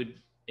she would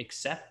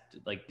accept?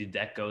 Like, did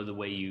that go the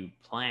way you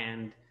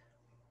planned?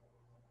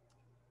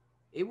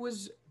 It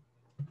was,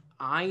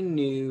 I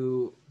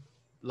knew,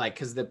 like,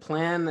 because the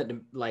plan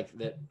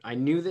that I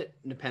knew that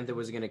Nepenthe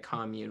was going to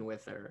commune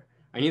with her.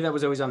 I knew that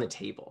was always on the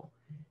table,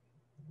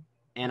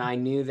 and I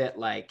knew that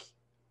like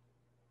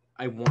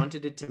I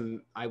wanted it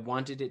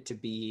to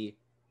be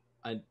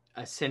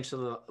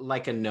essentially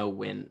like a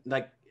no-win,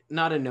 like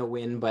not a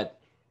no-win, but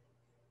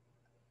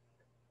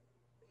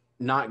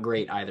not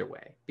great either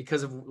way,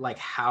 because of like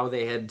how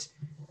they had,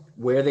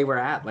 where they were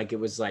at. Like it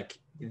was like,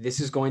 this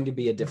is going to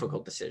be a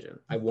difficult decision.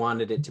 I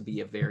wanted it to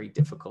be a very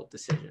difficult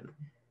decision,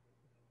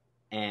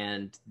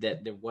 and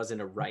that there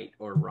wasn't a right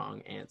or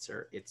wrong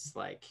answer. It's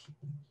like,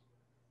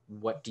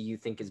 what do you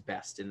think is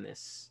best in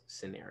this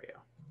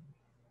scenario?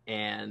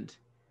 And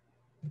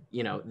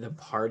the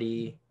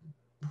party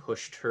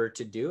pushed her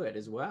to do it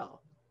as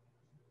well.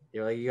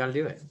 They're like, you got to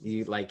do it.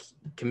 You like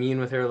commune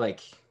with her, like,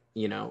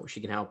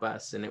 she can help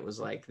us. And it was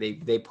like,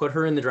 they put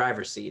her in the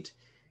driver's seat,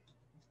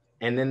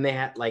 and then they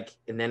had like,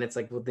 and then it's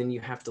like, well, then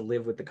you have to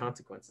live with the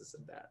consequences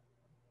of that.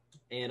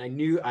 And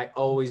I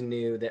always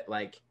knew that,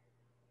 like,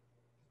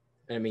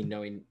 I mean,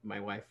 knowing my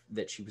wife,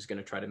 that she was going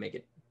to try to make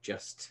it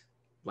just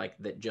like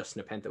that, just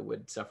Nepenthe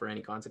would suffer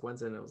any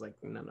consequence. And I was like,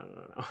 no.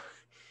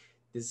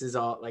 This is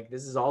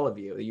all of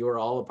you. You are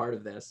all a part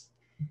of this.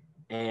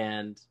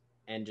 And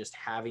just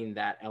having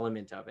that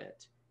element of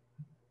it,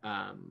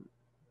 I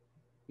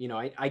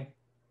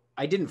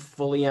didn't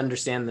fully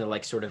understand the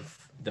like sort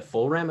of the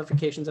full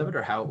ramifications of it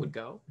or how it would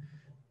go.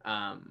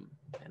 And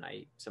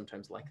I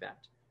sometimes like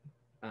that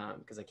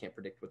because I can't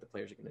predict what the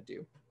players are going to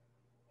do.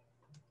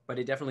 But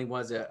it definitely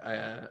was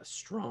a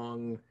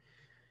strong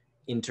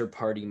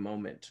inter-party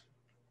moment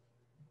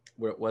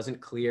where it wasn't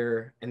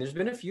clear. And there's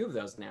been a few of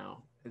those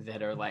now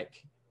that are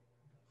like,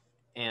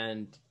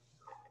 and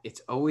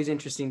it's always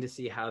interesting to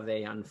see how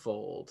they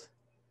unfold.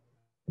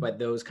 But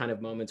those kind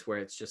of moments where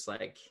it's just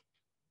like,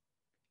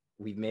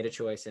 we've made a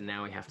choice and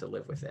now we have to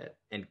live with it.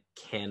 And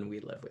can we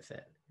live with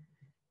it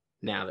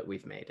now that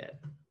we've made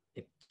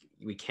it?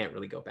 We can't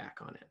really go back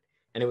on it.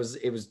 And it was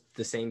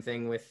the same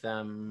thing with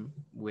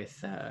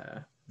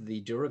the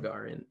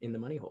Duragar in the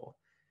Money Hole,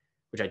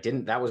 which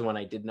that was one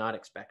I did not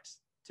expect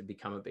to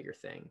become a bigger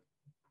thing.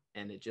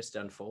 And it just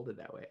unfolded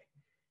that way.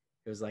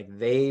 It was like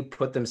they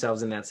put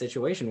themselves in that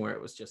situation where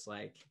it was just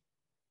like,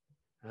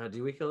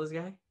 do we kill this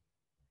guy?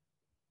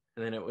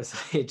 And then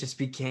it just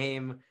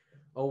became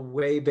a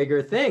way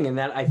bigger thing. And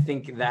that, I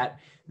think that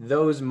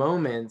those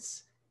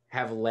moments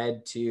have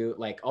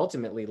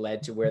ultimately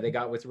led to where they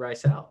got with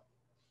Rysel,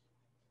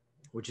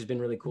 which has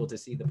been really cool to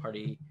see the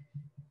party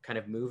kind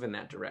of move in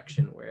that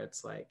direction where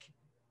it's like,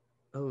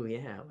 oh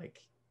yeah, like,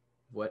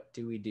 what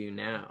do we do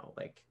now?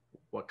 Like,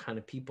 what kind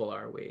of people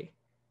are we?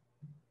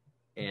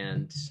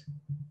 And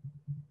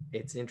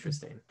it's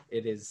interesting.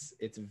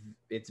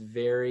 It's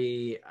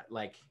very,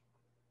 like,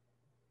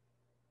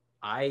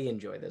 I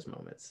enjoy those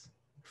moments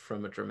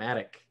from a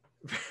dramatic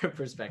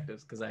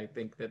perspective because I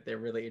think that they're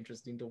really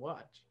interesting to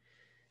watch,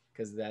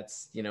 because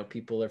that's,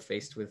 people are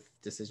faced with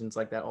decisions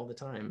like that all the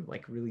time,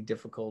 like really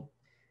difficult,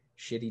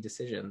 shitty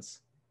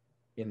decisions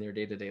in their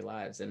day-to-day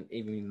lives. And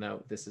even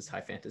though this is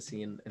high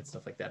fantasy and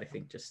stuff like that, I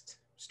think just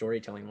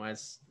storytelling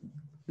wise,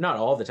 not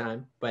all the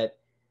time, but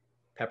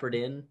peppered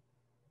in,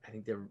 I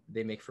think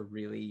they make for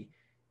really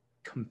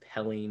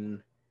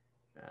compelling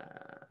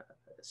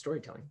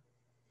storytelling.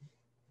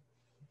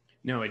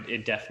 No,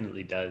 it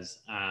definitely does.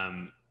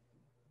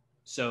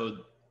 So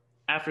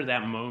after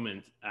that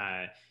moment,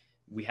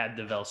 we had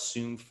the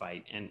Velsum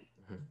fight, and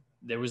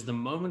there was the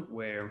moment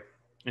where,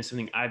 and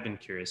something I've been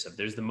curious of,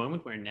 there's the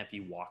moment where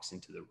Neppy walks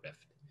into the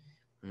rift.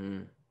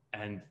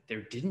 And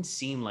there didn't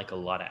seem like a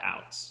lot of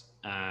outs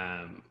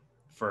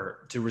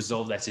to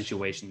resolve that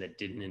situation that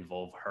didn't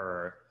involve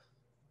her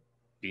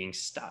being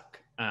stuck.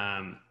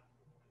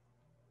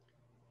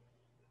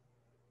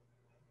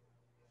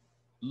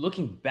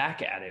 Looking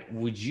back at it,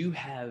 would you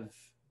have,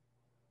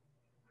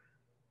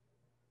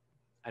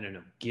 I don't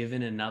know,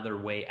 given another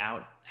way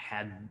out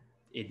had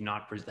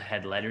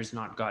letters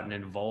not gotten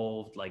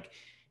involved? Like,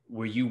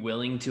 were you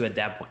willing to at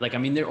that point? Like, I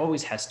mean, there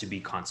always has to be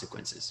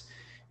consequences,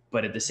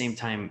 but at the same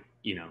time,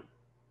 you know,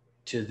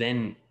 to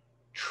then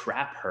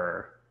trap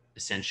her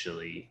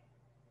essentially,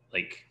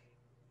 like,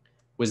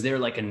 was there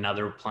like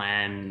another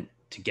plan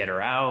to get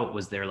her out?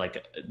 Was there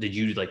like, did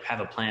you like have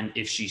a plan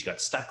if she got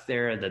stuck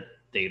there that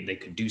they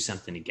could do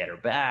something to get her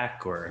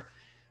back? Or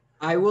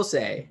I will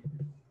say,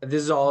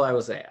 this is all I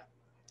will say,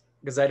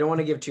 because I don't want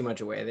to give too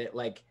much away. That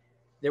like,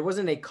 there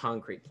wasn't a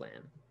concrete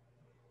plan,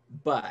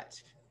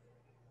 but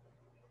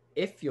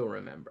if you'll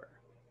remember,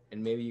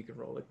 and maybe you can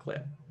roll a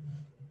clip,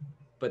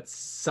 but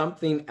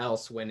something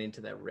else went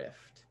into that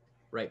rift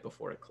right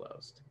before it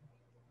closed.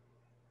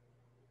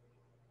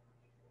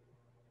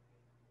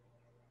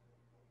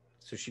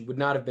 So she would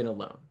not have been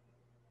alone.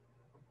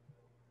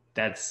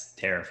 That's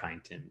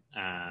terrifying, Tim.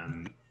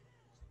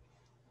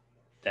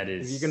 That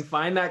is. If you can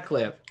find that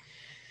clip.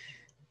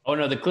 Oh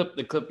no, the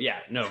clip. Yeah,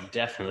 no,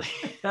 definitely.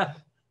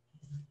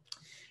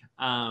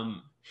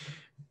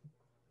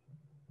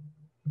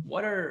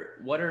 What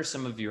are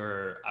some of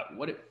your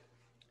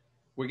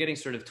we're getting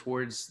sort of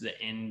towards the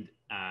end,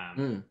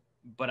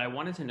 but I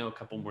wanted to know a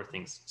couple more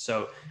things.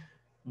 So,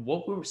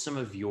 what were some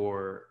of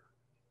your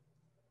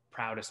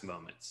proudest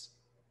moments,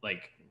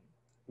 like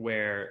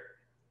where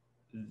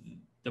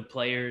the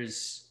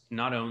players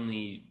not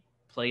only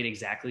played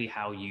exactly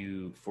how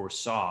you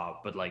foresaw,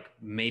 but like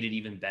made it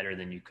even better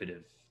than you could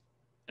have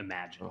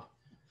imagined?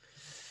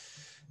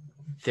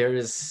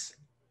 There's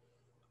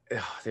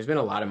been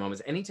a lot of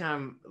moments.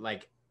 Anytime,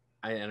 like,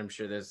 and I'm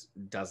sure there's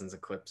dozens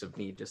of clips of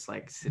me just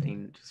like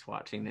sitting, just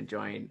watching,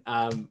 enjoying.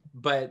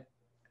 But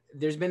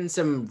there's been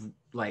some,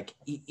 like,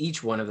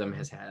 each one of them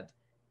has had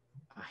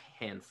a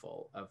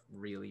handful of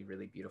really,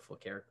 really beautiful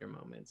character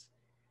moments.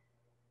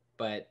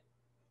 But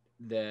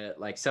the,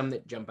 like, some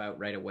that jump out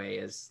right away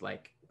is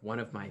like one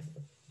of my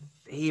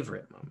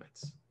favorite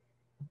moments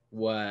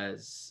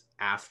was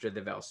after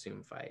the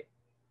Velsum fight,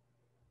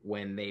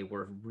 when they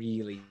were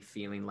really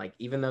feeling like,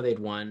 even though they'd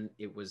won,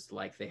 it was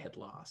like they had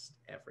lost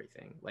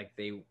everything. Like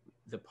the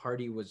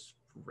party was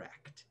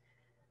wrecked.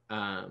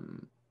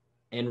 And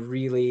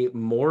really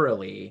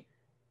morally,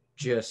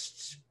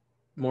 just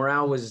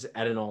morale was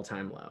at an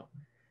all-time low.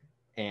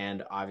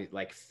 And obviously,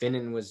 like,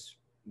 Finnan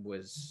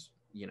was,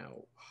 you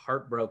know,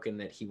 heartbroken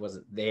that he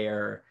wasn't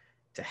there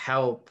to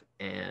help.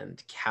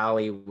 And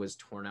Callie was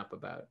torn up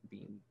about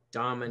being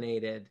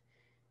dominated.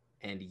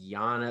 And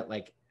Yana,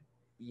 like,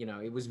 you know,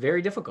 it was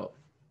very difficult.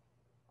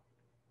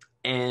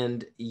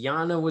 And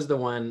Yana was the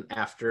one,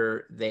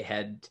 after they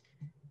had,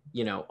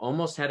 you know,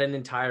 almost had an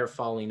entire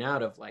falling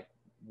out of like,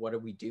 what are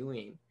we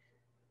doing?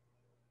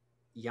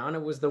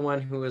 Yana was the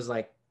one who was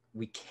like,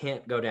 we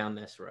can't go down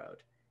this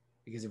road,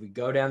 because if we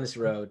go down this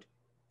road,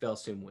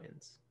 Velsum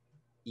wins.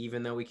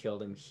 Even though we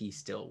killed him, he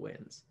still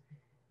wins.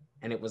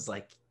 And it was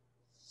like,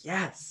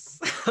 yes,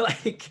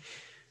 like,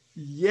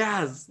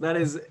 yes, that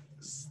is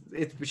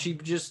it.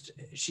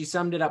 She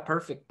summed it up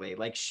perfectly.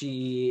 Like,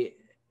 she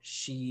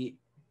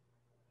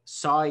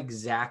saw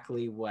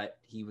exactly what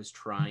he was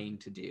trying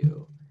to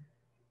do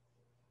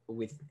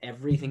with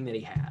everything that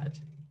he had,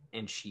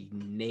 and she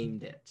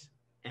named it.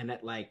 And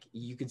it, like,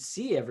 you could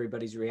see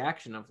everybody's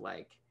reaction of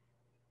like,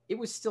 it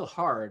was still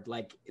hard.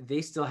 Like,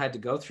 they still had to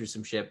go through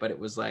some shit, but it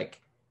was like,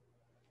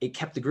 it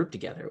kept the group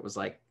together. It was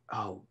like,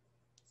 oh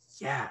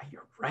yeah,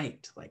 you're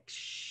right. Like,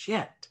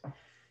 shit.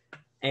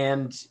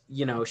 And,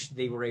 you know,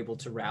 they were able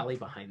to rally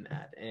behind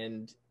that.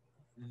 And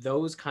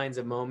those kinds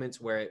of moments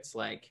where it's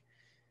like,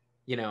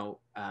 you know,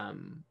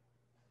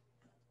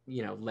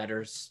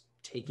 Letters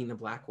taking the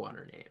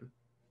Blackwater name.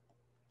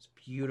 It's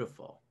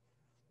beautiful.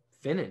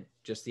 Finnan,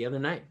 just the other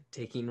night,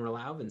 taking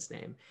Relauven's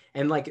name.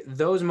 And like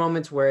those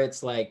moments where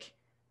it's like,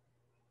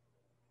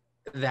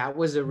 that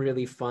was a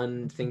really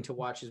fun thing to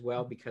watch as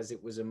well, because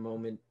it was a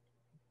moment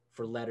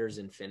for Letters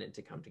and Finnan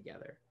to come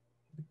together.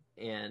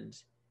 And,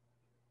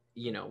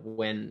 you know,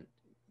 when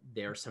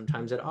they're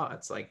sometimes at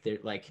odds, like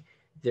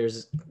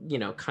there's, you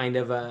know, kind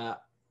of a,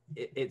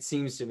 it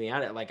seems to me,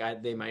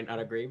 they might not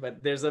agree,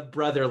 but there's a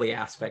brotherly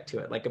aspect to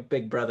it, like a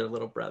big brother,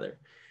 little brother.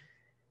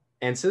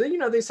 And so, you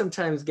know, they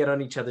sometimes get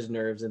on each other's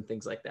nerves and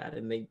things like that.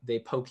 And they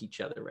poke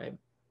each other, right?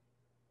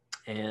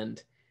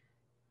 And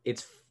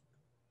it's,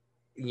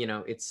 you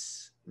know,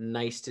 it's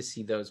nice to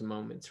see those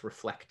moments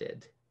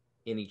reflected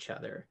in each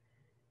other.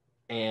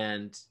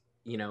 And,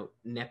 you know,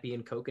 Neppy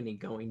and Kokanee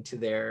going to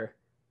their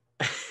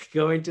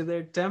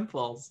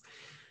temples,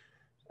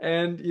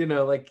 and, you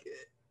know,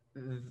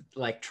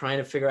 like trying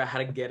to figure out how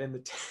to get in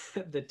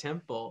the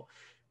temple,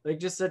 like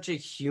just such a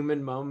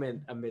human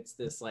moment amidst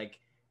this like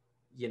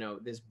you know,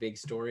 this big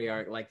story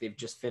arc, like they've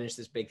just finished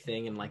this big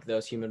thing, and like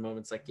those human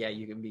moments, like, yeah,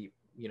 you can be,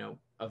 you know,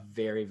 a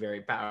very,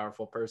 very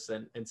powerful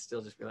person and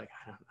still just be like,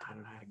 I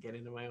don't know how to get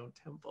into my own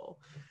temple.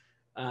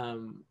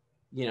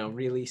 You know,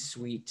 really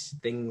sweet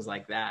things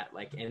like that.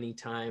 Like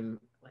anytime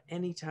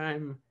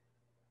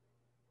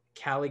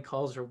Callie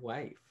calls her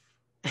wife,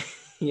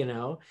 you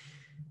know,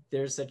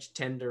 there's such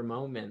tender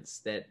moments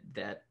that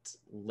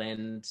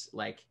lend,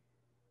 like,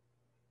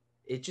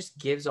 it just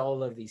gives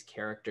all of these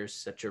characters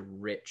such a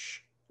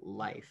rich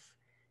life.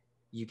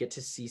 You get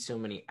to see so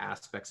many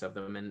aspects of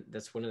them, and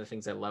that's one of the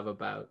things I love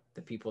about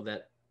the people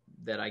that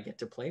I get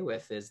to play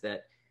with, is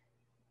that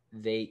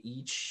they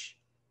each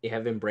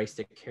have embraced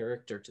a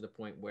character to the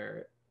point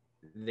where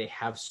they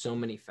have so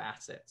many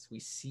facets. We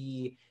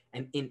see,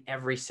 and in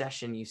every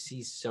session you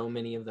see so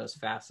many of those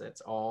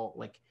facets all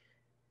like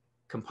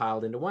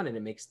compiled into one, and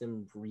it makes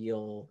them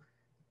real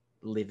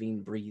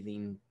living,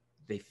 breathing,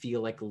 they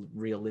feel like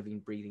real living,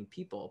 breathing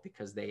people,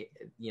 because they,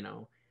 you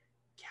know,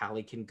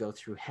 Callie can go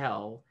through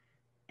hell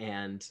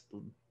and,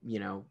 you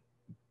know,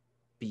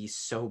 be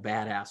so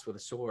badass with a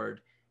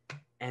sword,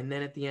 and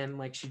then at the end,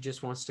 like, she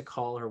just wants to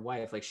call her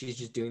wife, like she's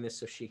just doing this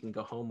so she can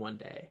go home one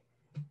day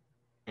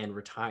and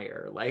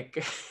retire,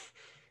 like,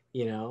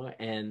 you know.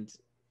 And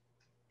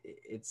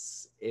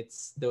it's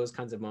those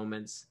kinds of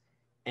moments.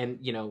 And,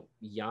 you know,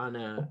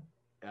 Yana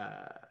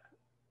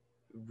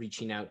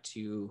reaching out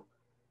to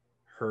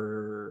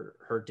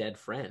her dead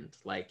friend,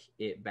 like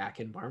it back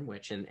in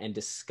Barnwich, and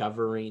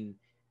discovering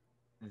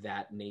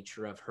that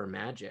nature of her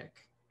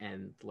magic,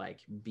 and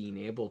like being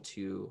able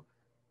to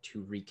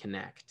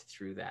reconnect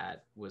through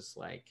that, was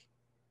like,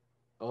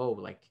 oh,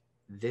 like,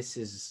 this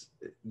is,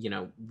 you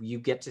know, you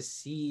get to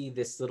see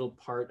this little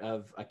part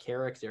of a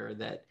character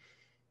that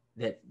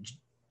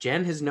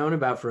Jen has known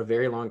about for a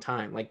very long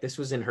time. Like, this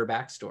was in her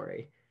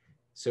backstory,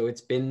 so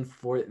it's been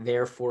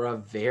there for a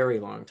very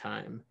long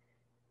time,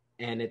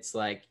 and it's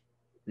like,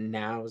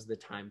 now's the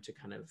time to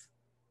kind of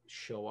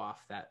show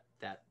off that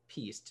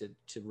piece, to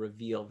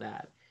reveal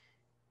that,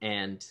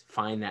 and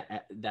find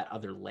that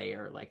other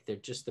layer. Like, they're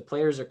just, the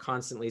players are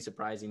constantly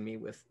surprising me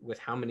with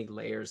how many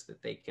layers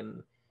that they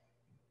can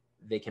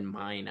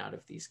mine out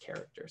of these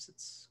characters.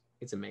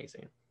 It's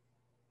amazing.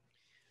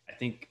 I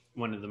think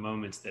one of the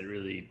moments that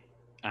really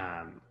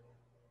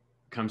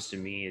comes to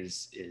me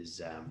is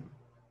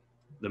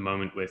the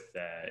moment with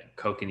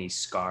Kokanee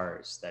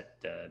scars,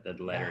 that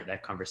letter,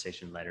 that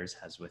conversation Letters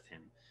has with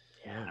him.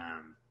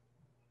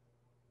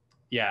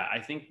 Yeah, I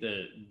think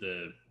the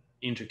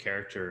inter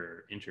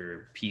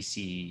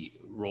PC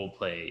role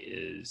play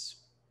is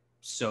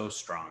so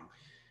strong,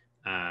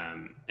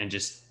 and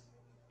just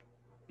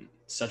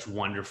such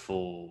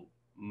wonderful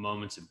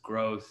moments of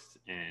growth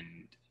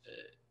and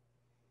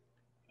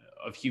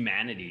of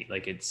humanity.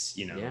 Like, it's,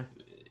 you know,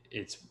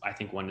 it's, I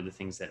think one of the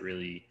things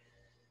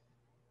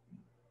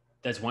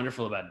that's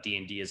wonderful about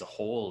D&D as a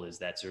whole is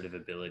that sort of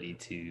ability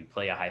to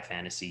play a high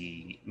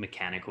fantasy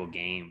mechanical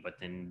game, but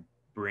then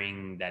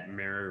bring that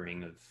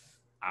mirroring of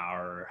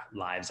our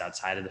lives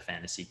outside of the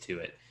fantasy to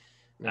it.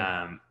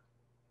 Are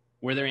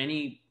there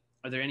any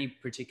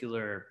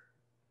particular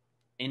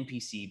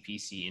NPC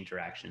PC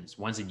interactions,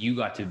 ones that you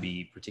got to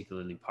be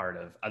particularly part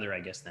of, other,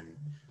 I guess, than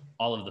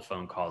all of the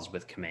phone calls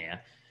with Kamea?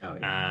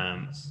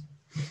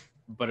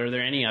 But are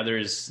there any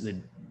others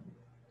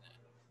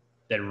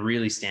that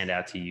really stand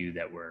out to you,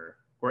 that were,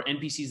 or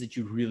NPCs that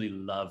you really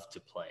love to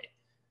play?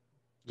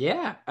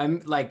 Yeah,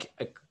 I'm like,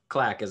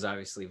 Clack is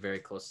obviously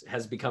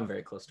has become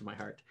very close to my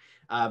heart.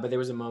 But there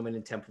was a moment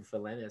in Temple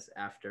Philenis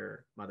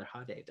after Mother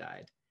Hade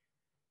died,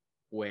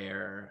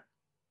 where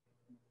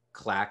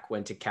Clack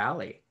went to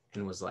Callie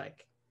and was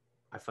like,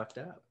 I fucked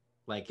up.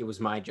 Like, it was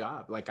my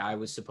job. Like, I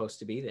was supposed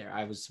to be there.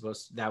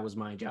 That was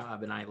my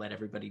job, and I let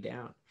everybody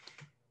down.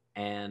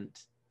 And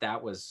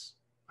that was,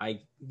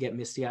 I get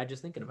misty eyed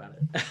just thinking about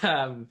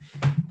it.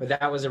 But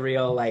that was a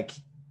real, like,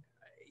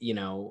 you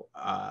know,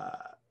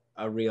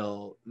 a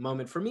real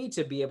moment for me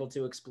to be able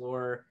to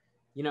explore,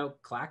 you know,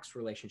 Clack's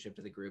relationship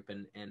to the group,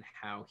 and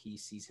how he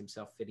sees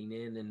himself fitting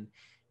in,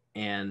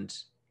 and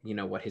you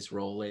know, what his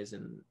role is,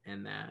 and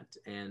that,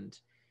 and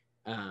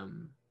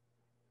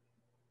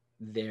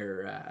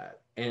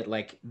and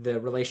like the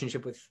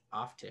relationship with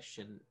Oftish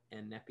and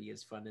Neppy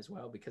is fun as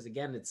well, because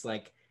again, it's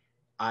like,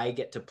 I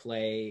get to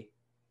play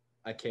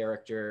a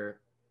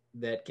character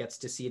that gets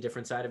to see a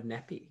different side of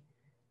Neppy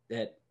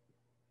that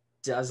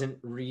doesn't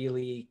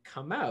really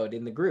come out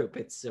in the group.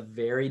 It's a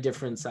very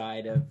different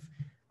side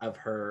of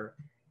her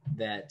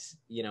that,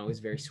 you know, is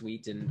very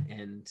sweet,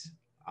 and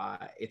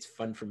it's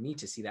fun for me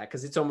to see that,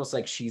 because it's almost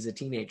like she's a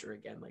teenager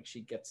again. Like,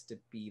 she gets to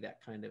be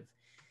that kind of,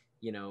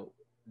 you know,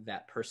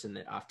 that person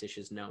that Oftish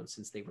has known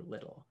since they were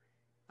little,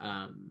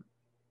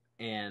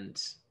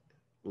 and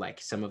like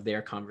some of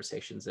their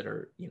conversations that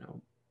are, you know,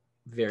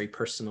 very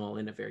personal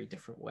in a very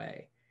different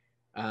way.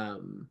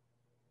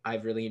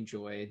 I've really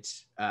enjoyed.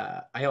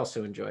 I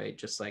also enjoy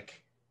just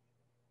like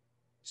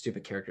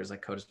stupid characters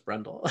like Codis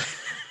Brundle,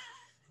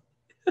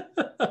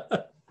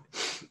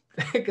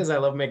 because I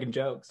love making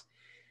jokes.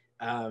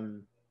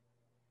 And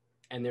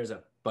there's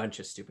a bunch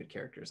of stupid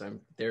characters.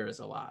 There is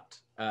a lot.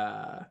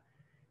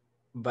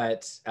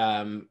 But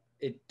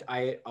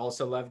I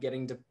also love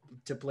getting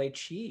to play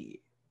Chi.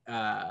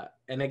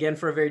 And again,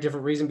 for a very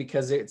different reason,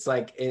 because it's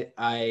like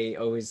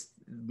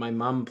my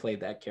mom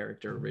played that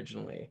character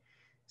originally.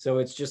 So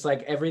it's just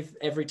like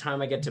every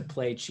time I get to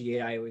play Chi,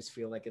 I always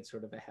feel like it's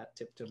sort of a hat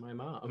tip to my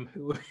mom,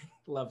 who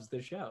loves the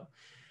show,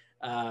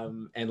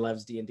 and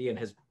loves D&D, and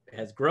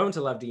has grown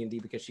to love D&D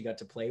because she got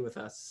to play with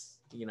us,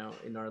 you know,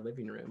 in our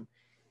living room.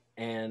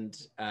 And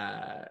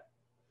I'm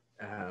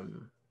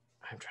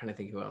trying to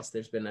think who else.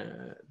 There's been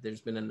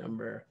a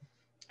number.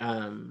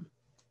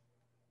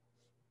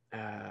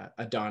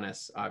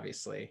 Adonis,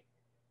 obviously,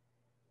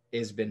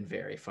 has been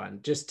very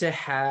fun. Just to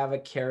have a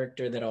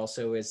character that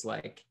also is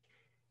like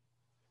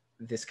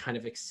this kind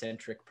of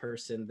eccentric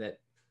person that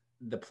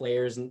the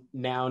players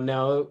now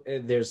know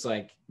there's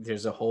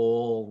a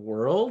whole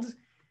world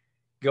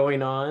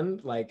going on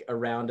like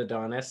around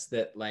Adonis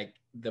that like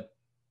the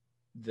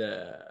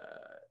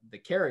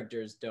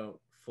characters don't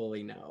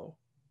fully know.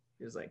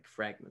 There's like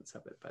fragments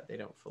of it, but they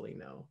don't fully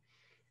know.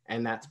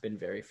 And that's been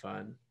very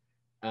fun.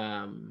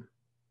 I'm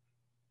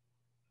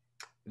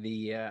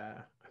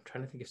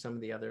trying to think of some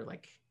of the other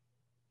like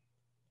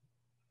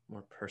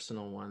more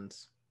personal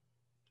ones.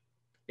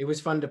 It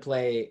was fun to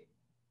play.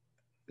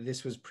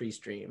 This was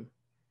pre-stream,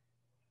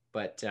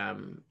 but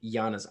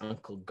Yana's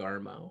uncle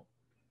Garmo,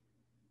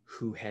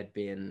 who had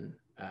been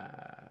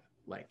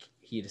like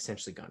he had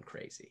essentially gone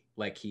crazy.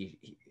 Like he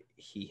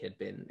had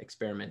been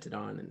experimented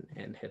on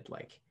and had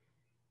like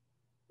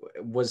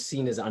was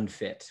seen as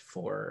unfit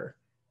for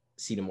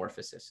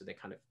xenomorphosis, so they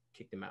kind of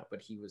kicked him out.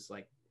 But he was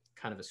like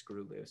kind of a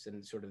screw loose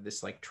and sort of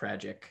this like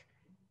tragic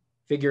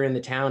figure in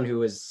the town who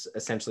was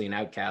essentially an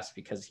outcast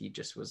because he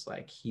just was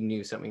like, he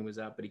knew something was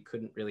up, but he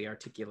couldn't really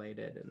articulate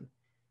it and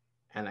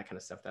that kind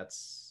of stuff.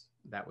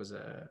 That was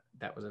a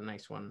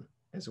nice one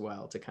as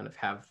well, to kind of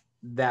have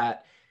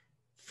that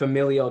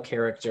familial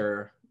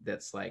character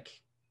that's like,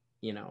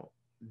 you know,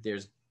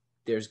 there's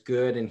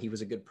good and he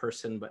was a good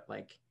person, but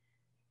like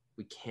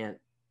we can't,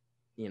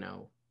 you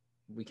know,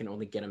 we can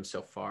only get him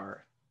so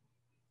far.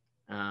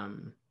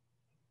 I'm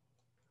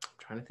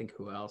trying to think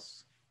who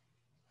else.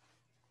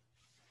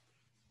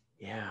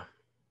 Yeah,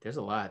 there's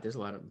been a lot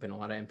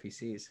of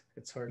NPCs.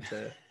 It's hard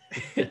to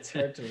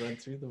run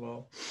through them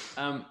all.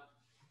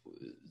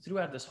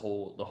 Throughout the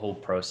whole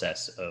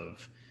process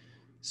of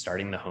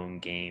starting the home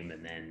game,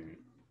 and then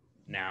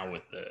now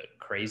with the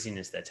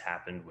craziness that's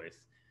happened with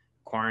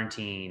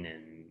quarantine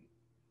and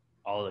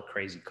all the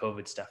crazy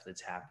COVID stuff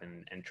that's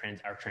happened, and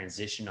our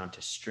transition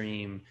onto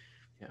stream,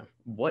 yeah,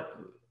 what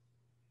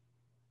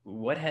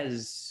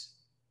has,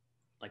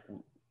 like,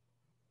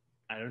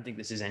 I don't think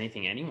this is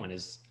anything anyone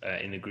is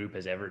in the group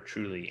has ever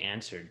truly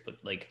answered, but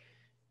like,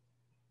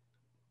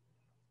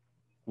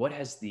 what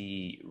has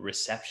the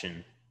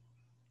reception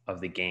of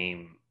the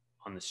game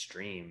on the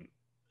stream,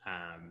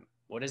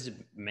 what has it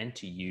meant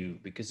to you?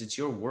 Because it's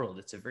your world.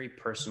 It's a very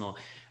personal,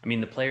 I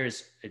mean, the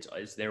players,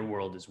 it's their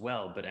world as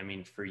well. But I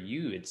mean, for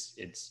you,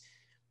 it's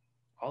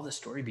all the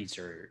story beats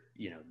are,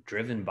 you know,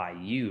 driven by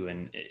you,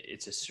 and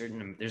there's a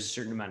certain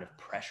amount of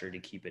pressure to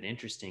keep it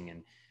interesting.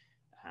 And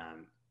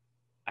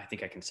I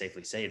think I can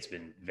safely say it's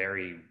been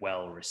very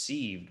well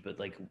received, but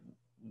like,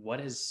 what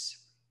has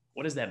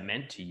that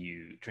meant to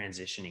you,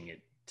 transitioning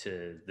it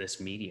to this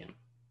medium?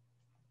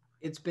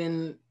 It's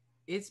been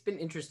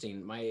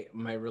interesting.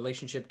 My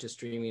relationship to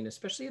streaming,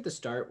 especially at the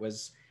start,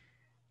 was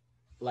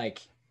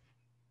like,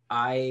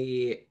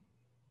 when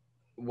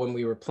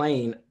we were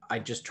playing, I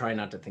just try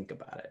not to think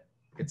about it.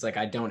 It's like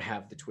I don't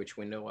have the Twitch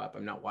window up.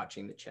 I'm not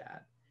watching the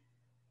chat,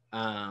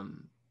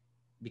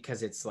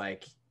 because it's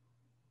like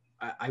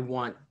I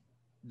want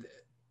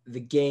the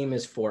game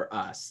is for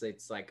us.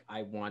 It's like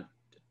I want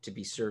to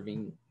be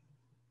serving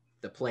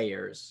the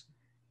players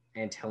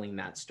and telling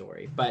that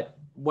story. But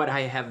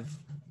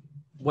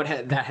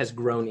that has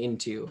grown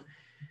into,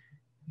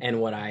 and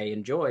what I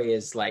enjoy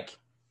is like,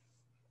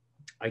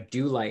 I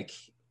do like,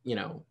 you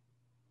know,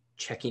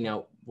 checking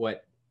out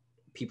what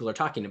people are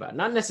talking about,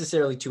 not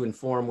necessarily to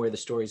inform where the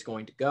story is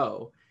going to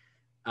go,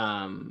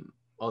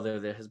 although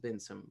there has been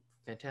some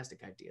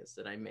fantastic ideas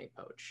that I may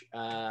poach,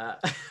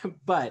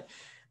 but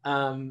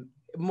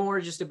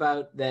more just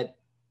about that.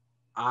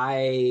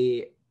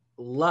 I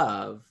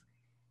love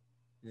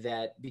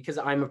that because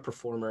I'm a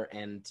performer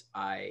and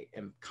I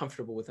am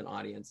comfortable with an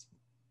audience,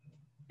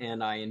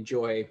 and I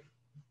enjoy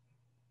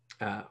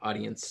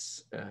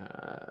audience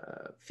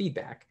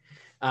feedback,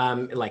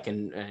 like,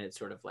 and it's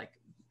sort of like,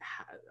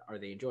 are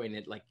they enjoying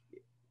it? Like,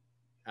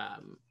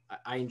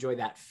 I enjoy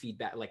that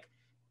feedback, like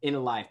in a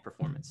live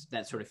performance,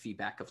 that sort of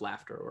feedback of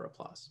laughter or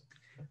applause.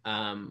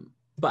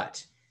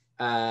 But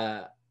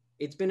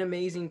it's been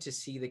amazing to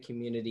see the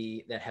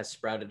community that has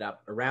sprouted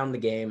up around the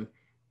game,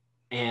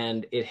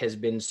 and it has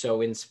been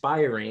so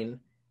inspiring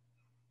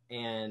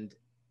and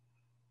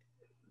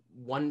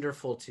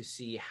wonderful to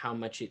see how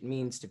much it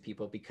means to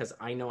people, because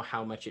I know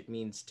how much it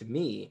means to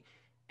me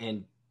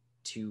and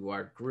to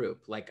our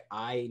group. Like,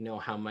 I know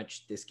how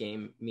much this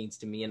game means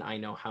to me, and I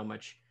know how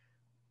much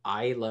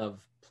I love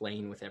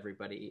playing with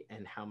everybody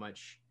and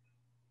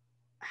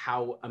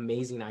how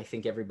amazing I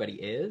think everybody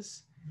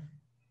is.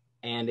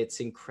 And it's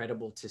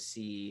incredible to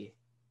see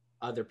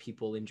other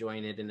people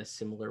enjoying it in a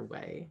similar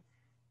way.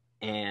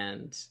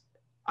 And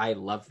I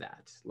love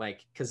that.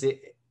 Like, cause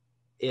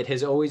it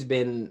has always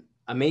been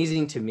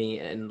amazing to me.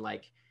 And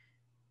like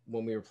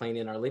when we were playing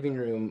in our living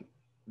room,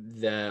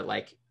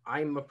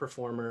 I'm a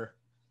performer,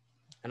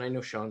 and I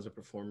know Sean's a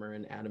performer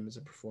and Adam is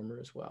a performer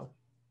as well.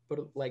 But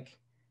like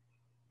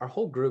our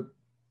whole group,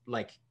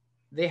 like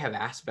they have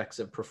aspects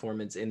of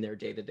performance in their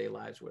day-to-day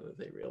lives, whether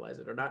they realize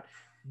it or not,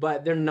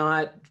 but they're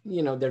not,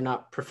 they're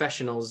not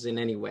professionals in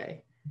any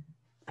way.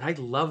 And I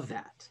love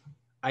that.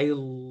 I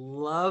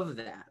love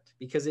that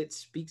because it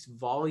speaks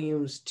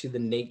volumes to the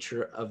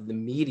nature of the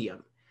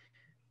medium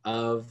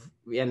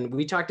and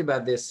we talked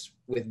about this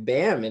with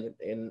Bam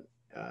in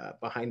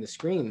behind the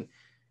screen,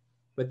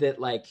 but that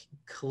like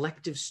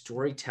collective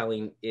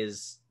storytelling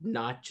is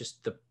not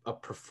just a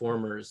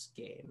performer's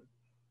game.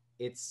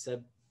 It's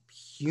a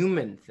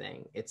human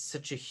thing. It's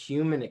such a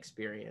human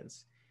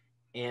experience.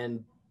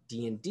 And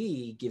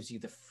D&D gives you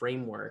the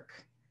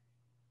framework.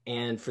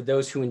 And for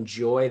those who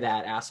enjoy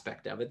that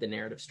aspect of it, the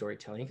narrative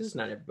storytelling, because it's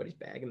not everybody's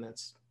bag, and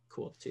that's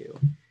cool too.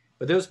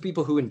 But those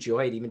people who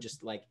enjoy it, even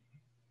just like,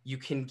 you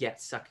can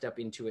get sucked up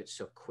into it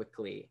so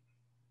quickly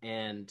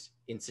and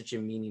in such a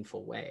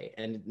meaningful way.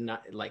 And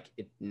not like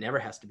it never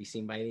has to be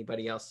seen by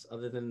anybody else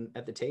other than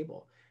at the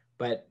table.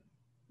 But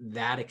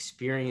that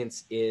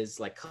experience is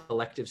like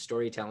collective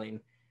storytelling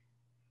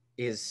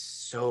is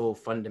so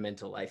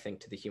fundamental, I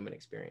think, to the human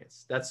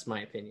experience. That's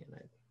my opinion.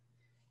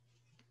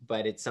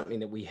 But it's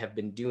something that we have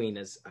been doing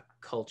as a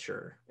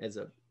culture, as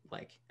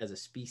a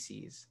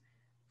species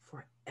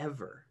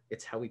forever.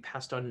 It's how we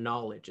passed on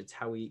knowledge. It's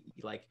how we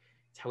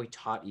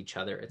taught each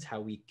other. It's how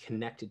we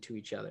connected to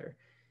each other.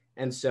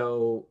 And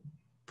so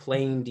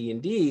playing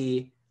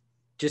D&D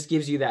just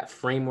gives you that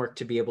framework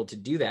to be able to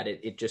do that.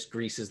 It just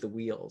greases the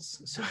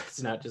wheels. So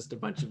it's not just a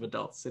bunch of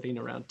adults sitting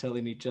around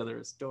telling each other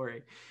a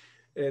story.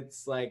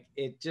 It's like,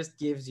 it just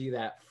gives you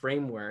that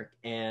framework,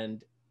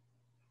 and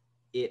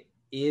it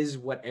is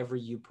whatever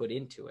you put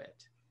into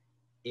it.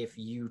 If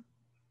you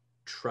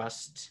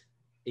trust,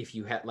 if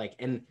you have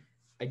and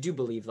I do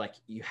believe like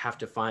you have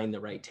to find the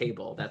right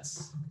table.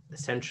 That's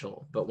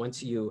essential. But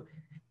once you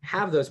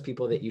have those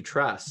people that you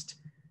trust,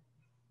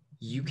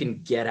 you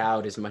can get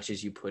out as much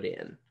as you put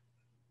in,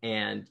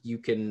 and you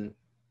can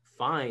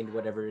find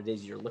whatever it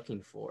is you're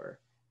looking for.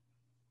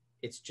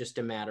 It's just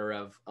a matter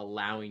of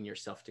allowing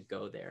yourself to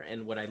go there.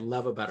 And what I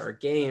love about our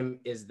game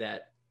is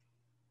that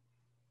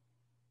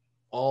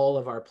all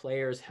of our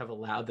players have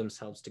allowed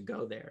themselves to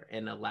go there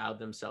and allowed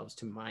themselves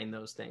to mine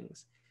those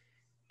things.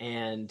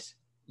 And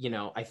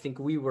I think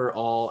we were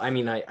all,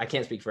 I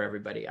can't speak for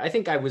everybody. I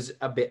think I was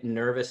a bit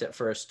nervous at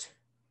first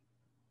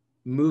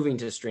moving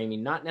to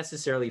streaming, not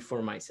necessarily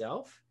for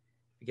myself,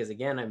 because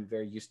again, I'm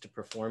very used to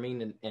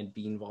performing and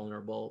being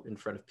vulnerable in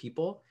front of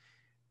people,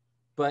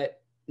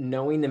 but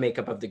knowing the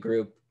makeup of the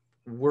group,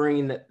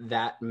 worrying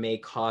that may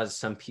cause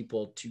some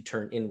people to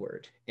turn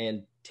inward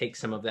and take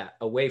some of that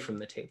away from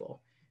the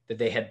table that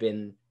they had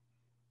been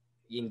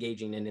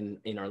engaging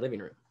in our living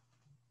room.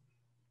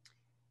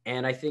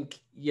 And I think,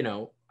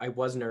 I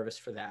was nervous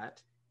for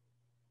that.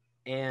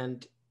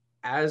 And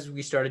as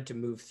we started to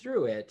move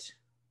through it,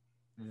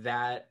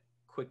 that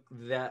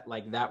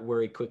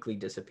worry quickly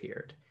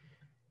disappeared.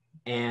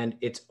 And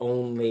it's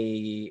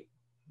only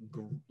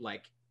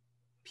like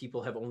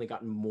people have only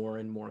gotten more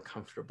and more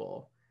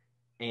comfortable.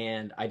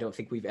 And I don't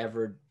think we've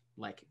ever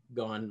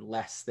gone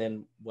less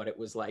than what it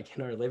was like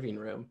in our living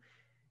room.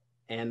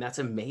 And that's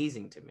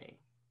amazing to me.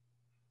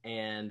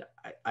 And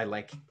I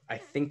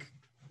think,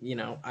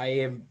 I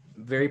am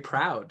very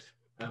proud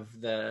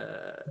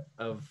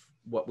of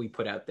what we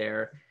put out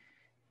there.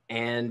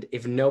 And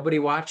if nobody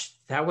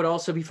watched, that would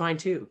also be fine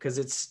too, because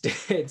it's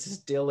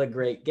still a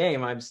great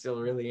game. I'm still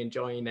really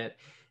enjoying it,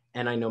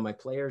 and I know my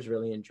players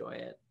really enjoy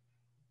it.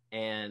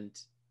 And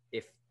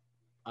if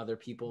other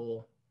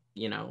people,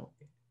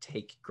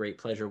 take great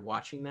pleasure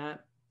watching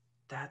that,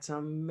 that's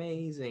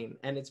amazing.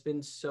 And it's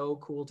been so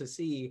cool to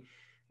see,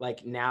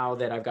 now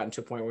that I've gotten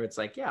to a point where it's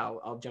like, yeah,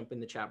 I'll jump in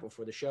the chat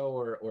before the show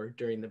or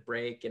during the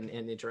break and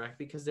interact,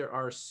 because there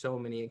are so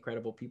many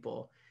incredible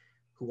people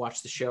who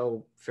watch the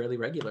show fairly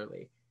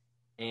regularly.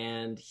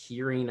 And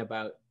hearing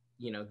about,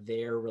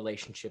 their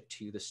relationship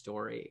to the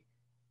story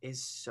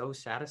is so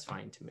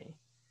satisfying to me.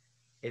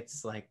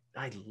 It's like,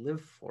 I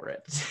live for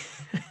it.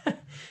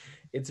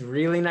 It's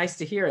really nice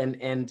to hear.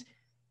 And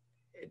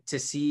to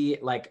see,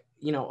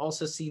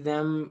 also see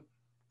them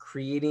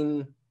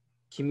creating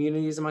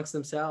communities amongst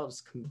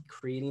themselves,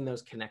 creating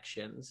those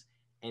connections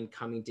and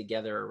coming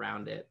together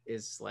around it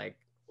is like,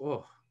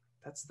 oh,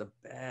 that's the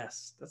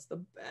best. That's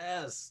the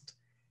best.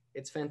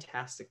 It's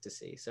fantastic to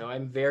see. So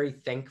I'm very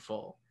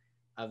thankful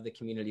of the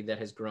community that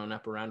has grown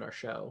up around our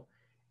show,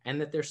 and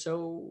that they're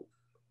so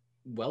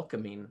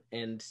welcoming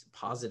and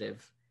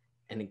positive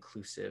and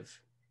inclusive.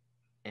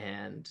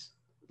 And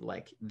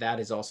that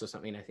is also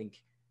something I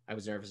think I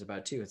was nervous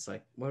about too. It's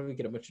like, what if we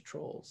get a bunch of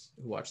trolls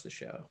who watch the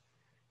show?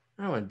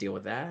 I don't want to deal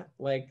with that.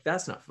 Like,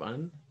 that's not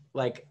fun.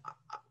 Like,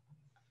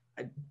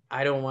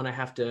 I don't want to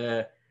have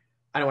to,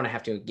 I don't want to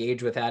have to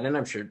engage with that. And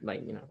I'm sure,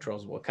 like, you know,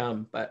 trolls will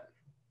come, but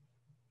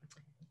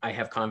I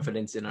have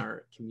confidence in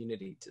our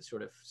community to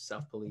sort of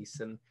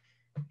self-police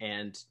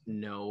and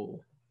know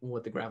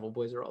what the Gravel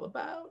Boys are all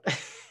about.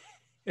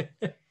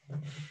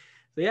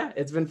 So yeah,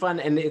 it's been fun,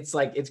 and it's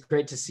like it's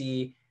great to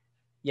see,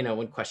 you know,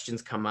 when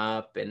questions come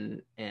up,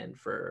 and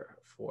for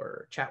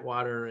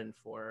chatWater and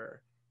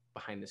for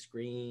behind the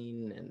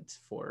screen and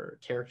for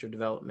character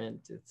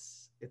development.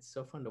 It's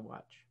so fun to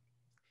watch.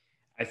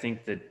 I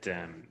think that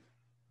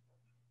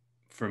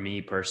for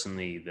me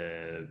personally,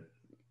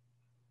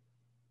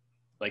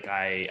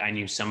 I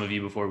knew some of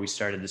you before we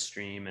started the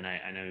stream, and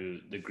I know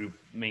the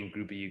main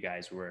group of you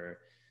guys were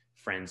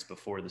friends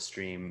before the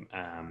stream.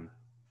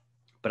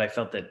 But I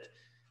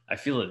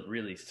feel it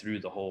really through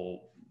the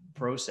whole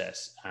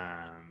process,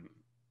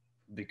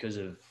 because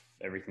of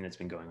everything that's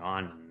been going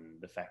on,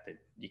 and the fact that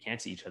you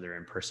can't see each other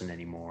in person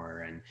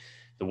anymore, and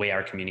the way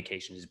our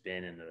communication has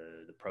been, and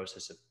the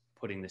process of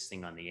putting this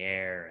thing on the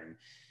air,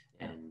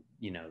 and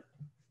you know,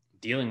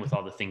 dealing with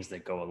all the things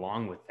that go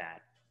along with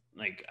that.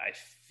 Like, I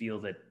feel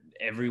that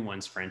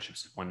everyone's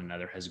friendships with one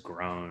another has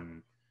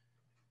grown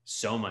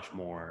so much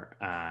more.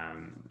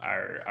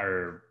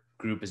 Our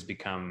group has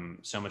become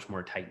so much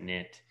more tight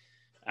knit.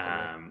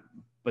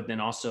 But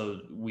then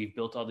also we've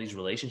built all these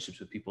relationships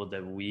with people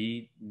that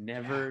we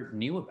never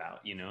knew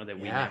about, you know, that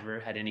we never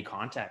had any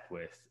contact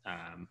with.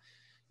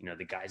 You know,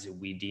 the guys at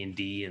We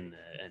D&D and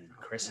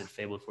Chris at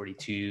Fable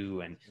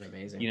 42, and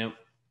amazing. You know,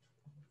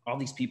 all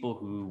these people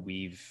who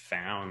we've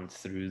found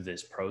through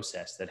this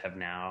process that have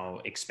now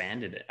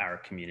expanded our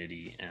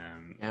community.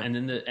 And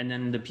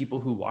then the people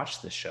who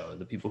watch the show,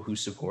 the people who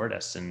support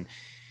us, and,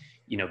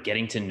 you know,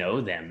 getting to know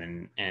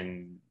them,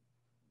 and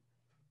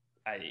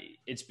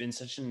it's been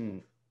such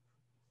an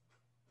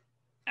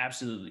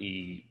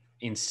absolutely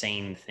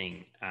insane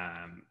thing.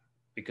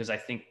 Because I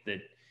think that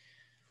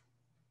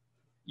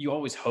you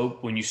always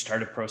hope when you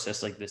start a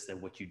process like this that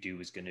what you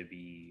do is going to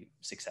be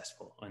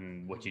successful,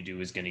 and what you do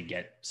is going to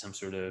get some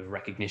sort of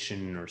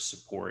recognition or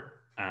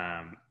support.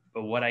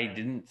 But what I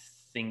didn't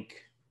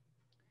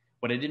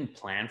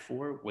plan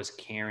for was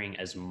caring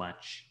as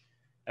much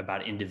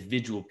about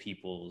individual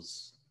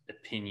people's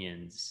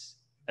opinions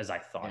as I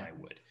thought I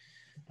would.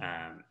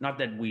 Not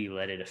that we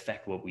let it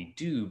affect what we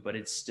do, but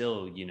it's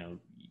still, you know,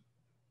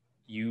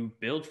 you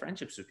build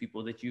friendships with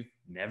people that you've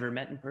never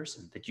met in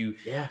person,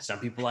 that some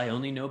people I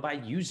only know by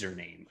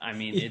username. I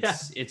mean,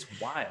 it's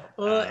wild.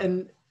 Well,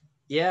 and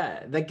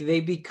like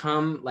they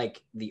become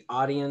like the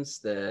audience,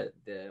 the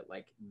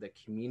like the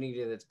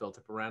community that's built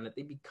up around it.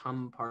 They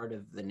become part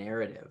of the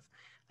narrative.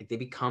 Like they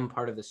become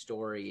part of the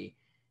story,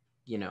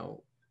 you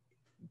know,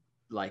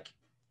 like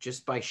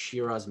just by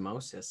sheer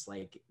osmosis.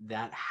 Like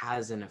that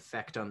has an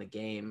effect on the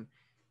game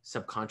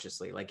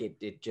subconsciously. Like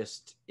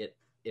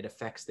it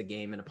affects the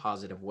game in a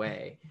positive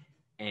way,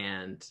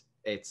 and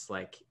it's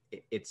like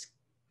it's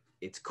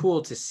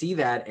cool to see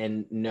that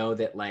and know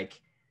that like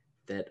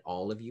that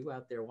all of you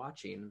out there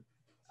watching,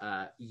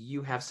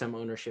 you have some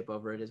ownership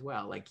over it as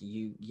well. Like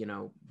you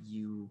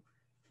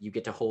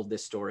get to hold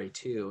this story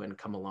too and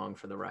come along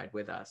for the ride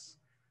with us.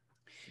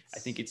 I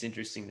think it's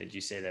interesting that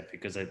you say that,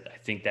 because I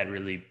think that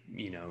really,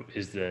 you know,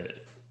 is the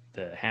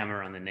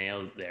hammer on the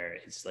nail there.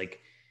 It's like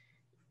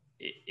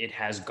it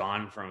has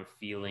gone from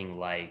feeling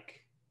like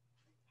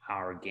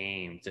our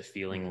game to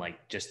feeling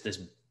like just this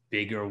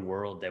bigger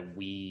world that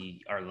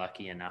we are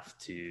lucky enough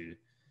to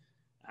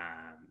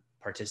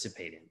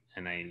participate in.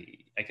 And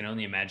I can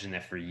only imagine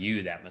that for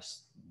you, that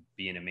must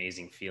be an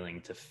amazing feeling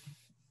to,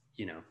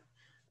 you know,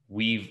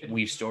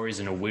 weave stories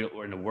in a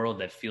world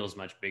that feels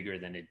much bigger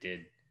than it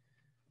did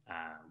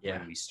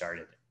when we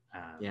started.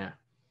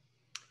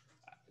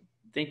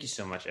 Thank you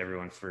so much,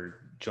 everyone, for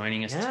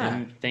joining us.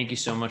 Tim, thank you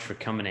so much for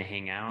coming to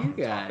hang out and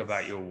talk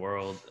about your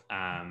world.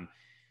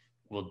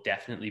 We'll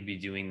definitely be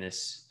doing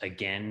this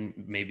again.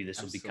 Maybe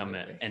this will become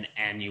an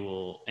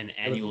annual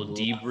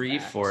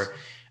debrief for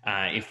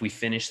if we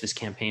finish this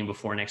campaign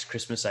before next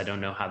Christmas. I don't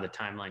know how the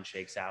timeline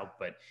shakes out,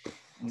 but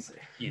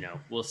you know,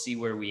 we'll see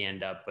where we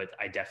end up. But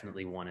I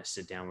definitely want to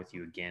sit down with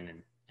you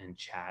again and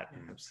chat.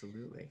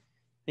 Absolutely.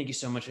 Thank you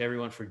so much,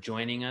 everyone, for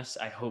joining us.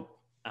 I hope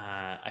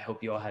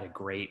you all had a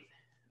great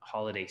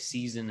holiday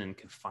season and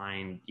could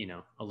find, you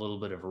know, a little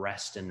bit of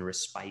rest and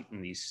respite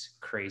in these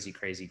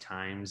crazy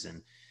times.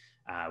 And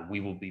we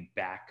will be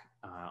back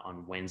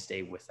on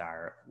Wednesday with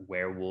our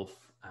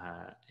werewolf,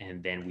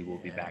 and then we will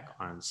be back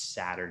on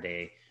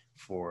Saturday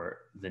for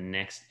the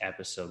next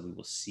episode. We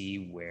will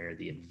see where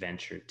the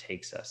adventure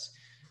takes us.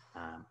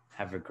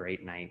 Have a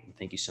great night, and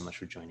thank you so much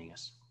for joining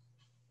us.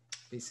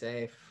 Be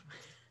safe.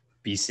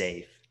 Be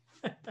safe.